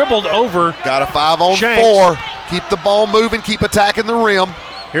 He dribbled over. Got a 5-on-4. Shanks. Keep the ball moving. Keep attacking the rim.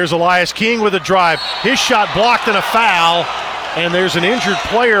 Here's Elias King with a drive. His shot blocked and a foul, and there's an injured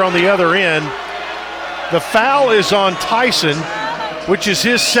player on the other end. The foul is on Tyson, which is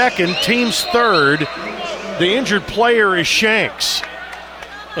his second, team's third. The injured player is Shanks,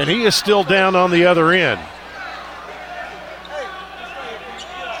 and he is still down on the other end.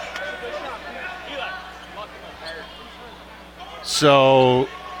 So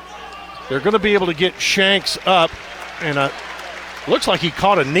they're going to be able to get Shanks up, and looks like he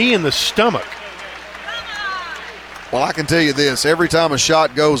caught a knee in the stomach. Well, I can tell you this, every time a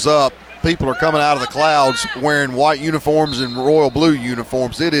shot goes up, people are coming out of the clouds wearing white uniforms and royal blue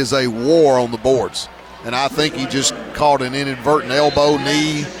uniforms. It is a war on the boards. And I think he just caught an inadvertent elbow,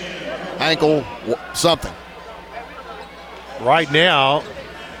 knee, ankle, something. Right now,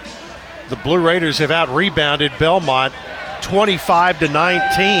 the Blue Raiders have out-rebounded Belmont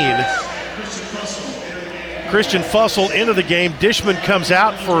 25-19. Christian Fussell into the game. Dishman comes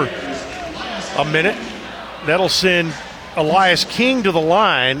out for a minute. That'll send Elias King to the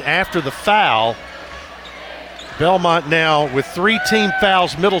line after the foul. Belmont now with 3 team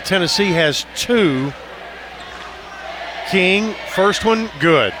fouls. Middle Tennessee has 2. King, first one,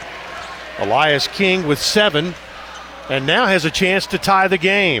 good. Elias King with 7, and now has a chance to tie the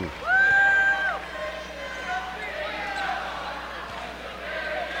game.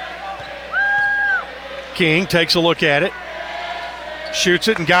 King takes a look at it, shoots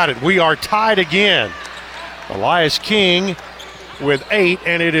it and got it. We are tied again. Elias King with 8,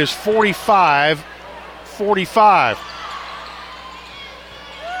 and it is 45-45.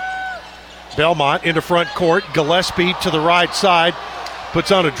 Belmont into front court. Gillespie to the right side.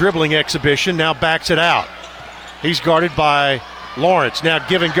 Puts on a dribbling exhibition. Now backs it out. He's guarded by Lawrence. Now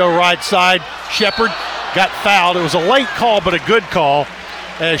give and go right side. Shepard got fouled. It was a late call, but a good call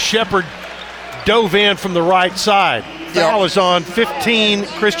as Shepard dove in from the right side. Foul is on 15,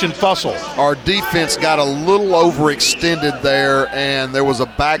 Christian Fussell. Our defense got a little overextended there, and there was a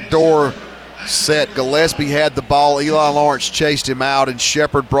backdoor set. Gillespie had the ball. Eli Lawrence chased him out, and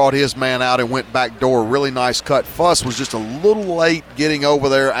Shepard brought his man out and went back door. Really nice cut. Fuss was just a little late getting over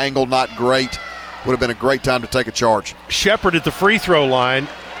there. Angle not great. Would have been a great time to take a charge. Shepard at the free throw line.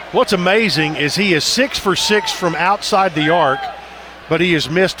 What's amazing is he is 6 for 6 from outside the arc, but he has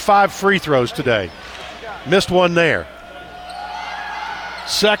missed 5 free throws today. Missed one there.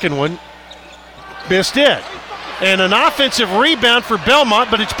 Second one, missed it. And an offensive rebound for Belmont,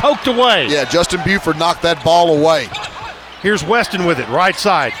 but it's poked away. Yeah, Justin Buford knocked that ball away. Here's Weston with it, right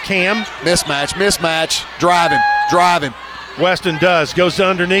side. Cam. Mismatch. Drive him. Weston does, goes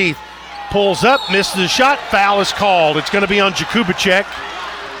underneath. Pulls up, misses the shot. Foul is called. It's going to be on Jakubicek.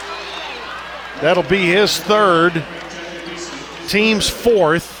 That'll be his third, team's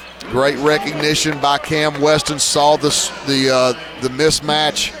fourth. Great recognition by Cam Weston. Saw the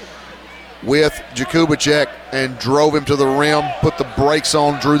mismatch with Jakubicek and drove him to the rim, put the brakes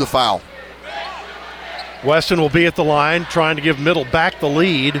on, drew the foul. Weston will be at the line, trying to give Middle back the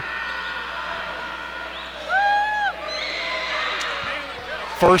lead.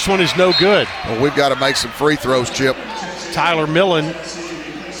 First one is no good. Well, we've got to make some free throws, Chip. Tyler Millen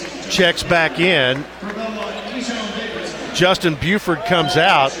checks back in. Justin Buford comes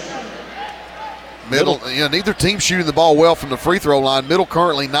out. Middle, neither team shooting the ball well from the free throw line. Middle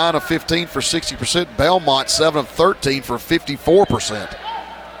currently 9 of 15 for 60%. Belmont 7 of 13 for 54%.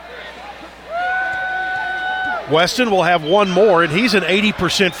 Weston will have one more, and he's an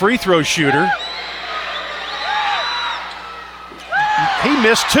 80% free throw shooter. He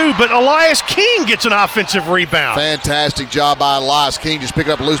missed 2, but Elias King gets an offensive rebound. Fantastic job by Elias King, just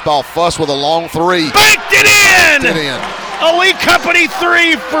picking up a loose ball. Fuss with a long 3. Banked it in! Elite Company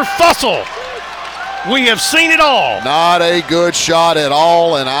 3 for Fussell. We have seen it all. Not a good shot at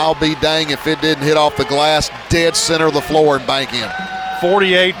all, and I'll be dang if it didn't hit off the glass, dead center of the floor and bank in.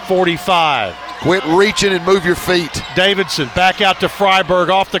 48-45. Quit reaching and move your feet. Davidson back out to Freiberg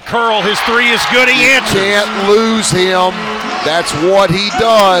off the curl. His 3 is good. He answers. Can't lose him. That's what he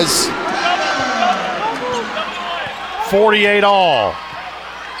does. 48 all.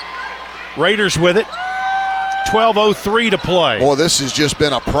 Raiders with it. 12:03 to play. Boy, this has just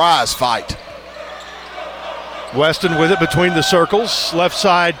been a prize fight. Weston with it between the circles. Left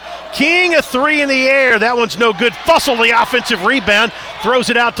side. King, a 3 in the air. That one's no good. Fussell, the offensive rebound. Throws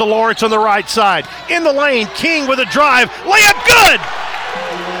it out to Lawrence on the right side. In the lane, King with a drive. Layup good!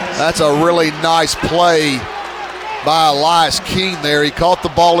 That's a really nice play by Elias King there. He caught the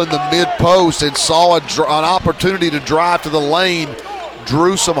ball in the mid-post and saw an opportunity to drive to the lane.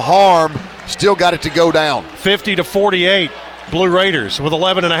 Drew some harm. Still got it to go down. 50-48. Blue Raiders with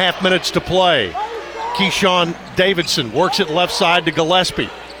 11 and a half minutes to play. Keyshawn Davidson works it left side to Gillespie.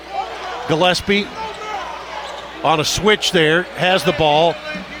 Gillespie on a switch there, has the ball,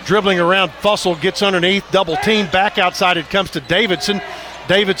 dribbling around. Fussell gets underneath, double team, back outside it comes to Davidson.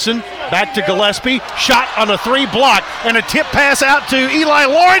 Davidson back to Gillespie, shot on a 3 block, and a tip pass out to Eli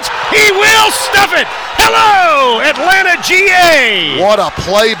Lawrence. He will stuff it. Hello, Atlanta GA. What a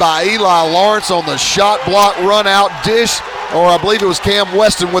play by Eli Lawrence on the shot block run out dish, or I believe it was Cam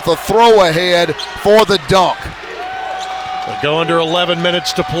Weston with a throw ahead for the dunk. They go under 11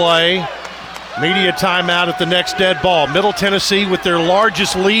 minutes to play. Media timeout at the next dead ball. Middle Tennessee with their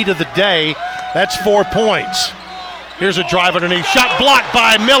largest lead of the day. That's 4 points. Here's a drive underneath. Shot blocked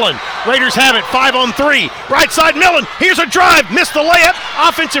by Millen. Raiders have it. 5-on-3. Right side, Millen. Here's a drive. Missed the layup.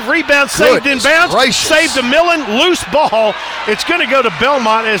 Offensive rebound saved in bounds. Saved to Millen. Loose ball. It's going to go to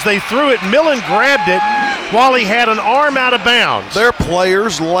Belmont as they threw it. Millen grabbed it while he had an arm out of bounds. Their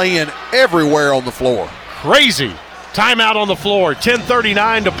players laying everywhere on the floor. Crazy. Timeout on the floor.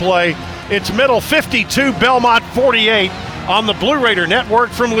 10:39 to play. It's Middle 52, Belmont 48 on the Blue Raider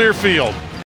Network from Learfield.